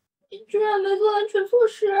你居然没做安全措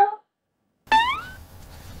施！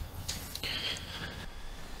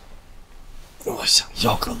我想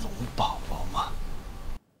要个龙宝宝嘛。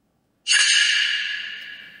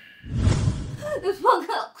你放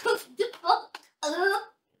开我！你放开！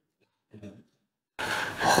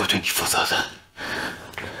我会对你负责的。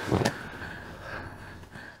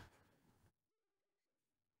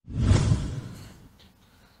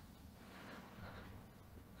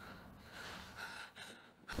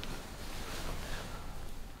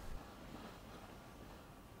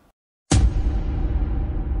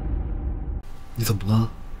你怎么了？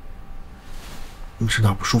你是哪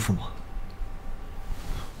儿不舒服吗？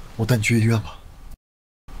我带你去医院吧。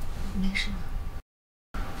没事，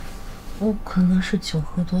我可能是酒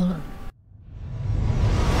喝多了，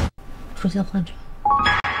出现幻觉。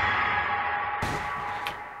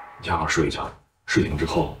你好好睡一觉，睡醒之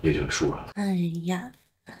后也就舒了。哎呀，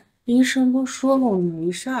医生都说了我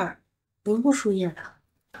没事儿，不用输液的。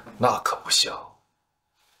那可不行，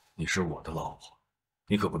你是我的老婆，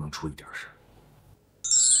你可不能出一点事。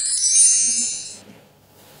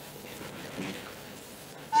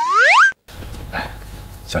来，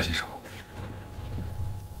小心手。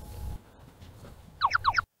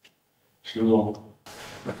石总，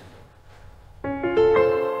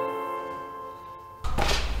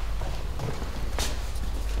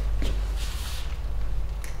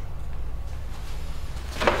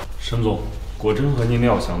沈总，果真和您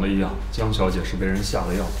料想的一样，江小姐是被人下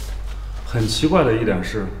了药。很奇怪的一点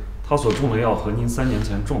是，她所中的药和您3年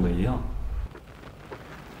前中的一样。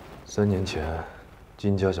3年前，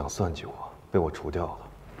金家想算计我，被我除掉了，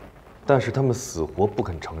但是他们死活不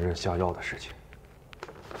肯承认下药的事情。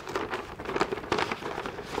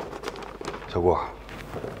小郭，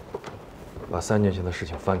把3年前的事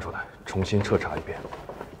情翻出来，重新彻查一遍。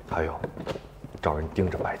还有，找人盯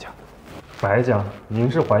着白家。白家？您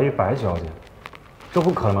是怀疑白小姐？这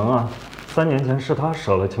不可能啊！3年前是她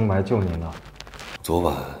舍了清白救您的。昨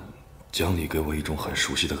晚，江里给我一种很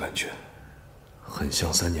熟悉的感觉，很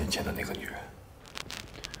像3年前的那个女人。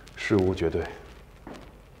事无绝对，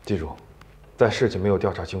记住，在事情没有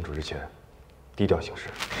调查清楚之前，低调行事。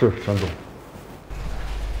是，沈总。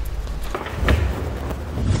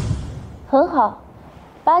很好，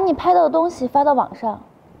把你拍到的东西发到网上，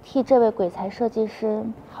替这位鬼才设计师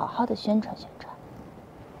好好的宣传宣传。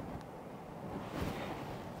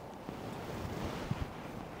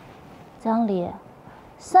江离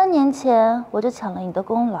，3年前我就抢了你的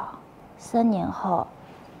功劳，3年后，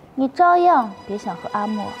你照样别想和阿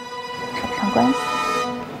莫扯上关系。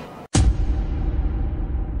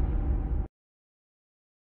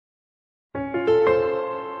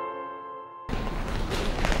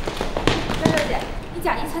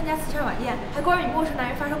假意参加慈善晚宴，还关于与陌生男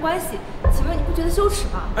人发生关系，请问你不觉得羞耻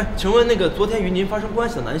吗？哎，请问那个昨天与您发生关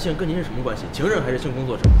系的男性跟您是什么关系？情人还是性工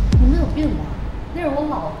作者？你们有病吧？那是我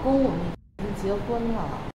老公，我们已经结婚了。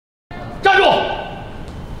站住！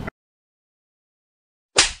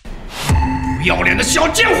不要脸的小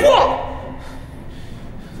贱货！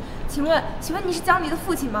请问你是江离的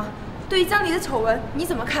父亲吗？对于江离的丑闻，你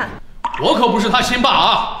怎么看？我可不是他亲爸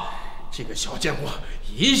啊！这个小贱货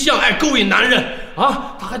一向爱勾引男人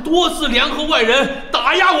啊！他还多次联合外人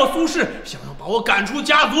打压我苏氏，想要把我赶出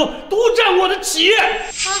家族，独占我的企业。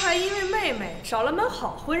他还因为妹妹找了门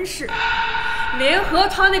好婚事，联合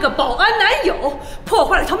他那个保安男友，破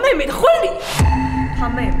坏了他妹妹的婚礼。他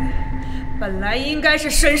妹妹本来应该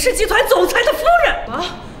是沈氏集团总裁的夫人啊！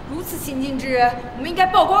如此行径之人，我们应该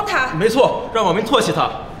曝光他。没错，让网民唾弃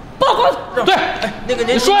他。曝光他。对，哎，那个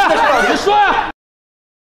您说呀，你说呀，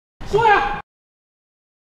说呀。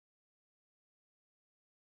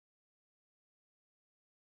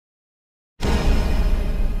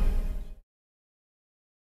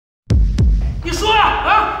你说呀，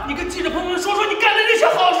啊！你跟记者朋友们说你干的那些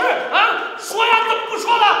好事啊！说呀，你怎么不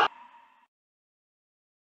说了？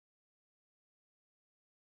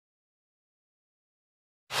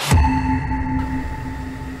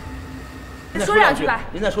说两句吧，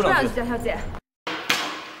您再说两句，江小姐。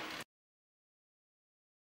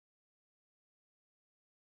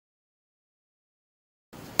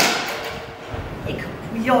你个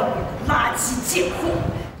不要脸的垃圾贱货，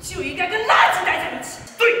就应该跟垃圾待在一起。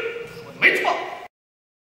对，说的没错。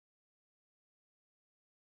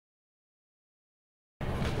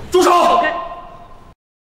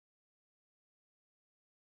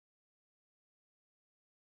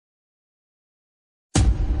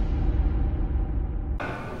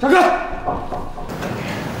闪开！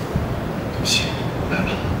对不起，来了。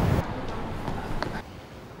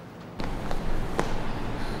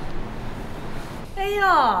哎呦，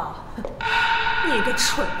你个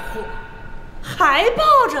蠢货，还抱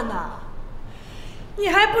着呢？你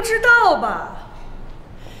还不知道吧？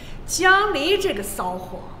江离这个骚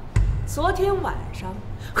货，昨天晚上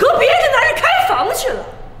和别的男人开房去了，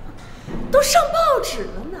都上报纸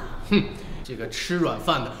了呢。哼，这个吃软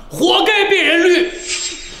饭的，活该被人绿。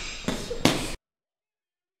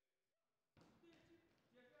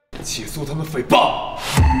起诉他们诽谤，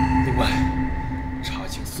另外查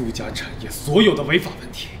清苏家产业所有的违法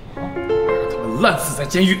问题，让他们烂死在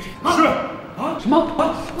监狱里。是啊？什么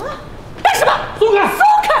啊？干什么？松开！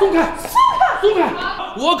松开！松开！松开！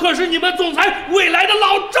我可是你们总裁未来的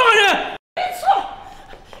老丈人。没错，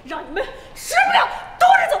让你们吃不了兜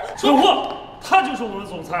着走。蠢货，他就是我们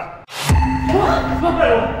总裁。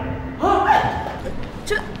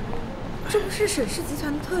这不是沈氏集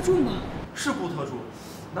团的特助吗？是顾特助，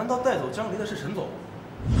难道带走江离的是沈总？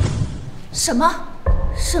什么？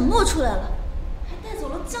沈墨出来了，还带走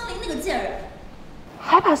了江离那个贱人，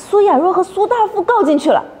还把苏雅若和苏大富告进去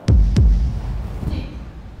了。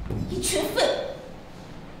一群废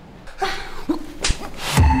物！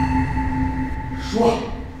说，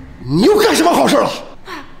你又干什么好事了？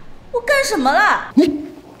爸，我干什么了？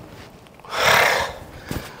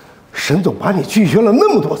沈总把你拒绝了那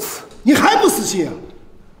么多次，你还不死心啊？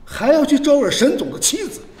还要去招惹沈总的妻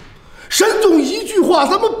子？沈总一句话，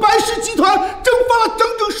咱们白氏集团蒸发了整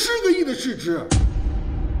整10个亿的市值，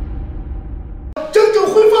整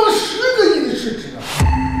整挥发了10个亿的市值啊！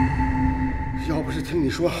要不是听你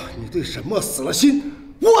说你对沈墨死了心，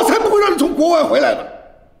我才不会让你从国外回来的。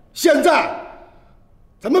现在，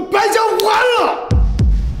咱们白家完了！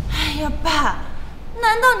哎呀，爸，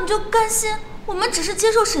难道你就甘心我们只是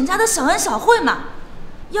接受沈家的小恩小惠吗？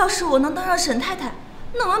要是我能当上沈太太，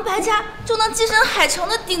那我们白家就能跻身海城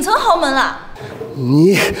的顶层豪门了。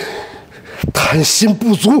你贪心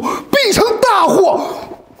不足，必成大祸！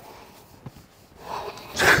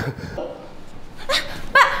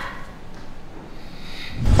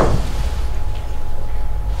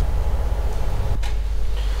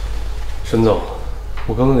沈总，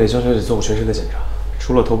我刚刚给江小姐做过全身的检查，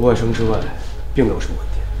除了头部外伤之外，并没有什么问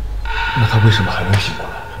题。那她为什么还能醒过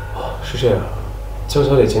来？哦，是这样，江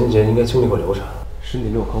小姐前几天应该经历过流产，身体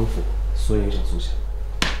没有康复，所以影响苏醒。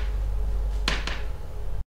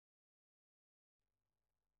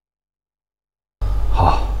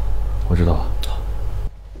好，我知道了。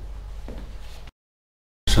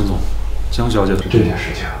沈总，江小姐的这件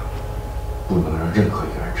事情不能让任何一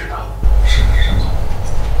个人知道。是，沈总。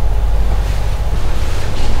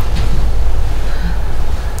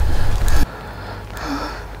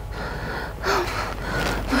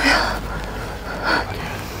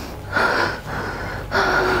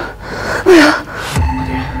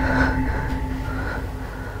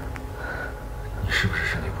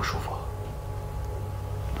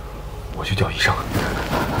我去叫医生。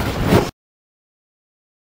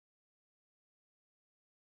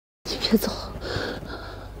你别走，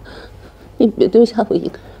你别丢下我一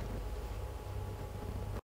个人。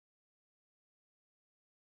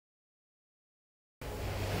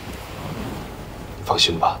放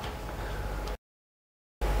心吧，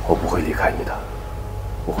我不会离开你的，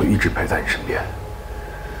我会一直陪在你身边。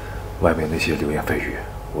外面那些流言蜚语，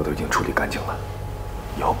我都已经处理干净了，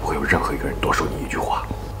以后不会有任何一个人多说你一句话。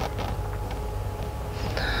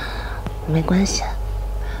没关系，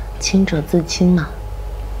清者自清嘛。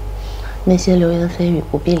那些流言蜚语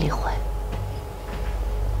不必理会。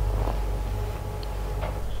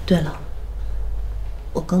对了，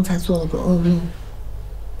我刚才做了个噩梦，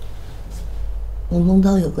我梦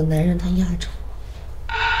到有个男人他压着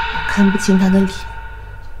我，我看不清他的脸，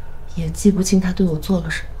也记不清他对我做了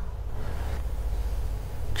什么，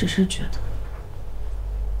只是觉得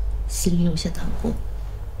心里有些难过。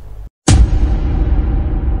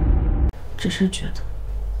只是觉得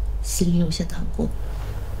心里有些难过。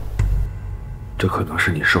这可能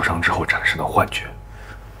是你受伤之后产生的幻觉，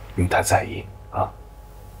不用太在意啊。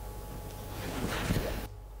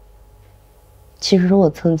其实我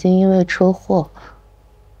曾经因为车祸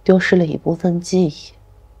丢失了一部分记忆，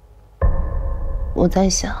我在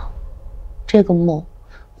想，这个梦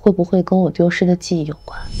会不会跟我丢失的记忆有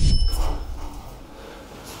关？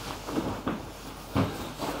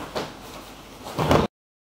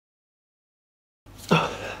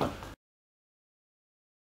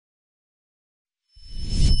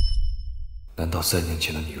难道3年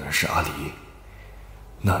前的女人是阿离？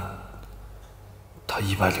那她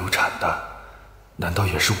意外流产的，难道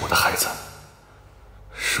也是我的孩子？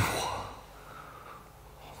是我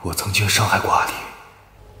我曾经伤害过阿离。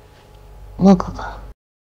莫哥哥，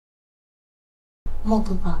莫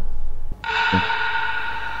哥哥，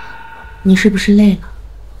你是不是累了？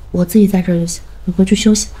我自己在这儿就行，你回去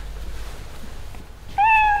休息吧。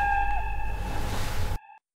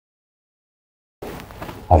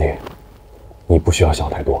阿离，你不需要想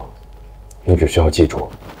太多，你只需要记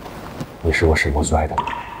住，你是我沈墨最爱的女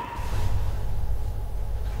人。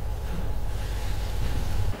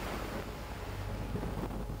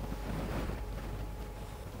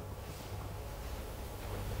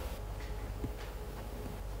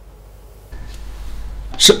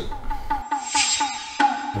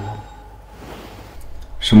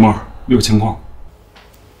沈墨，有情况。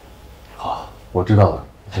好，我知道了，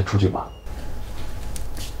你先出去吧。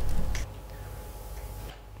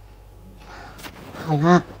好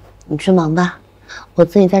啦，你去忙吧，我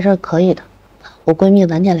自己在这儿可以的。我闺蜜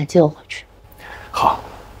晚点来接我回去。好，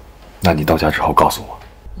那你到家之后告诉我。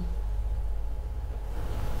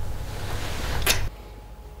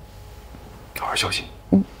好好休息。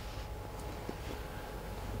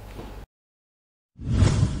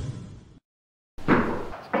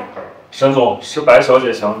沈总，是白小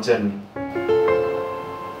姐想见你，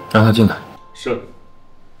让她进来。是。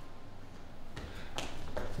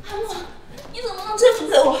阿莫，你怎么能这么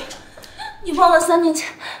对我？你忘了3年前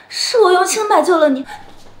是我用清白救了你，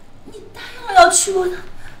你答应了要娶我的，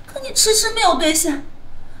可你迟迟没有兑现，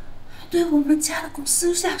还对我们家的公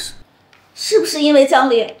司下手，是不是因为江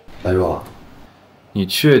离？白若，你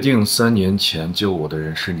确定3年前救我的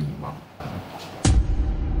人是你吗？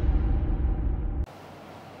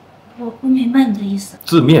我不明白你的意思。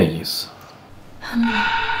字面意思。阿莫，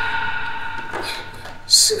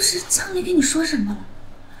是不是江离跟你说什么了？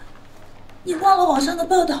你忘了网上的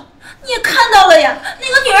报道，你也看到了呀，那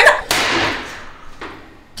个女人的。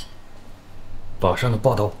网上的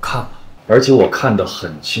报道我看了，而且我看得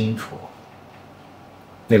很清楚，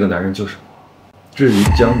那个男人就是我。至于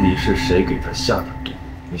江离是谁给他下的毒，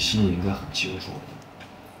你心里应该很清楚。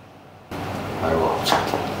白若，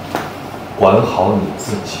管好你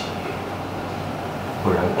自己，不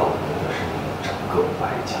然倒霉的是你们整个白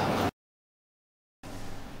家。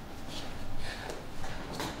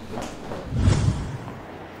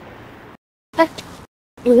哎，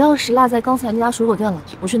有钥匙落在刚才那家水果店了，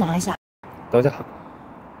我去拿一下。等一下，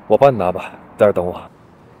我帮你拿吧，在这儿等我。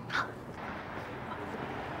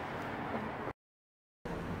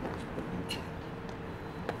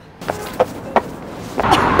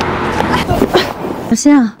小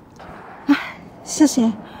心啊！哎，谢谢。阿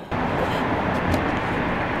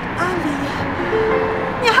离，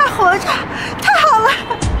你还活着，太好了！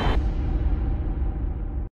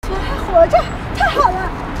你还活着，太好了！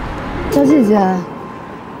小姐姐，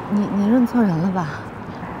你认错人了吧？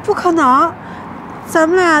不可能，咱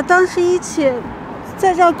们俩当时一起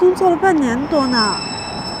在这儿工作了半年多呢。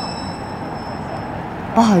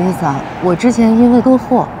不好意思啊，我之前因为车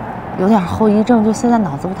祸有点后遗症，就现在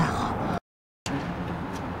脑子不太好。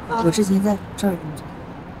我之前在这儿工作。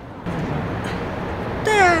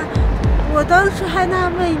对啊，我当时还纳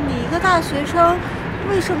闷你一个大学生，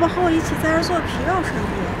为什么和我一起在这儿做皮肉生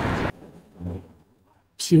意？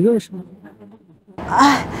皮肉生意？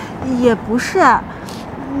哎，也不是，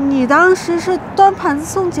你当时是端盘子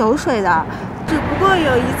送酒水的，只不过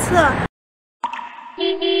有一次。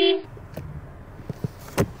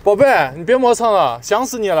宝贝，你别磨蹭了，想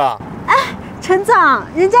死你了。哎，陈总，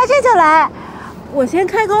人家这就来。我先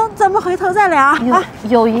开工，咱们回头再聊。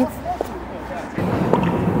有一次，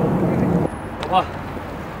哇，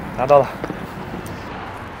拿到了。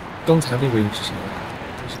刚才那位是谁？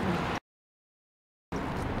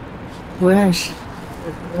不认识，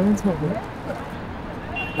认错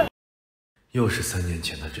人。又是3年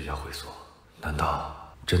前的这家会所，难道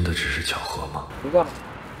真的只是巧合吗？不过，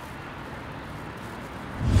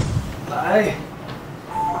来，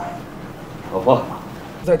老婆，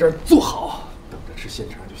在这儿坐好，等着吃鲜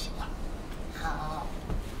肠就行了。好。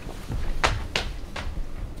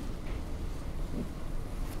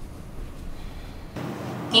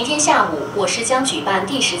明天下午，我市将举办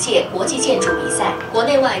第10届国际建筑比赛，国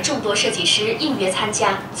内外众多设计师应约参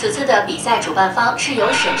加。此次的比赛主办方是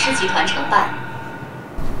由沈氏集团承办。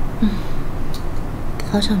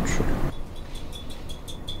好想去。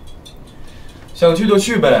想去就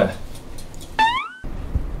去呗。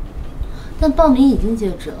但报名已经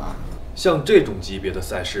截止了。像这种级别的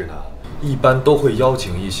赛事呢，一般都会邀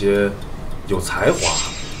请一些有才华、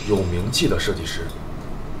有名气的设计师。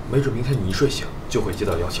没准明天你一睡醒就会接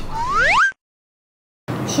到邀请了。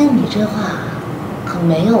听你这话，可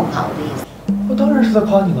没有夸我的意思。我当然是在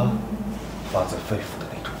夸你了，发自肺腑的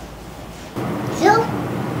那种。行，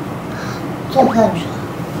做饭去了，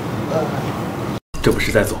这不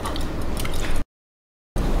是在走吗？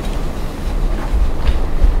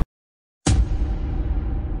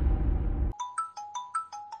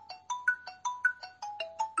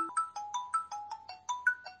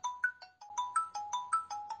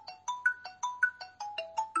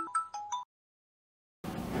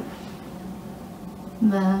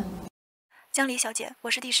喂，江离小姐，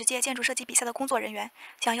我是第10届建筑设计比赛的工作人员，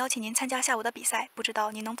想邀请您参加下午的比赛，不知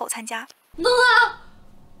道您能否参加？能啊，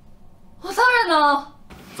我当然能。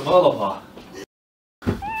怎么了，老婆？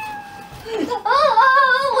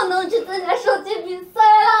我能去参加设计比赛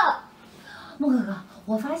了！莫哥哥，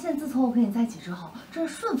我发现自从我跟你在一起之后，真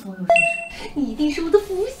是顺风又顺水，你一定是我的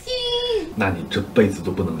福星。那你这辈子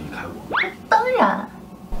都不能离开我。当然。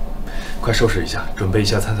快收拾一下，准备一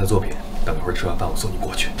下参赛作品。等一会儿吃完饭，我送你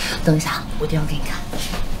过去。等一下，我一定要给你看。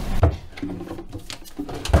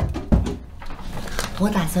我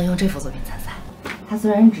打算用这幅作品参赛。它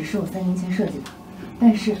虽然只是我3年前设计的，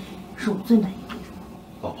但是是我最满意的一种。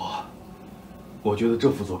老婆，我觉得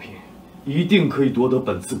这幅作品一定可以夺得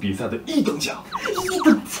本次比赛的1等奖。1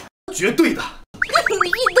等奖？绝对的。1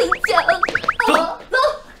等奖！走走。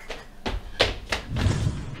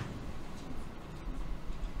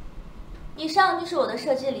以上就是我的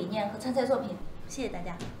设计理念和参赛作品，谢谢大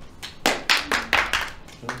家。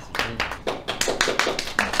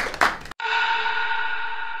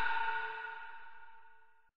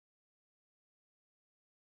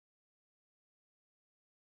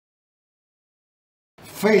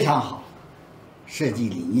非常好，设计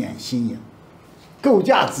理念新颖，构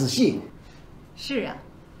架仔细。是啊，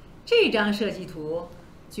这张设计图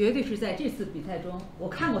绝对是在这次比赛中我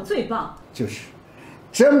看过最棒。就是。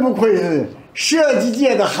真不愧是设计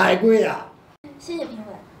界的海归啊！谢谢评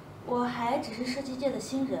委，我还只是设计界的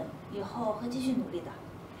新人，以后会继续努力的。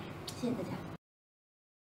谢谢大家。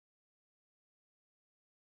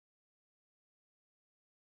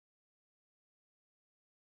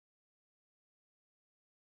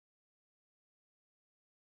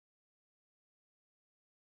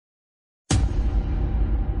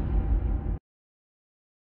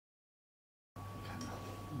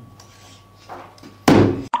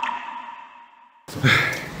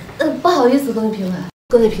不好意思，各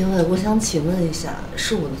位评委，我想请问一下，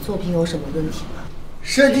是我的作品有什么问题吗？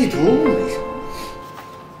设计图没什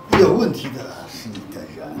么，有问题的是你的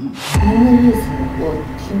人。您的意思我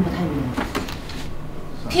听不太明白。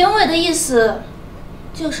评委的意思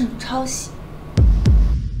就是你抄袭。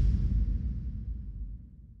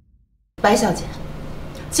白小姐，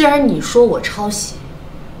既然你说我抄袭，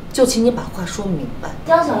就请你把话说明白。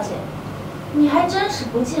江小姐，你还真是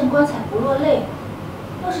不见棺材不落泪。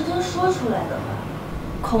要是真说出来的话，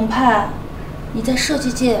恐怕你在设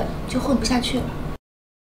计界就混不下去了。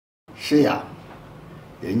是呀，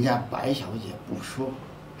人家白小姐不说，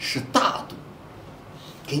是大度，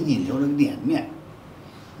给你留了脸面，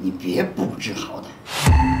你别不知好歹，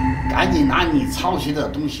赶紧拿你抄袭的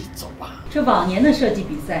东西走吧。这往年的设计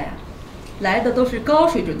比赛啊，来的都是高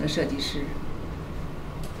水准的设计师，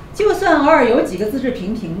就算偶尔有几个资质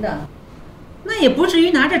平平的，那也不至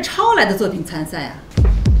于拿着抄来的作品参赛啊。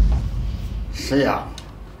是呀，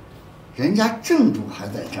人家正主还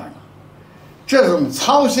在这儿呢，这种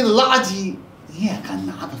抄袭的垃圾你也敢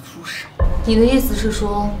拿得出手？你的意思是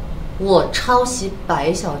说，我抄袭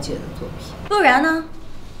白小姐的作品？不然呢？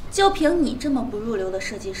就凭你这么不入流的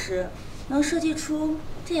设计师，能设计出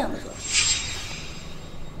这样的作品？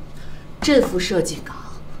这幅设计稿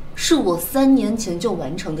是我3年前就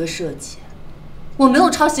完成的设计，我没有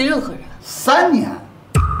抄袭任何人。3年？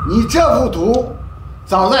你这幅图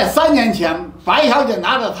早在3年前，白小姐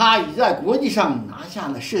拿着它已在国际上拿下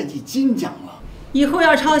了设计金奖了。以后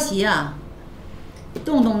要抄袭啊，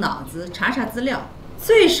动动脑子，查查资料，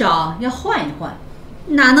最少要换一换，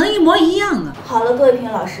哪能一模一样啊？好了，各位评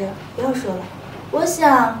委老师，不要说了。我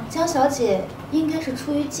想江小姐应该是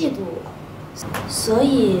出于嫉妒我，所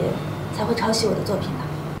以才会抄袭我的作品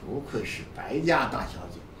的。不愧是白家大小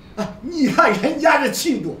姐啊！你看人家这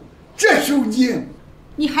气度，这胸襟。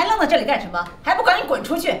你还愣在这里干什么？还不赶紧滚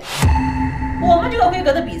出去！我们这个规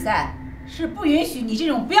格的比赛是不允许你这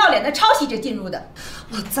种不要脸的抄袭者进入的。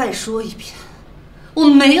我再说一遍，我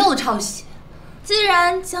没有抄袭。既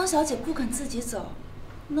然江小姐不肯自己走，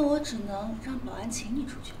那我只能让保安请你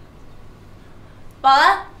出去了。保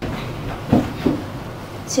安，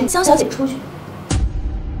请江小姐出去。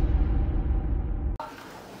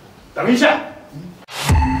等一下。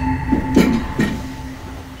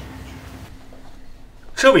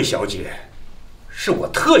这位小姐是我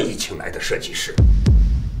特意请来的设计师，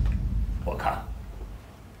我看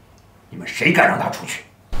你们谁敢让她出去？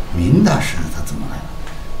明大师他怎么来了？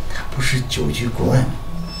他不是久居国外吗？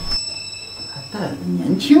带了个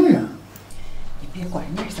年轻人，你别管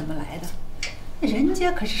人家是怎么来的，人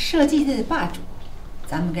家可是设计界的霸主，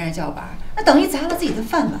咱们跟人叫板，那等于砸了自己的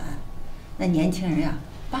饭碗。那年轻人呀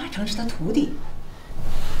，80%是他徒弟。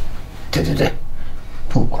对，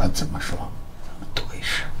不管怎么说，咱们多一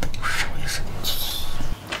事不如少一事。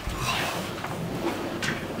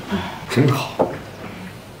真好，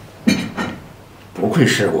不愧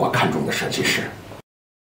是我看中的设计师。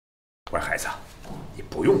乖孩子，你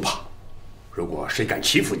不用怕，如果谁敢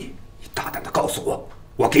欺负你，你大胆的告诉我，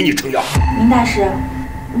我给你撑腰。明大师，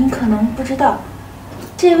您可能不知道，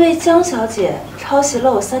这位江小姐抄袭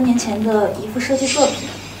了我3年前的一幅设计作品。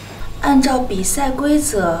按照比赛规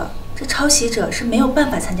则，这抄袭者是没有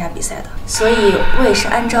办法参加比赛的，所以我也是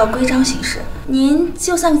按照规章行事。您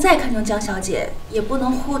就算再看重江小姐，也不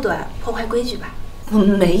能护短破坏规矩吧？我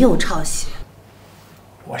没有抄袭。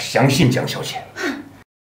我相信江小姐。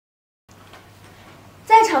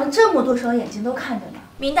在场的这么多双眼睛都看着呢，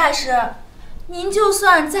明大师，您就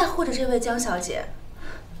算再护着这位江小姐，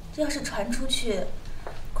这要是传出去，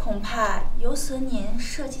恐怕有损您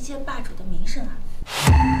设计界霸主的名声啊。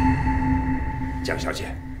江小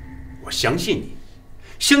姐，我相信你，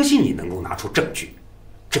相信你能够拿出证据，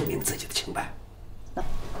证明自己的清白。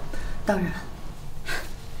当然，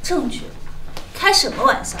证据？开什么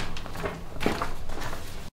玩笑？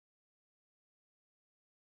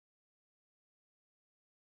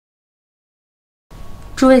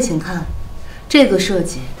诸位请看，这个设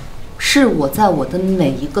计是我在我的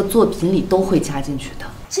每一个作品里都会加进去的。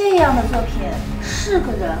这样的作品是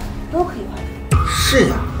个人都可以画出。是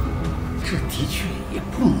呀，这的确也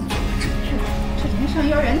不能作为证据。这连上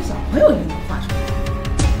幼儿园的小朋友也能画出来。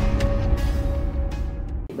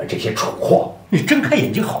你们这些蠢货，你睁开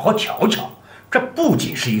眼睛好好瞧瞧，这不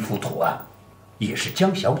仅是一幅图案，也是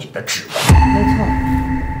江小姐的指纹。没错。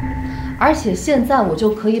而且现在我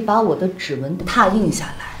就可以把我的指纹拓印下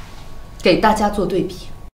来，给大家做对比。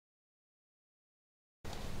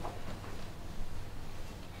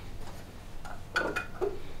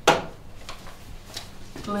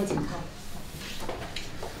诸位请看，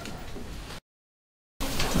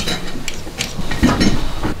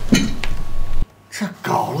这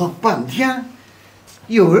搞了半天，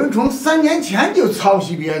有人从3年前就抄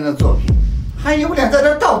袭别人的作品，还有脸在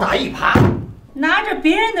这倒打一耙。拿着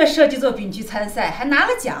别人的设计作品去参赛，还拿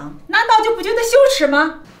了奖，难道就不觉得羞耻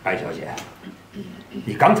吗？艾小姐，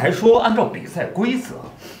你刚才说按照比赛规则，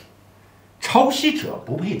抄袭者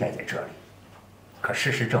不配待在这里，可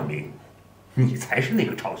事实证明，你才是那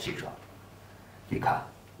个抄袭者。你看，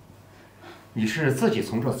你是自己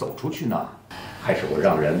从这走出去呢，还是我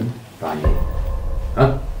让人把你？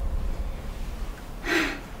啊？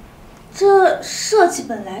这设计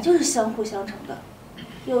本来就是相互相成的。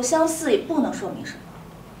有相似也不能说明什么，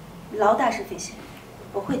劳大师费心，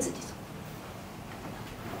我会自己走。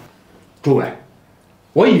诸位，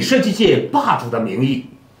我以设计界霸主的名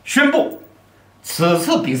义宣布，此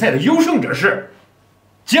次比赛的优胜者是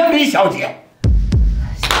江离小姐。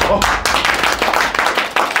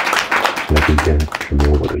我今天是没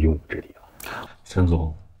有我的用武之地了。沈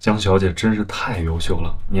总，江小姐真是太优秀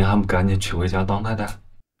了，您还不赶紧娶回家当太太？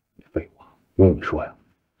废话，用你说呀。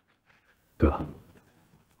对了。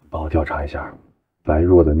帮我调查一下，白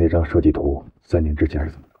若的那张设计图3年之前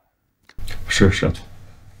是怎么的？是。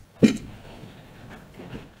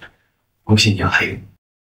恭喜你啊，黑。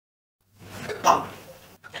棒。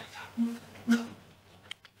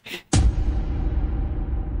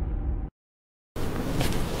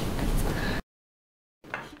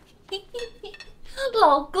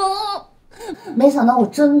老公，没想到我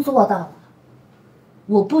真做到了。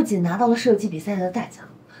我不仅拿到了设计比赛的大奖，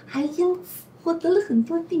还因此获得了很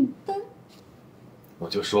多订单。我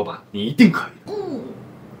就说吧，你一定可以。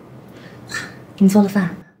你做了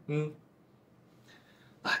饭？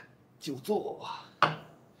来，就坐吧。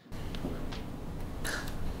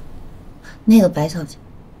那个白小姐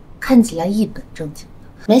看起来一本正经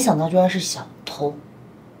的，没想到居然是小偷，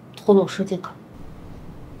偷了我设计稿。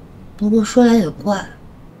不过说来也怪，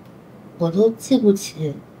我都记不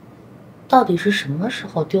起到底是什么时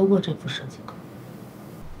候丢过这幅设计稿。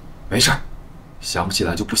没事，想不起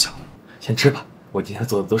来就不想了。先吃吧，我今天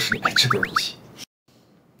做的都是你爱吃的东西。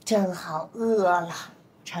正好饿了，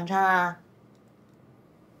尝尝啊。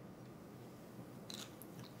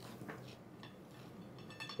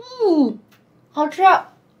好吃。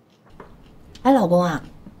哎，老公啊，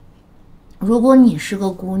如果你是个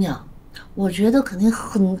姑娘，我觉得肯定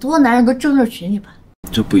很多男人都争着娶你吧。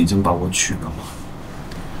这不已经把我娶了吗？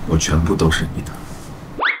我全部都是你的。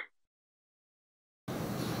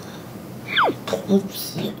脱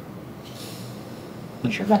皮。你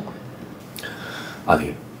吃饭吧。阿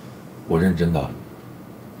离，我认真的，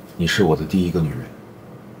你是我的第一个女人，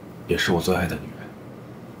也是我最爱的女人。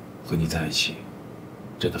和你在一起，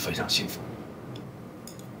真的非常幸福。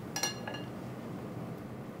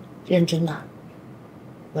认真的，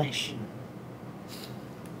我也是。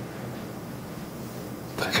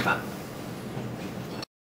快吃饭。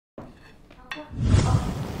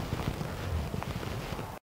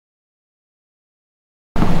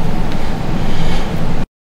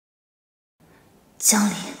江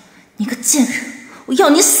离，你个贱人，我要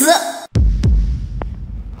你死！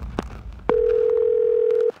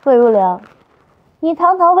魏如良，你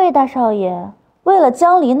堂堂魏大少爷，为了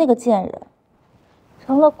江离那个贱人，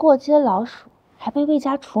成了过街老鼠，还被魏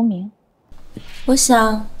家除名。我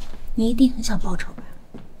想，你一定很想报仇吧？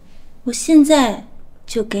我现在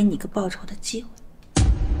就给你个报仇的机会。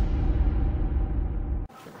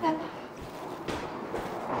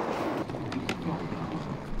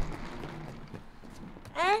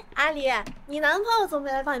哎，阿离，你男朋友怎么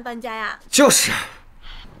没来帮你搬家呀？就是。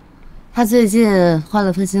他最近换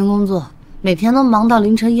了份新工作，每天都忙到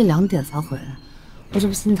凌晨1、2点才回来，我这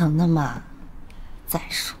不心疼他吗？再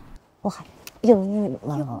说我还应你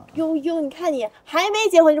了。呦，你看你还没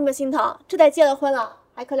结婚这么心疼，这得结了婚了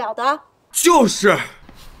还可了得？就是，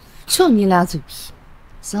就你俩嘴皮。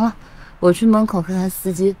行了，我去门口看看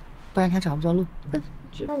司机，不然他找不着路。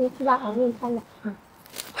那你去吧，我给你看着。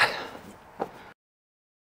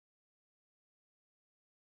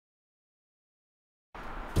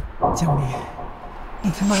江离，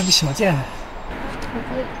你他妈的小贱人！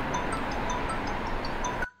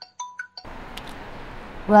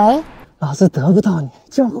喂，老子得不到你，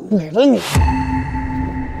就毁了你！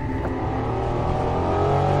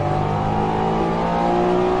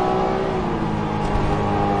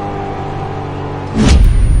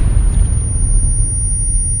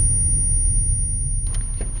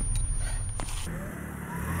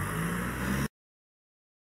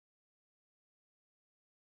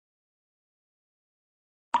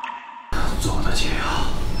做我的解药，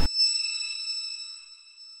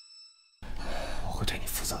我会对你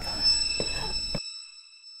负责的。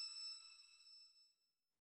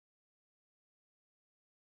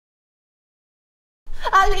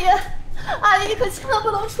阿离，你可千万不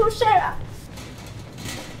能出事啊！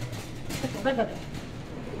别！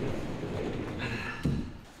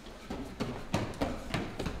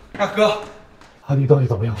大哥，阿离到底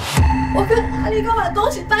怎么样了？我跟阿离刚把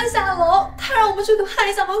东西搬下楼，他让我们去看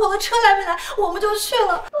一下门口的车来没来，我们就去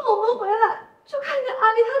了。等我们回来，就看见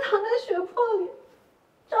阿离他躺在血泊里，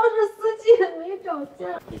肇事司机也没找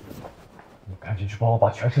见。你赶紧去帮我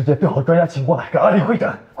把全世界最好的专家请过来，给阿离会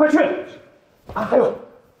诊，快去！啊，还有，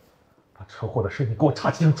把车祸的事情给我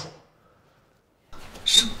查清楚。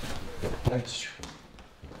是，来一起去。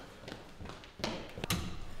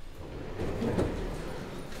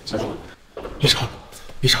小主，医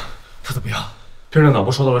生，他怎么样？病人脑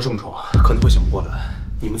部受到了重创，可能会醒不过来。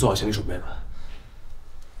你们做好心理准备吧。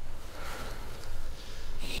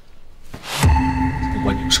不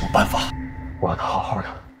管你有什么办法，我要他好好的。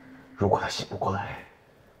如果他醒不过来，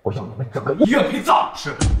我要你们整个医院陪葬。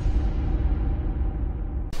是。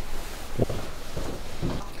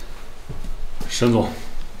沈总，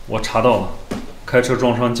我查到了，开车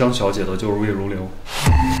撞伤江小姐的就是魏如流。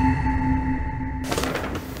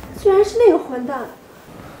居然是那个混蛋！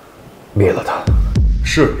灭了他。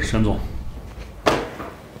是，沈总。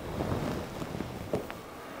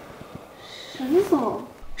沈总。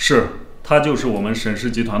是，他就是我们沈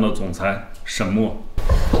氏集团的总裁沈墨。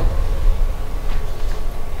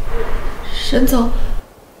沈总，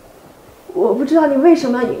我不知道你为什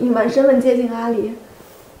么要隐瞒身份接近阿离，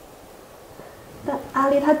但阿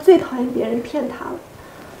离他最讨厌别人骗他了。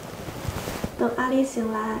等阿离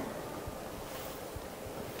醒来，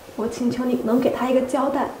我请求你能给他一个交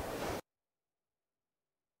代。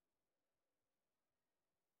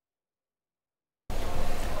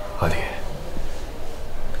阿离，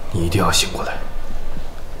你一定要醒过来，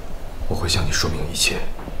我会向你说明一切，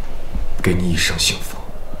给你一生幸福。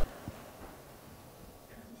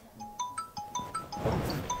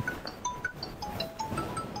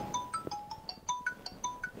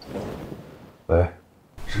喂？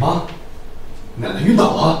什么？奶奶晕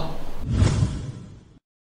倒了？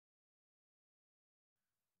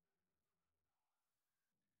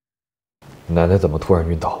奶奶怎么突然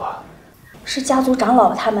晕倒了？是家族长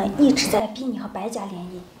老他们一直在逼你和白家联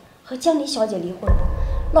姻，和江离小姐离婚。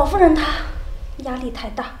老夫人她压力太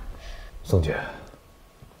大。宋姐，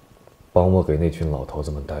帮我给那群老头子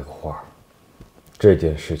们带个话，这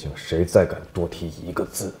件事情谁再敢多提一个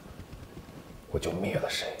字，我就灭了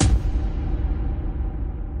谁。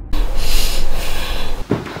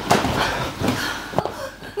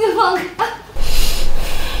你放开！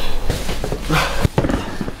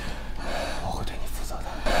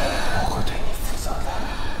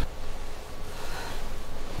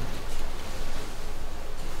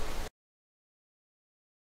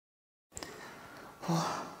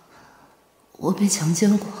我被强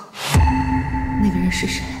奸过，那个人是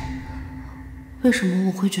谁？为什么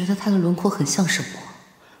我会觉得他的轮廓很像沈墨？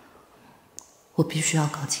我必须要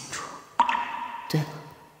搞清楚。对了，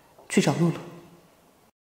去找露露。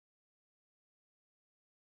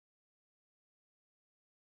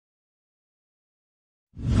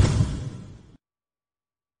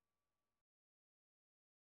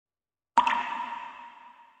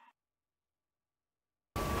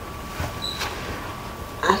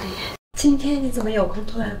阿离，今天你怎么有空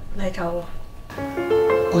突然来找我？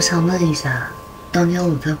我想问一下，当年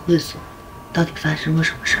我在会所到底发生了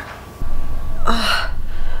什么事儿？啊，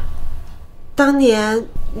当年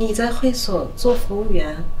你在会所做服务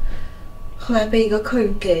员，后来被一个客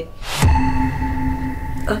人给……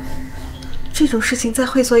这种事情在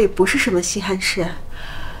会所也不是什么稀罕事，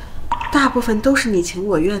大部分都是你情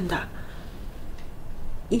我愿的。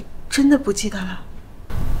你真的不记得了？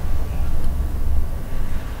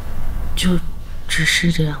就只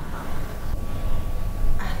是这样吗？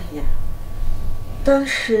阿离，当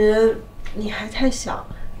时你还太小，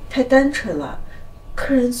太单纯了，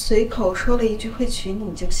客人随口说了一句会娶你，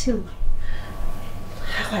你就信了，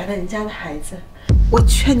还怀了人家的孩子。我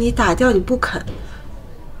劝你打掉，你不肯，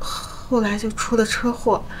后来就出了车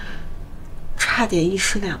祸，差点一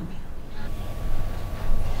尸两命。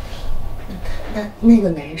那个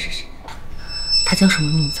男人是谁？他叫什么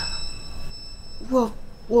名字？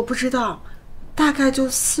我不知道，大概就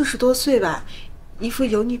40多岁吧，一副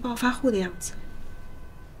油腻暴发户的样子。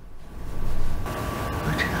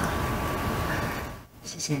我知道了，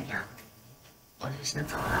谢谢你啊，我就先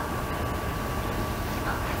走了。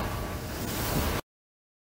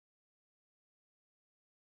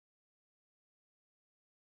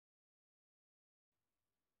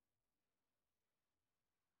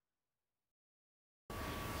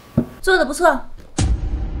做得不错，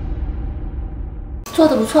做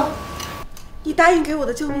得不错。你答应给我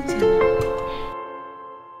的救命钱呢？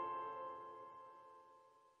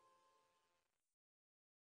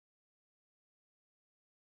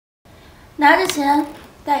拿着钱，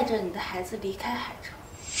带着你的孩子离开海城，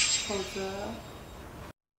否则……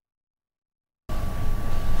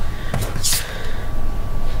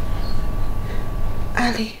阿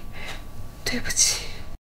离，对不起。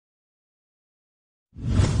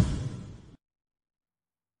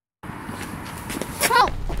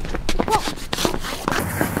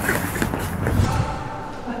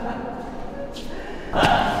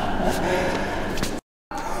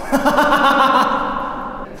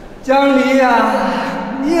江离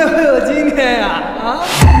呀，你也会有今天呀！啊！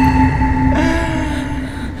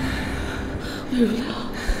魏如良，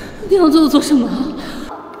你要对我做什么？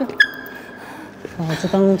老子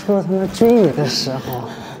当初他妈追你的时候，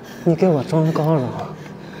你给我装高冷，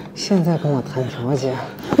现在跟我谈条件，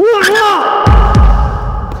完了！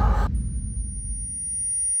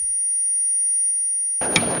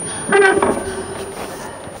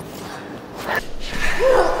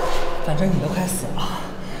反正你都快死了，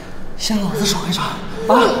先老子爽一爽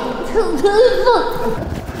啊！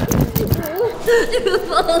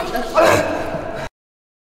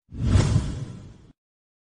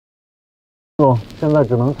现在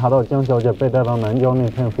只能查到江小姐被带到南郊那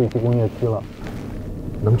片废弃工业区了。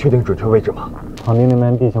能确定准确位置吗？场地那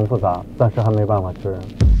边地形复杂，暂时还没办法确认。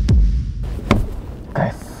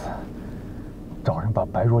该死！找人把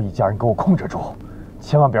白若一家人给我控制住，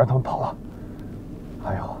千万别让他们跑了。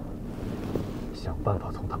还有，想办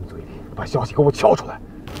法从他们嘴里把消息给我敲出来。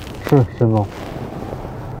是，沈总。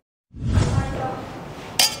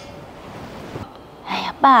哎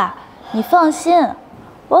呀，爸，你放心，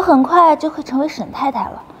我很快就会成为沈太太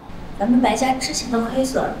了。咱们白家之前的亏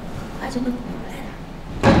损，很快就会补回来的。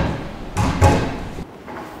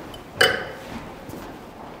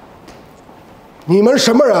你们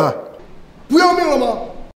什么人？不要命了吗？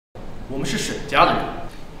我们是沈家的人。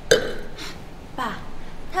爸，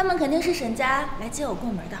他们肯定是沈家来接我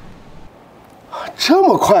过门的。这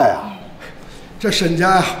么快啊！这沈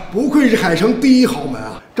家呀，不愧是海城第一豪门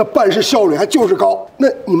啊！这办事效率还就是高。那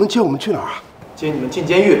你们接我们去哪儿啊？接你们进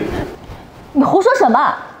监狱。你胡说什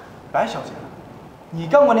么？白小姐，你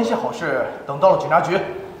干过那些好事，等到了警察局，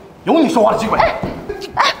有你说话的机会。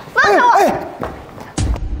放开我！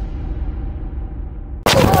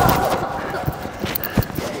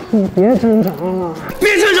你别挣扎了，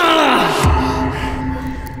别挣扎了！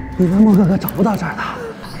你的莫哥哥找不到这儿的，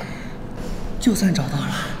就算找到了，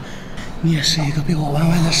你也是一个被我玩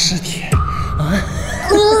完的尸体啊！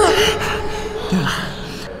对了，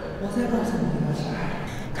我再告诉你一个事儿，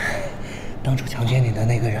当初强奸你的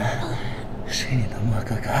那个人是你的莫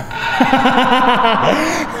哥哥。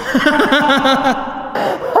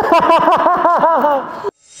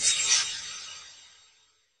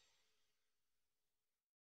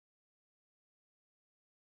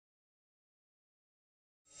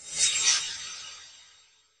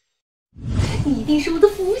你一定是我的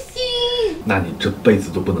福星。那你这辈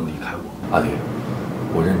子都不能离开我，阿离，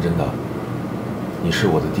我认真的，你是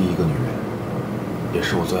我的第一个女人，也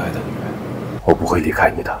是我最爱的女人，我不会离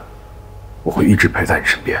开你的，我会一直陪在你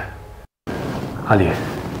身边。阿离，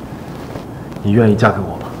你愿意嫁给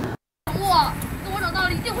我吗？等我长大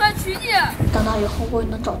了一定回来娶你。长大以后我也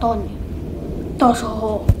能找到你，到时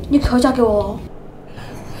候你可要嫁给我哦。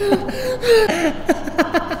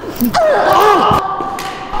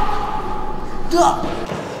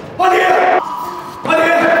阿离，阿离，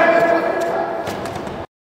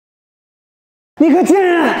你个贱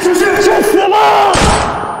人，去死吧！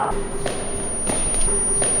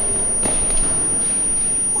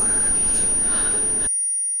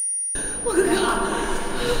我哥哥，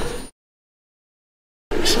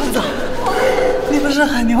栓子，你不是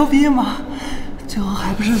很牛逼吗？最后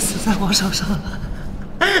还不是死在我手上了？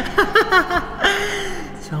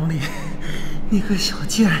江离，你个小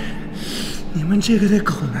贱人！你们这个对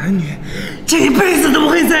狗男女，这一辈子都不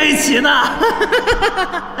会在一起的。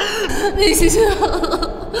你醒醒！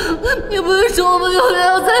你不是说我们永远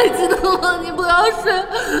要在一起的吗？你不要睡，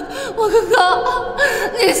我哥哥，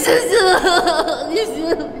你醒醒！你醒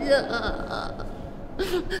醒！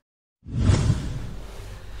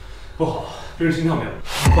不好，这人心跳没有，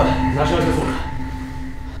快拿摄像机做看。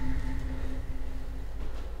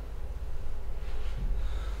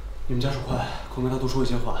你们家属快，快跟他多说一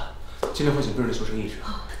些话。尽量唤醒病人的求生意志。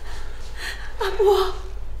阿伯，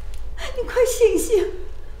你快醒醒！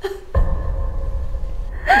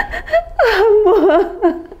阿伯，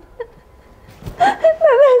奶奶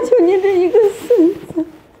就你这一个孙子，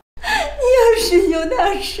你要是有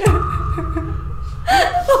点事儿，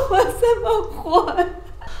我怎么活？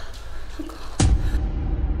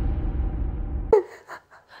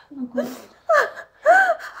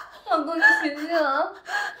老公，你醒醒啊！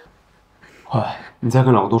快，你再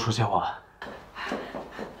跟老公多说些话。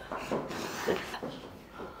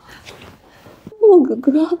我哥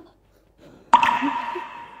哥，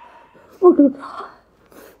我哥哥，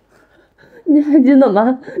你还记得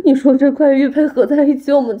吗？你说这块玉佩合在一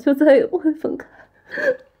起，我们就再也不会分开。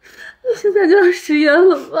你现在就要食言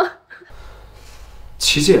了吧？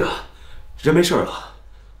奇迹啊，人没事了，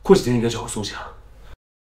过几天应该就会苏醒。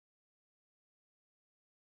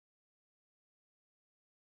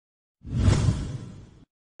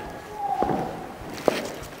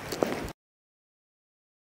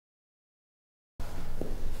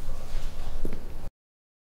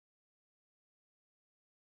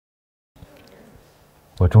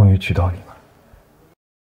我终于娶到你了。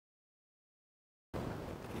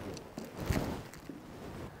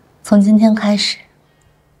从今天开始，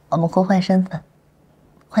我们互换身份，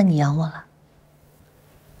换你养我了。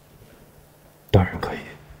当然可以。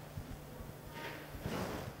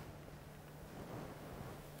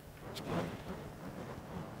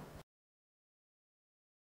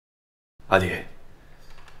阿离，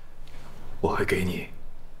我会给你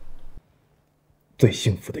最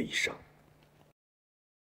幸福的一生。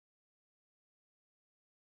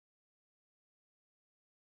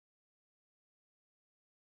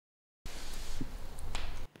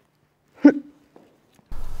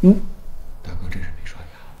大哥真是没刷牙。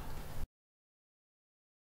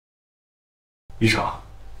医生，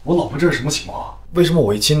我老婆这是什么情况？为什么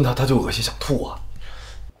我一亲她，她就恶心想吐啊？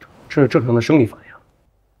这是正常的生理反应。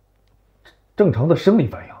正常的生理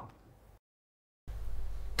反应？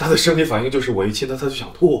她的生理反应就是我一亲她，她就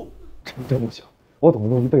想吐。真不行，我总不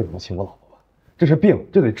能一辈子都亲我老婆吧？这是病，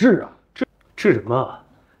这得治啊！治什么？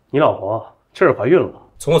你老婆这是怀孕了。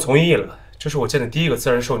从我从医以来，这是我见的第一个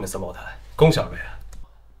自然受孕的三胞胎，恭喜二位。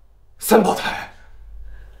三胞胎？